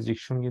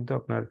jurisdiction কিন্তু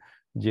আপনার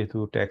যেহেতু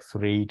tax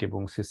rate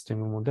এবং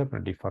সিস্টেমের মধ্যে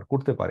আপনার ডিফার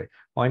করতে পারে।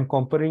 When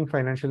comparing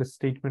financial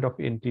statement of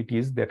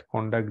entities that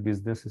conduct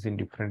businesses in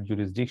different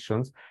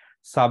jurisdictions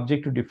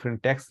subject to different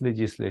tax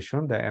legislation,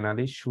 the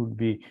analyst should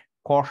be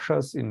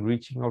cautious in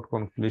reaching out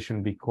conclusion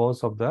because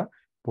of the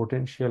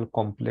potential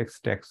complex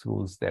tax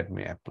rules that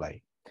may apply.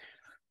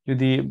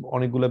 যদি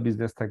অনেকগুলো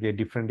business থাকে,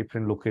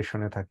 different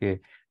লোকেশনে থাকে,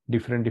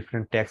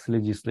 different tax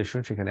legislation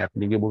সেখানে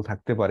applicable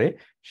থাকতে পারে,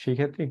 সেই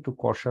ক্ষেত্রে একটু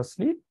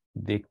কশাসলি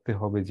দেখতে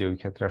হবে যে ওই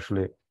ক্ষেত্রে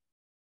আসলে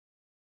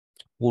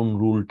কোন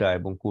রুলটা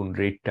এবং কোন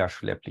রেটটা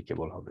আসলে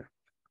অ্যাপ্লিকেবল হবে।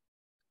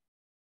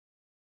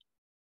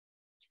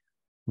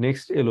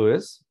 Next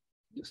LOS,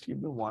 just give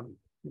me 1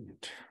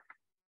 minute.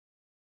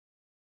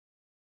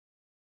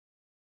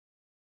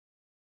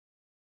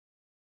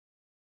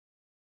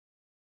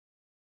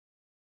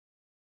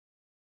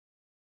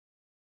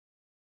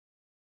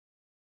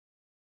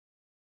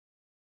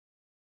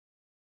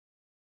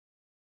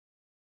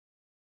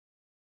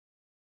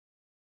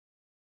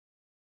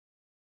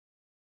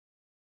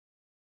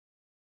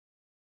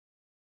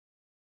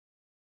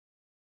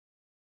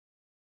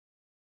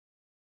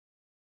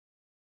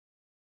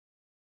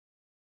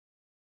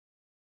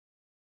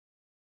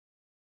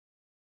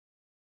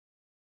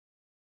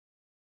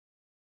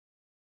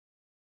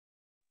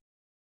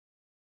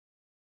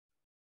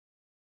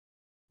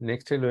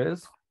 Next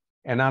LOS,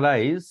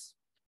 analyze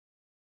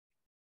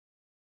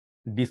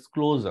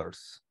disclosures.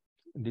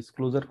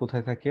 Disclosure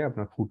কোথায় থাকে?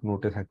 আপনার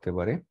ফুটনোটে থাকতে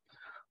পারে।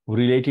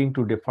 Relating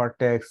to deferred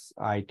tax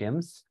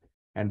items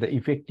and the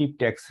effective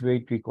tax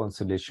rate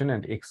reconciliation,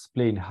 and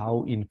explain how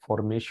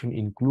information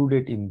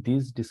included in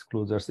these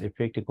disclosures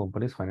affect a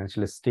company's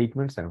financial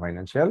statements and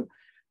financial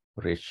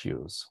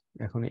ratios.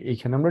 এখন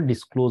এইখানে আমরা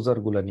disclosure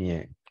গুলা নিয়ে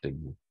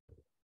দেখব।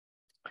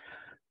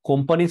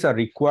 Companies are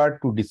required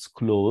to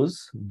disclose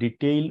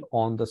detail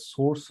on the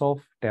source of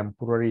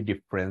temporary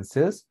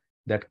differences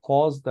that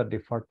cause the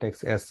deferred tax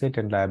asset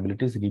and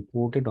liabilities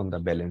reported on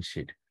the balance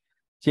sheet.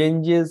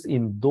 Changes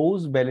in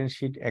those balance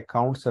sheet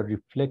accounts are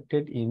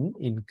reflected in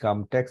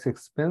income tax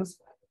expense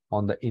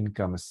on the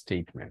income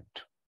statement.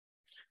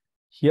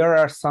 Here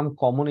are some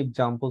common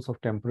examples of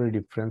temporary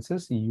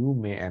differences you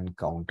may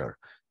encounter.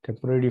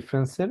 Temporary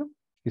differences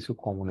is a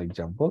common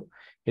example.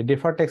 A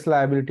deferred tax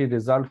liability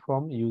result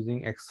from using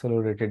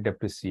accelerated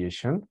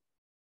depreciation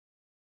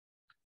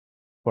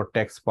for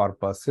tax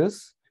purposes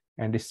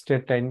and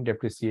straight line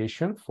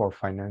depreciation for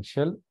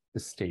financial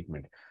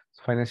statement.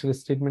 Financial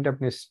statement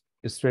আপনি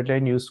straight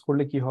line use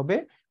করলে কি হবে?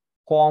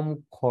 কম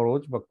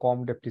খরচ বা কম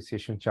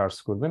depreciation charge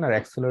করবেন, আর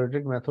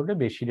accelerated মেথডে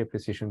বেশি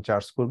depreciation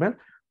charge করবেন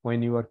when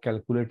you are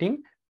calculating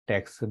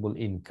taxable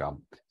income.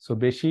 So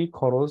বেশি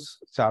খরচ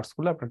চার্জ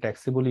করলে আপনার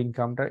ট্যাক্সেবল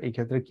ইনকামটা এই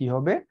ক্ষেত্রে কি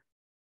হবে?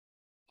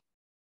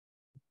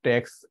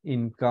 ট্যাক্স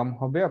ইনকাম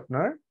হবে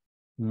আপনার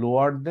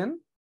লোয়ার দেন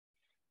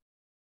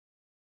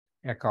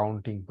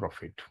অ্যাকাউন্টিং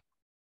প্রফিট।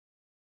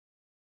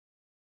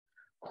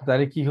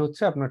 তাহলে কি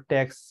হচ্ছে আপনার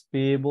tax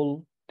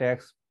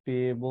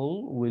payable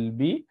will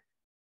be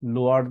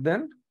lower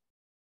then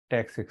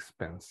tax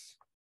expense.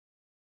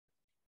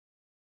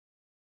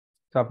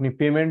 তো আপনি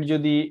পেমেন্ট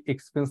যদি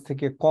এক্সপেন্স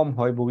থেকে কম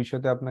হয়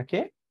ভবিষ্যতে আপনাকে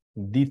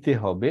দিতে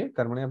হবে,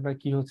 তার মানে আপনার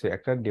কি হচ্ছে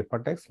একটা ডেফার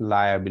ট্যাক্স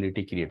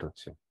লায়াবিলিটি ক্রিয়েট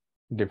হচ্ছে,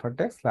 ডেফার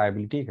ট্যাক্স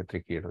লায়াবিলিটি এক্ষেত্রে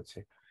ক্রিয়েট হচ্ছে।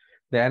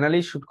 The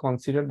analyst should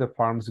consider the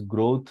firm's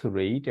growth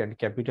rate and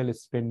capital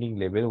spending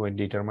level when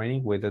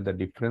determining whether the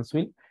difference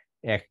will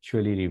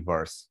actually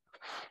reverse.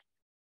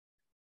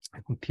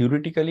 এখন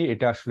থিওরিটিক্যালি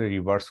এটা আসলে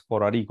রিভার্স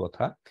করারই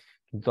কথা,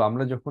 কিন্তু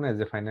আমরা যখন এজ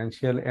এ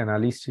ফাইন্যান্সিয়াল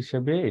অ্যানালিস্ট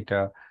হিসেবে এটা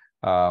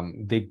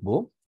দেখব,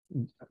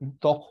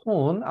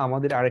 তখন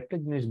আমাদের আরেকটা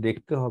জিনিস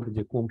দেখতে হবে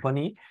যে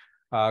কোম্পানি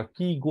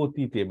কি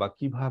গতিতে বা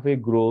কিভাবে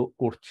গ্রো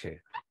করছে।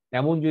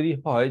 এমন যদি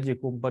হয় যে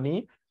কোম্পানি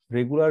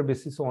রেগুলার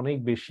বেসিসে অনেক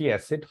বেশি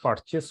অ্যাসেট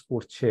পারচেস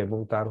করছে এবং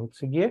তার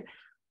হচ্ছে গিয়ে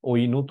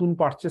ওই নতুন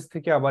পারচেস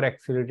থেকে আবার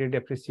অ্যাক্সিলারেটেড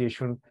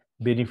অ্যাপ্রিসিয়েশন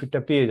বেনিফিটটা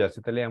পেয়ে যাচ্ছে,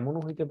 তাহলে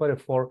এমনও হইতে পারে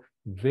ফর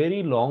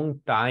ভেরি লং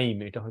টাইম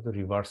এটা হয়তো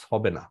রিভার্স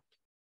হবে না।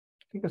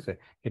 ঠিক আছে,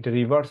 এটা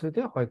রিভার্স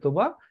হইতে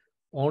হয়তোবা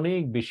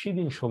অনেক বেশি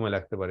দিন সময়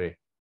লাগতে পারে,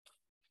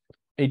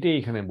 এটাই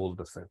এখানে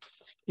বলতেছে।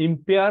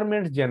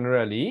 Impairment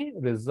generally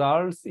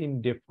results in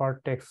deferred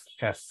tax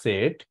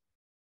asset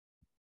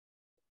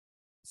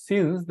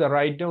since the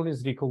write-down is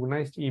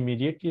recognized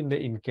immediately in the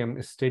income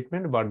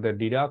statement, but the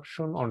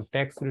deduction on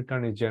tax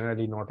return is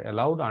generally not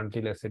allowed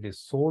until asset is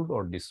sold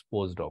or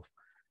disposed of.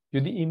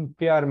 যদি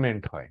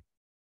impairment হয়,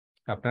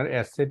 আপনার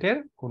অ্যাসেটের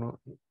কোনো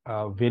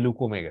value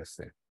কমে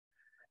গেছে,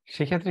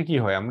 সেক্ষেত্রে কি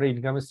হয় আমরা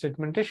ইনকাম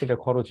স্টেটমেন্টে সেটা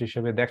খরচ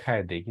হিসেবে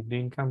দেখায় দেই, কিন্তু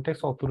ইনকাম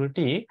ট্যাক্স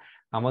অথরিটি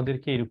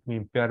আমাদেরকে এরকম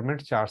ইম্পেয়ারমেন্ট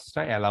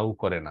চার্জটা অ্যালাউ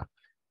করে না।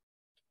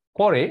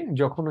 পরে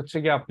যখন হচ্ছে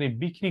গিয়ে আপনি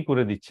বিক্রি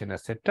করে দিচ্ছেন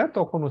অ্যাসেটটা,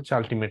 তখন হচ্ছে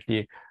আলটিমেটলি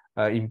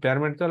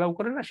ইম্পেয়ারমেন্ট তো অ্যালাউ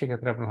করে না,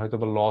 সেক্ষেত্রে আপনার হয়তো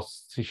লস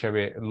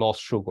হিসেবে লস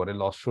শো করে,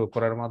 লস শো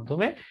করার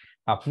মাধ্যমে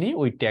আপনি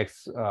ওই ট্যাক্স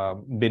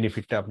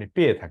বেনিফিটটা আপনি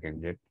পেয়ে থাকেন,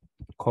 যে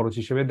খরচ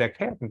হিসেবে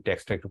দেখে আপনি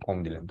ট্যাক্সটা একটু কম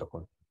দিলেন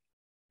তখন।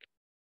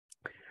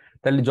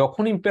 তাহলে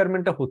যখন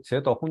ইম্পেয়ারমেন্টটা হচ্ছে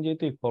তখন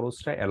যেহেতু এই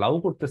খরচটা অ্যালাউ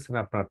করতেছেন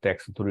আপনার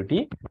ট্যাক্স অথরিটি,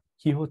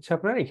 কি হচ্ছে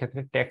আপনার এই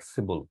ক্ষেত্রে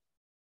ট্যাক্সেবল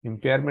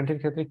ইম্পেয়ারমেন্টের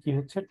ক্ষেত্রে কি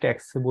হচ্ছে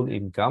taxable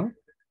income,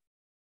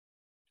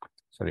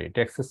 sorry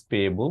taxes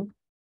payable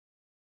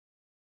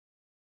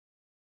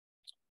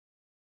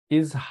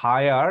is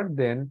higher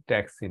than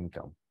tax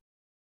income,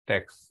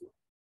 tax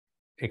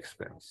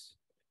expense.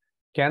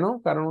 কেন?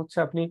 কারণ হচ্ছে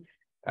আপনি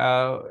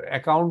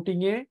অ্যাকাউন্টিং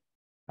এ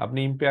আপনি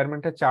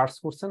ইম্পেয়ারমেন্টটা চার্জ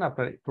করছেন,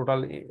 আপনার টোটাল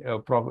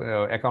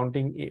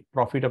অ্যাকাউন্টিং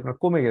প্রফিট আপনার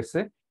কমে গেছে,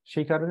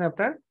 সেই কারণে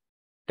আপনার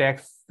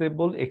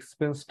ট্যাক্সেবল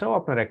এক্সপেন্সটাও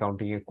আপনার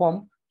অ্যাকাউন্টিং এ কম,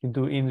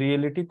 কিন্তু ইন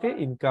রিয়েলিটিতে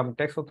ইনকাম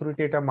ট্যাক্স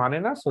অথরিটি এটা মানে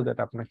না, সো দ্যাট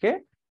আপনাকে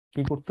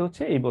কি করতে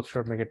হচ্ছে এই বছর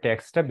আপনাকে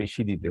ট্যাক্সটা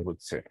বেশি দিতে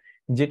হচ্ছে,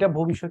 যেটা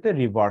ভবিষ্যতে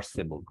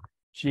রিভার্সেবল।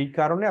 সেই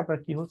কারণে আপনার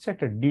কি হচ্ছে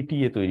একটা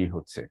ডিটিএ তৈরি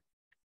হচ্ছে,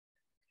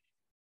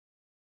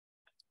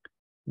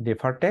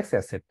 ডেফার ট্যাক্স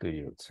অ্যাসেট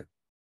তৈরি হচ্ছে।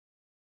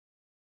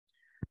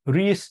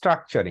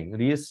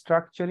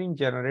 রিস্ট্রাকচারিং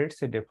জেনারেটস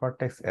এ ডেফার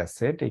ট্যাক্স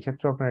অ্যাসেট, এই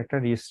ক্ষেত্রে আপনার একটা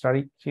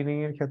রিস্ট্রাকচারিং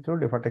এর ক্ষেত্রেও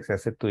ডেফার ট্যাক্স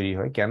অ্যাসেট তৈরি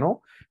হয়। কেন?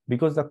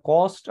 Because the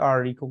cost R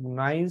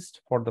recognised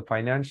for the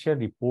financial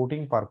reporting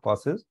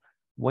purposes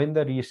when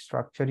the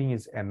restructuring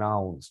is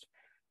announced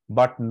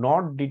but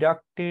not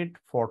deducted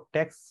for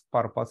tax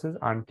purposes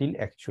until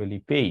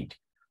actually paid.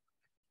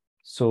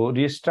 So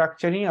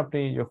restructuring আপনি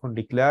যখন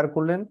ডিক্লেয়ার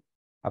করলেন,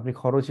 আপনি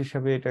খরচ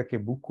হিসেবে এটাকে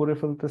বুক করে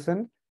ফেলতেছেন,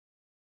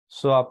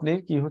 সো আপনি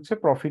কি হচ্ছে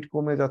প্রফিট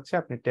কমে যাচ্ছে,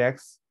 আপনি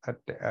ট্যাক্স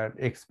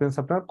এক্সপেন্স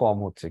আপনার কম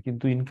হচ্ছে,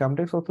 কিন্তু ইনকাম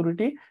ট্যাক্স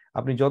অথরিটি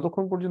আপনি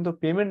যতক্ষণ পর্যন্ত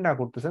পেমেন্ট না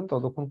করতেছেন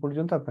ততক্ষণ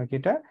পর্যন্ত আপনাকে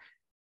এটা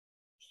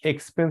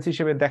এক্সপেন্স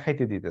হিসেবে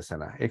দেখাইতে দিতেছে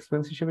না।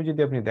 এক্সপেন্স হিসেবে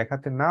যদি আপনি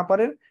দেখাতে না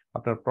পারেন,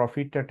 আপনার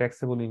প্রফিটটা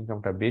ট্যাক্সেবল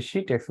ইনকামটা বেশি,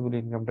 ট্যাক্সেবল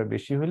ইনকামটা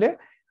বেশি হলে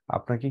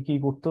আপনাকে কি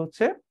করতে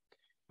হচ্ছে,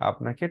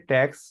 আপনাকে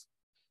ট্যাক্স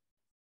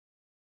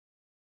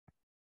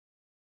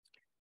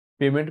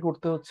পেমেন্ট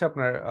করতে হচ্ছে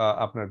আপনার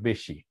আপনার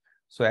বেশি।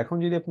 সো এখন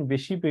যদি আপনি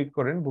বেশি পে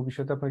করেন,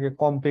 ভবিষ্যতে আপনাকে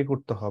কম পে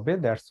করতে হবে,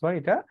 দ্যাটস ওয়াই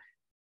এটা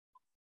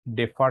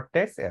deferred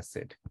tax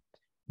asset.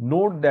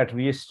 Note that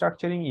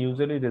restructuring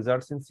usually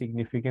results in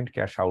significant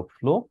cash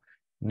outflow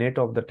net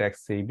of the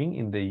tax saving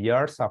in the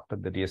years after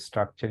the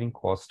restructuring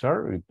costs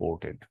are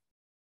reported.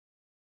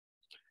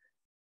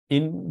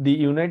 In the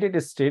United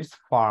States,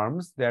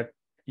 firms that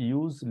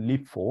use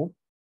LIFO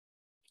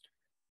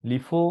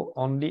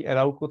only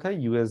allow কোথায়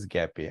US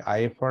GAAP এ,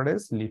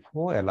 IFRS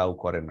LIFO allow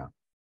করে না।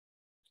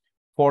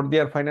 For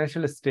their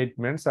financial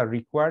statements are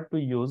required to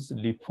use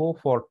LIFO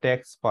for tax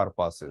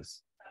purposes.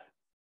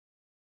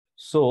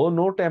 So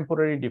no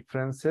temporary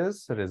differences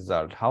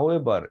result.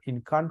 However, in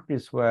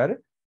countries where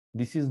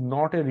this is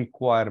not a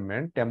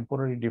requirement,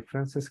 temporary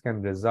differences can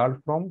result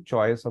from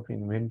choice of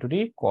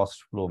inventory cost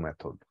flow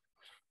method.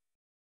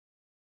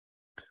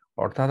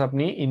 অর্থাৎ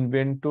আপনি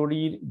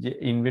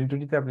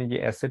ইনভেন্টরিতে আপনি যে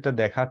অ্যাসেটটা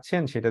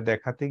দেখাচ্ছেন সেটা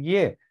দেখাতে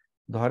গিয়ে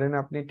ধরেন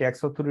আপনি ট্যাক্স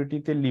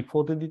অথরিটিতে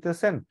লিফোতে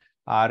দিতেছেন,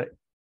 আর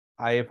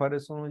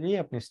আইএফআরএস অনুযায়ী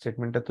আপনি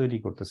স্টেটমেন্টটা তৈরি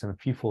করতেছেন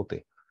ফিফোতে,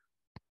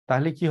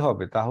 তাহলে কি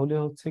হবে? তাহলে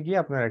হচ্ছে গিয়ে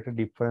আপনার একটা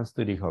ডিফারেন্স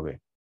তৈরি হবে,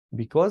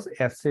 বিকজ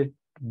অ্যাসেট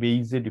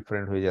বেইজে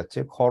ডিফারেন্ট হয়ে যাচ্ছে,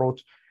 খরচ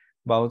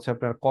বা হচ্ছে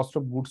আপনার কস্ট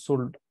অফ গুডস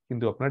সোল্ড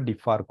কিন্তু আপনার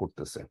ডিফার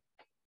করতেছে।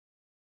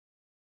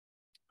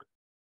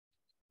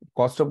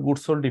 Cost of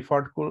goods sold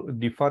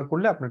differ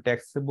করলে আপনার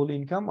ট্যাক্সেবল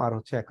ইনকাম আর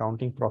হচ্ছে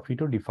অ্যাকাউন্টিং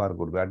প্রফিটও ডিফার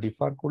করবে। আর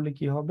ডিফার করলে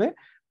কি হবে,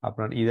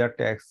 আপনার either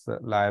tax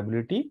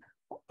liability,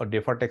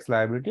 defer tax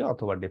liability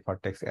অথবা ডেফার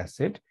ট্যাক্স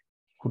অ্যাসেট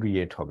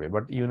ক্রিয়েট হবে।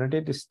 বাট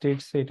ইউনাইটেড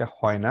স্টেটসে এটা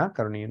হয় না,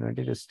 কারণ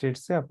ইউনাইটেড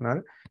স্টেটসে আপনার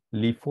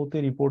লিফোতে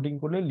রিপোর্টিং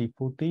করলে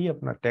লিফোতেই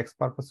আপনার ট্যাক্স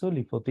পারপাসেও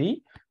লিফোতেই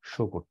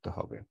শো করতে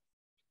হবে।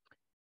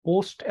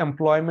 Post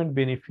employment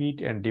benefit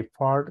and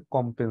deferred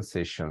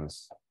কম্পেনসেশনস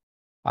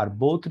are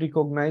both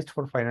recognized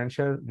for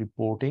financial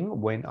reporting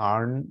when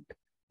earned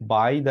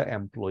by the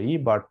employee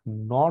but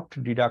not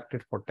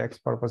deducted for tax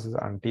purposes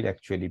until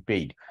actually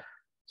paid.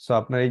 So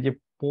আপনার এই যে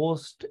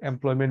পোস্ট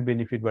এমপ্লয়মেন্ট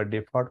বেনিফিট বা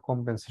deferred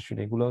compensation,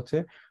 এগুলো হচ্ছে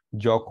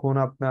যখন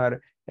আপনার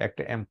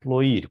একটা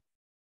এমপ্লয়ির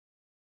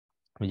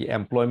যে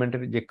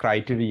এমপ্লয়মেন্টের যে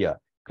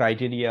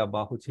ক্রাইটেরিয়া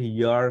বা হচ্ছে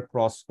ইয়ার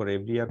ক্রস করে,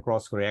 এভরি ইয়ার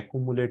ক্রস করে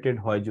অ্যাকুমুলেটেড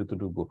হয়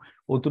যতটুকু,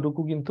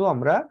 অতটুকু কিন্তু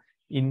আমরা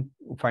ইন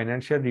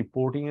ফাইন্যান্সিয়াল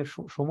রিপোর্টিং এর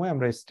সময়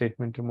আমরা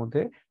স্টেটমেন্টের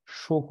মধ্যে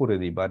শো করে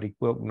দিই বা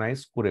রিকগনাইজ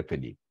করে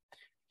ফেলি।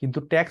 কিন্তু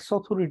ট্যাক্স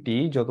অথরিটি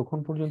যতক্ষণ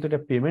পর্যন্ত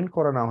এটা পেমেন্ট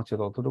করা না হচ্ছে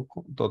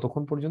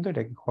ততক্ষণ পর্যন্ত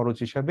এটাকে খরচ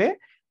হিসাবে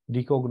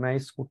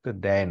রিকগনাইজ করতে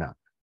দেয় না।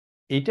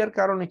 এইটার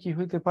কারণে কি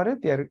হইতে পারে,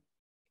 there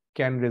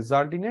can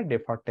result in a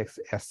defer tax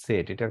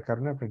asset. এটার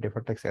কারণে আপনার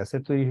ডেফার ট্যাক্স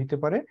অ্যাসেট তৈরি হতে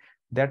পারে,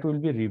 that will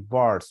be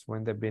reverse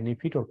when the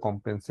benefit or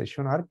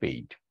compensation are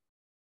paid.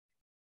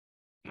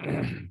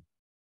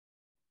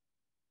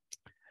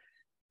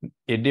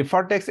 A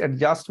deferred tax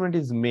adjustment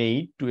is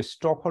made to a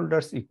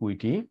stockholder's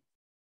equity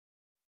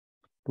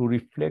to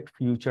reflect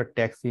future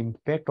tax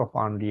impact of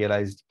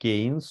unrealized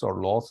gains or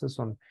losses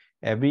on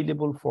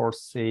available for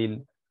sale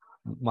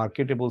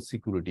marketable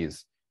securities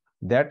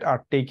that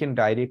are taken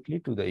directly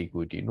to the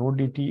equity. No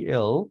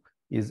DTL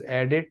is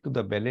added to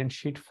the balance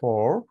sheet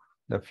for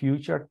the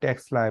future tax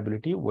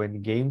liability when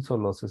gains or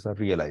losses are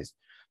realized.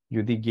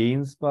 যদি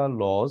gains বা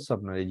loss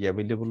আপনার এই যে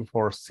available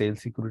for sale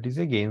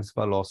সিকিউরিটিজে gains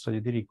বা লসটা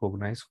যদি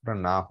recognise করা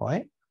না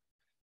হয়,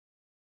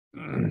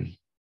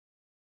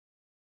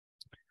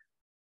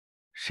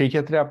 সেই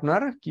ক্ষেত্রে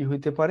আপনার কি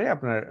হইতে পারে,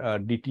 আপনার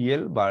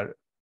ডিটিএল বা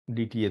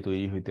ডিটিএ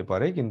তৈরি হইতে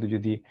পারে। কিন্তু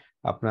যদি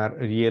আপনার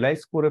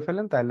রিয়েলাইজ করে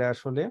ফেলেন তাহলে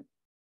আসলে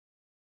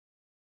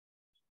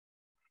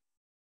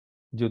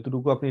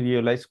যতটুকু আপনি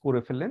রিয়েলাইজ করে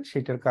ফেললেন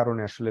সেটার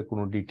কারণে আসলে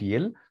কোনো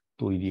ডিটিএল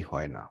তৈরি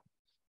হয় না।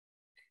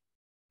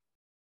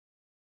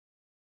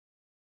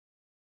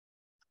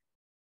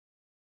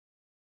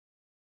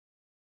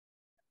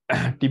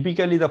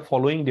 Typically the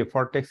following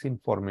deferred tax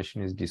information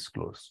is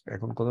disclose.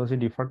 এখন কথা হচ্ছে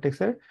ডিফার্ড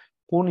ট্যাক্সের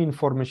কোন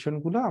ইনফরমেশন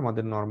গুলো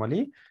আমাদের নর্মালি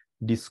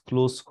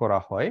ডিসক্লোজ করা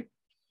হয়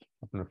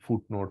আপনার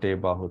ফুটনোটে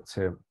বা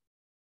হচ্ছে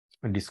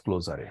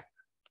ডিসক্লোজারে।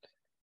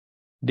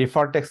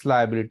 ডিফার্ড ট্যাক্স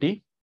লায়াবিলিটি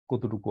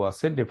কতটুকু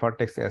আছে, ডিফার্ড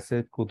ট্যাক্স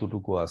অ্যাসেট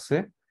কতটুকু আছে,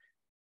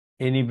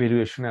 এনি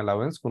ভ্যালুয়েশন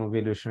অ্যালাউয়েন্স, কোনো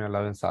ভ্যালুয়েশন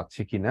অ্যালাউয়েন্স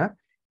আছে কিনা,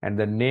 and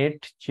the net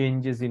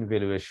changes in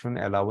valuation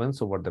allowance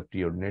over the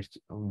period, net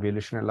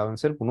valuation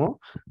allowance এর কোনো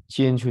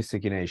চেঞ্জ হয়েছে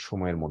কিনা এই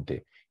সময়ের মধ্যে,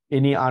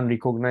 any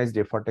unrecognized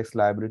deferred tax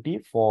liability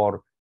for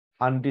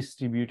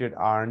undistributed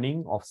earning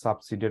of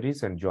subsidiaries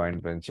and joint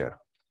venture,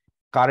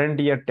 current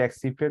year tax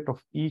effect of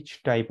each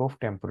type of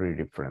temporary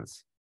difference,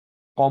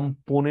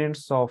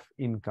 components of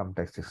income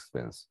tax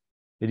expense,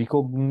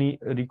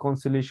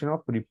 reconciliation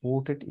of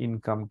reported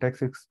income tax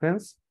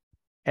expense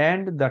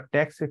and the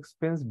tax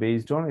expense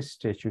based on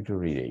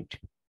statutory rate.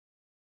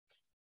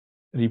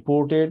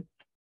 Reported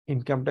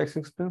income tax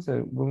expense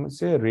এবং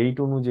হচ্ছে rate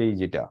অনুযায়ী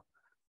যেটা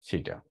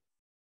সেটা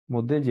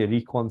মধ্যে যে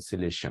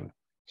reconciliation,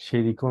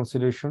 সেই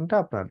রিকনসিলেশনটা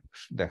আপনার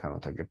দেখানো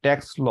থাকে।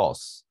 Tax loss,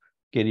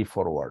 carry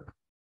forward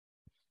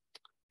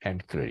end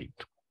credit,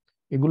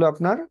 এগুলো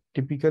আপনার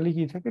টিপিক্যালি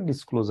কি থাকে,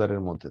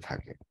 ডিসক্লোজারের মধ্যে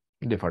থাকে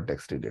ডিফার্ড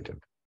ট্যাক্স রিলেটেড।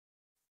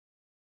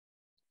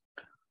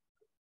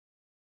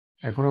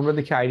 এখন আমরা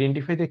দেখি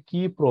আইডেন্টিফাই দ্য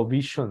কি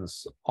provisions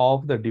of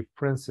the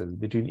differences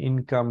between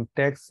income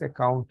tax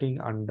accounting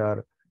under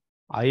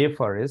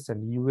IFRS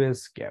and US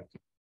GAAP।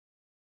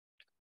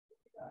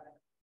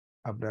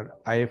 আপনার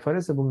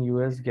IFRS এবং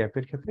US GAAP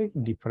এর ক্ষেত্রে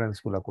ডিফারেন্স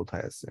গুলা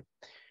কোথায় আছে?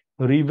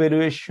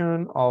 Revaluation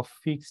of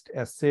fixed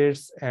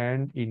assets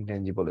and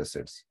intangible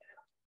assets.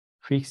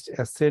 Fixed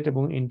asset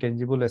এবং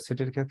ইনটেনজিবল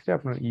অ্যাসেটের ক্ষেত্রে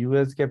আপনার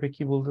US GAAP এ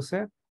কি বলতেছে,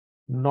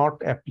 not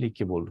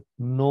applicable,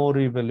 no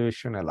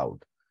revaluation allowed.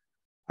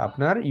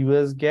 আপনার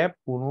US GAAP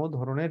কোনো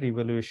ধরনের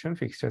রিভ্যালুয়েশন,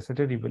 ফিক্সড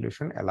অ্যাসেটের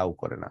রিভ্যালুয়েশন অ্যালাউ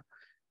করে না।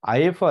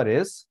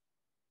 IFRS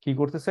কি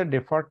করতেছে,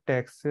 deferred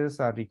taxes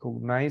R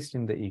recognised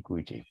in the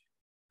equity.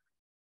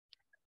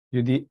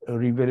 যদি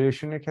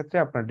রিভ্যালুয়েশনের ক্ষেত্রে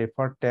আপনার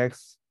ডেফার্ড ট্যাক্স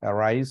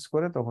রাইজ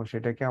করে তখন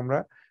সেটাকে আমরা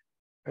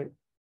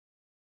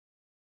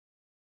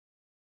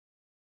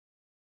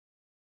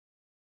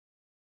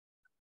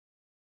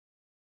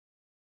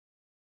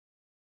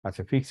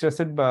আচ্ছা ফিক্সড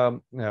অ্যাসেট বা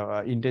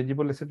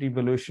ইনটেনজিবল অ্যাসেট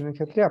রিভ্যালুয়েশনের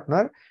ক্ষেত্রে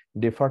আপনার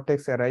ডেফার্ড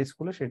ট্যাক্স অ্যারাইজ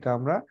করলে সেটা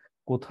আমরা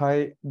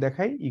কোথায়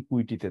দেখাই,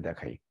 ইকুইটিতে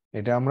দেখাই।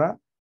 এটা আমরা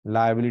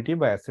লায়াবিলিটি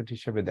বা অ্যাসেট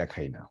হিসেবে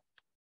দেখাই না।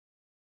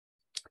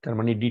 তার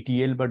মানে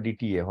ডিটিএল বা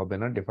ডিটিএ হবে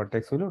না, ডেফার্ড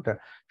ট্যাক্স হলে ওটা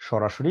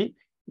সরাসরি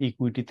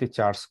ইকুইটিতে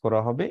চার্জ করা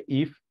হবে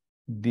if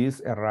this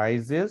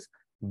arises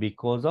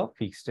because of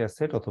fixed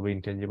asset অথবা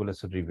ইনটেনজিবল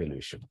অ্যাসেট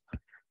রিভ্যালুয়েশন।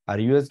 আর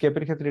ইউএস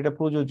গ্যাপের ক্ষেত্রে এটা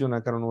প্রযোজ্য না,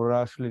 কারণ ওরা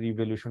আসলে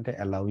রিভ্যালুয়েশনটা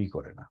অ্যালাউই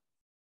করে না।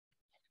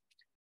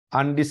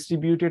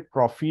 Undistributed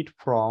profit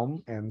from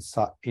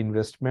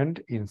investment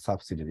in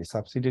subsidiary,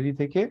 subsidiary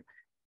থেকে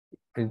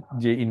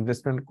যে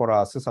ইনভেস্টমেন্ট করা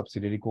আছে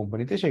সাবসিডিয়ারি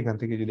কোম্পানিতে, সেখান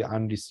থেকে যদি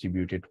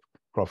আনডিস্ট্রিবিউটেড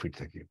প্রফিট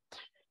থাকে।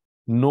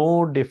 No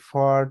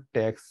deferred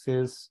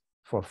taxes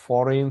for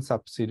foreign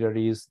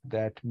subsidiaries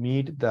that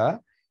meet the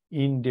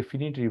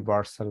indefinite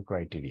reversal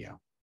criteria.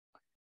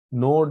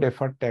 No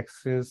deferred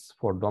taxes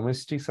for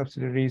domestic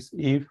subsidiaries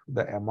if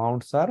the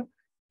amounts are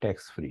tax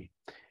free.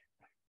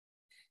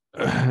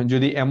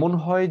 যদি এমন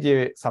হয় যে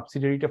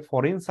সাবসিডিয়ারিটা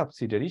ফরেন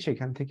সাবসিডিয়ারি,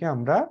 সেখান থেকে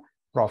আমরা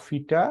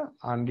প্রফিটটা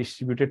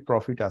আনডিস্ট্রিবিউটেড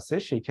প্রফিট আছে,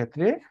 সেই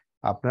ক্ষেত্রে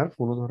আপনার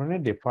কোনো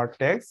ধরনের ডেফার্ড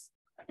ট্যাক্স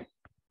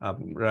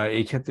আমরা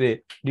এই ক্ষেত্রে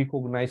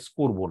রিকগনাইজ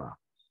করব না।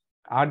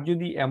 আর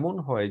যদি এমন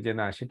হয় যে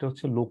না, সেটা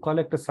হচ্ছে লোকাল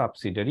একটা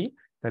সাবসিডিয়ারি,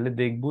 তাহলে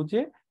দেখব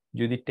যে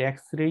যদি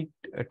ট্যাক্স রেট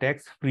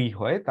ট্যাক্স ফ্রি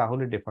হয়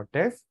তাহলে ডেফার্ড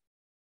ট্যাক্স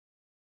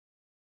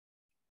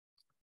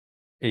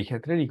এই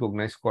ক্ষেত্রে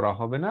রিকগনাইজ করা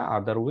হবে না,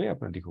 আদার ওয়ে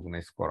আপনার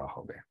রিকগনাইজ করা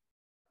হবে।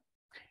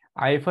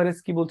 আইএফআরএস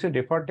কি বলছে?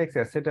 Deferred tax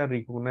asset R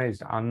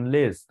recognised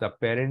unless the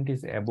parent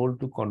is able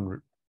to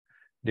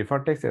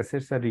deferred tax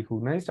assets are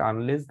recognized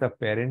unless the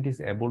parent is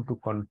able to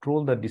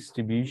control the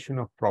distribution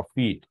of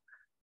profit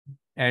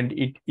and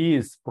it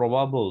is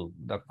probable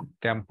the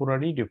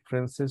temporary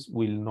differences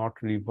will not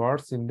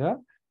reverse in the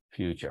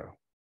future.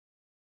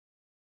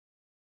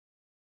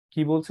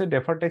 কি বলছে?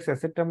 Deferred tax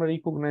অ্যাসেটটা আমরা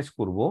recognise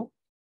করব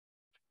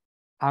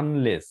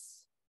unless,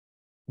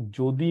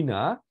 যদি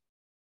না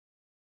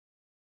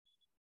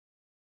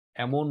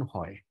এমন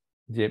হয়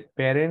যে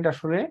parent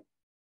আসলে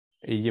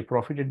এই যে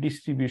প্রফিটের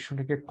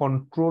ডিস্ট্রিবিউশনটাকে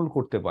কন্ট্রোল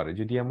করতে পারে।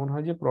 যদি এমন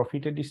হয় যে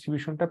প্রফিটের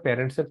ডিস্ট্রিবিউশনটা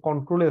প্যারেন্টস এর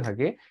কন্ট্রোলে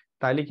থাকে,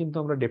 তাইলে কিন্তু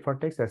আমরা ডেফার্ড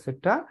ট্যাক্স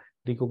অ্যাসেটটা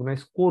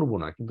রিকগনাইজ করব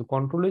না। কিন্তু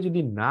কন্ট্রোলে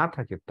যদি না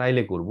থাকে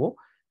তাইলে করব।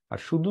 আর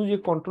শুধু যে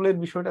কন্ট্রোলের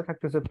বিষয়টা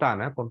থাকতেছে তা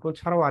না, কন্ট্রোল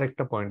ছাড়াও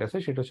আরেকটা পয়েন্ট আছে,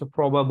 সেটা হচ্ছে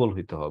প্রবাবল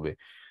হইতে হবে।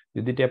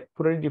 যদি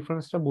টেম্পোরারি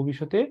ডিফারেন্সটা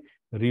ভবিষ্যতে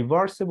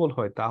রিভার্সেবল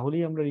হয়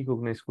তাহলেই আমরা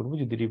রিকগনাইজ করব,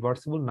 যদি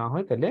রিভার্সেবল না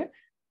হয় তাহলে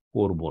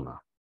করব না।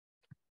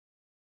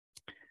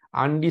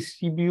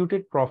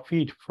 Undistributed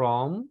profit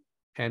from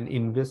an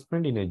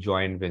investment in a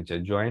joint venture,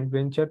 joint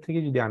venture থেকে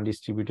যদি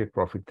আনডিস্ট্রিবিউটেড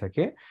প্রফিট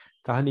থাকে,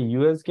 তাহলে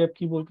ইউএস গ্যাপ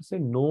কি বলতেছে?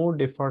 No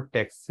deferred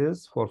taxes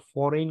for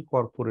foreign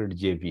corporate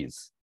জেভিস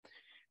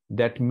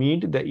that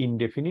meet the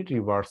indefinite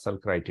reversal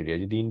criteria.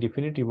 যদি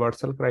ইনডেফিনিট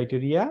রিভার্সাল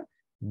ক্রাইটেরিয়া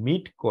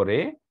মিট করে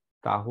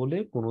তাহলে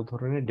কোনো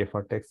ধরনের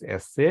ডেফার্ড ট্যাক্স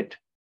অ্যাসেট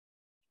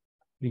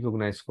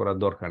রিকগনাইজ করার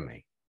দরকার নাই।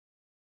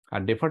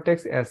 আর ডেফার্ড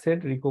ট্যাক্স অ্যাসেট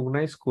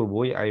রিকগনাইজ করবো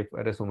এই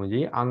আইএফআরএস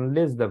অনুযায়ী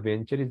unless the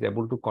venture is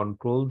able to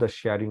control the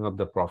sharing of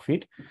the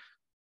profit.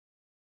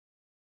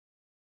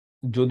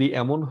 যদি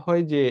এমন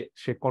হয় যে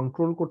সে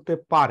কন্ট্রোল করতে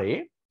পারে,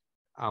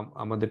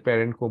 আমাদের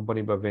প্যারেন্ট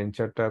কোম্পানি বা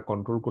ভেঞ্চারটা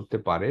কন্ট্রোল করতে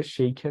পারে,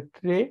 সেই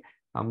ক্ষেত্রে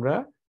আমরা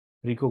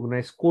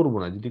রিকগনাইজ করব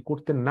না। যদি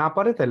করতে না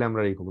পারে তাহলে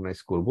আমরা রিকগনাইজ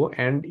করব।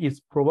 And is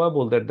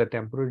probable that the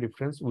temporary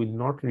difference will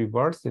not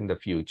reverse in the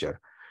future.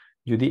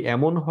 যদি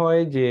এমন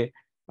হয় যে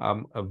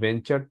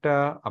ভেঞ্চারটা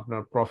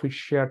আপনার প্রফিট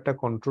শেয়ারটা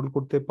কন্ট্রোল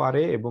করতে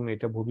পারে এবং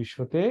এটা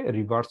ভবিষ্যতে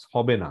রিভার্স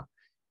হবে না,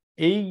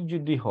 এই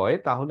যদি হয়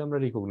তাহলে আমরা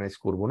রিকগনাইজ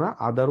করব না,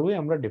 আদার ওয়ে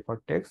আমরা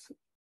ডেফার্ড ট্যাক্স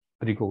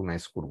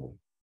রিকগনাইজ করব।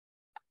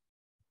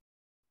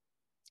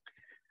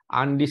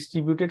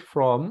 Undistributed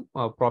from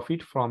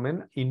profit from N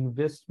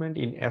investment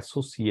in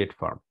associate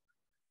farm.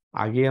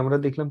 আগে আমরা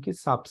দেখলাম কি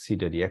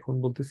সাবসিডিয়ারি, এখন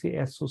বলতেছি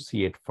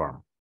অ্যাসোসিয়েট ফার্ম।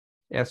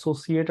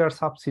 অ্যাসোসিয়েট আর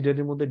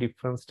সাবসিডিয়ারির মধ্যে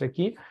ডিফারেন্সটা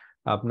কি?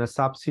 আপনার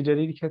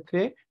সাবসিডিয়ারির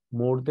ক্ষেত্রে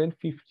মোর দেন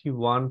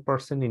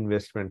 51%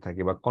 ইনভেস্টমেন্ট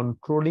থাকে বা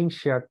কন্ট্রোলিং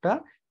শেয়ারটা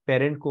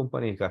প্যারেন্ট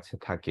কোম্পানির কাছে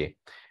থাকে।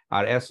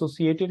 আর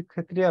অ্যাসোসিয়েটের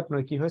ক্ষেত্রে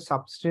আপনার কি হয়?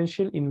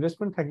 সাবস্টেনশিয়াল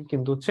ইনভেস্টমেন্ট থাকে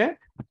কিন্তু হচ্ছে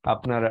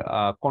আপনার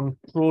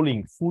কন্ট্রোলিং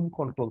ফুল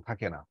কন্ট্রোল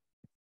থাকে না।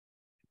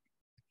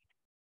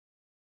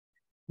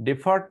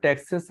 Deferred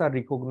taxes R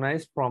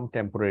recognised from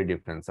temporary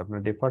difference. আপনার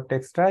ডেফার্ড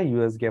ট্যাক্সটা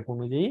ইউএস গ্যাপ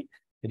অনুযায়ী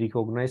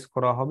রিকগনাইজ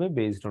করা হবে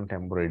based on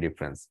temporary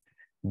difference.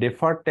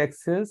 Deferred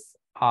taxes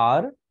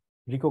R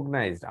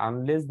recognized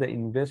unless the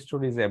investor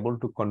is able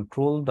to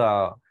control the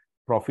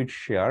profit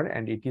share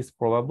and it is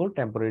probable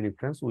temporary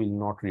difference will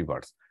not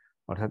reverse.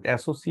 অর্থাৎ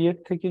associate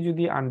থেকে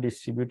যদি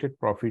undistributed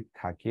profit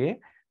থাকে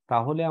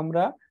তাহলে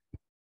আমরা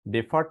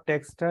deferred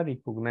ট্যাক্সটা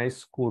recognise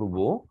করব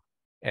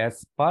as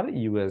per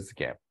US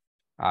gap.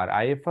 আর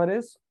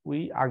IFRS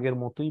ওই আগের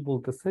মতোই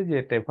বলতেছে যে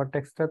ডেফার্ড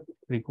ট্যাক্সটা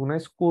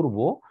রিকগনাইজ করব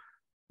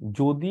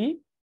যদি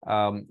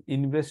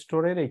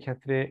ইনভেস্টরের এই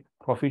ক্ষেত্রে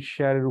প্রফিট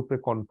শেয়ারের উপরে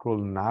কন্ট্রোল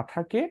না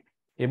থাকে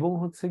এবং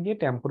হচ্ছে গিয়ে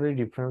টেম্পোরারি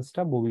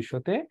ডিফারেন্সটা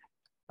ভবিষ্যতে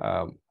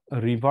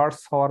রিভার্স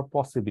হওয়ার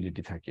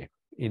পসিবিলিটি থাকে।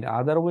 ইন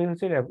আদার ওয়ে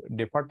হচ্ছে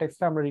ডেফার্ড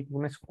ট্যাক্সটা আমরা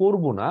রিকগনাইজ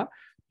করব না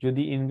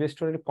যদি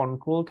ইনভেস্টরের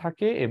কন্ট্রোল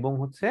থাকে এবং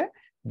হচ্ছে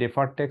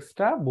ডেফার্ড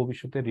ট্যাক্সটা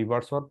ভবিষ্যতে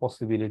রিভার্স হওয়ার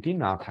পসিবিলিটি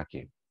না থাকে।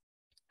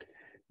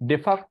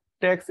 Deferred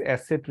tax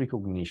asset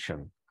recognition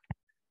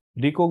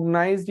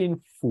recognized in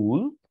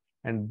full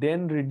and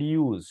then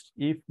reduced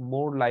if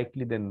more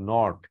likely than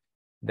not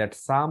that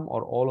some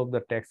or all of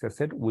the tax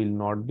asset will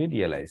not be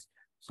realized.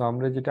 So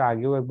আমরা যেটা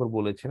আগেও একবার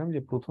বলেছিলাম যে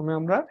প্রথমে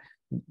আমরা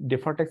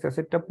ডেফার্ড ট্যাক্স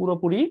অ্যাসেটটা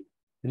পুরোপুরি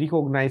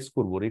রিকগনাইজ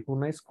করব,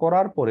 রিকগনাইজ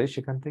করার পরে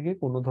সেখান থেকে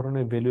কোনো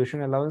ধরনের ভ্যালুয়েশন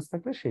অ্যালাউন্স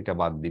থাকলে সেটা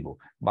বাদ দিব,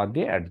 বাদ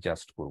দিয়ে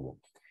অ্যাডজাস্ট করব।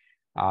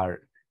 আর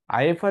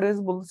আইএফআরএস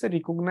বলছে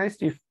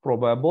recognised if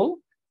probable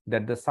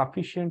that the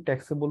sufficient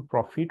taxable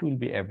profit will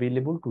be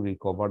available to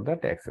recover the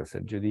tax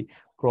asset, যদি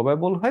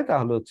প্রবাবল হয়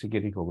তাহলে হচ্ছে কি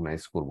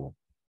রিকগনাইজ করব।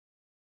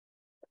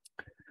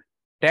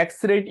 Tax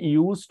rate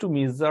use to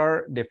measure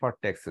deferred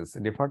taxes,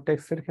 deferred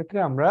ট্যাক্সের ক্ষেত্রে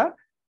আমরা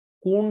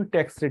কোন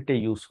ট্যাক্স রেটে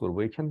ইউজ করব,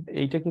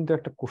 এইটা কিন্তু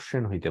একটা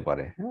কোশ্চেন হইতে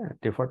পারে। হ্যাঁ,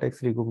 ডেফার্ড ট্যাক্স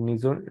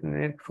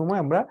রিকগনিশনের সময়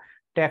আমরা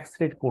ট্যাক্স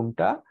রেট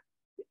কোনটা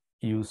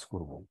ইউজ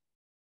করব?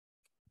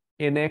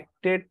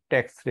 enacted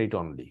tax rate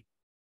only,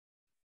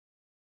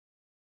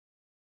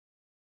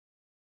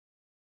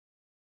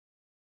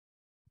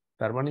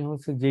 তার মানে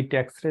হচ্ছে যে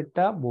ট্যাক্স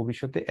রেটটা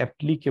ভবিষ্যতে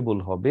অ্যাপ্লিকেবল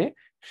হবে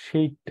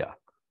সেইটা।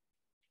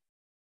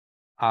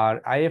 আর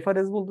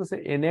আইএফআরএস বলতেছে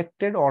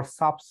enacted or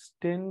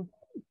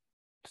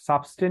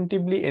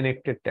substantively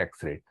enacted tax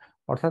rate,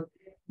 অর্থাৎ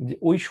যে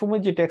ওই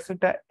সময় যে ট্যাক্স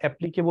রেটটা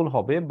অ্যাপ্লিকেবল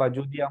হবে বা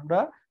যদি আমরা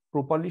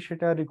প্রপারলি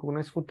সেটা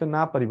রিকগনাইজ করতে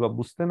না পারি বা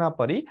বুঝতে না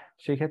পারি,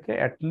 সেক্ষেত্রে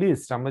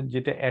অ্যাটলিস্ট আমরা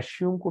যেটা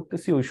অ্যাসিউম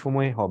করতেছি ওই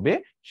সময় হবে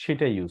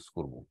সেটা ইউজ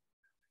করব।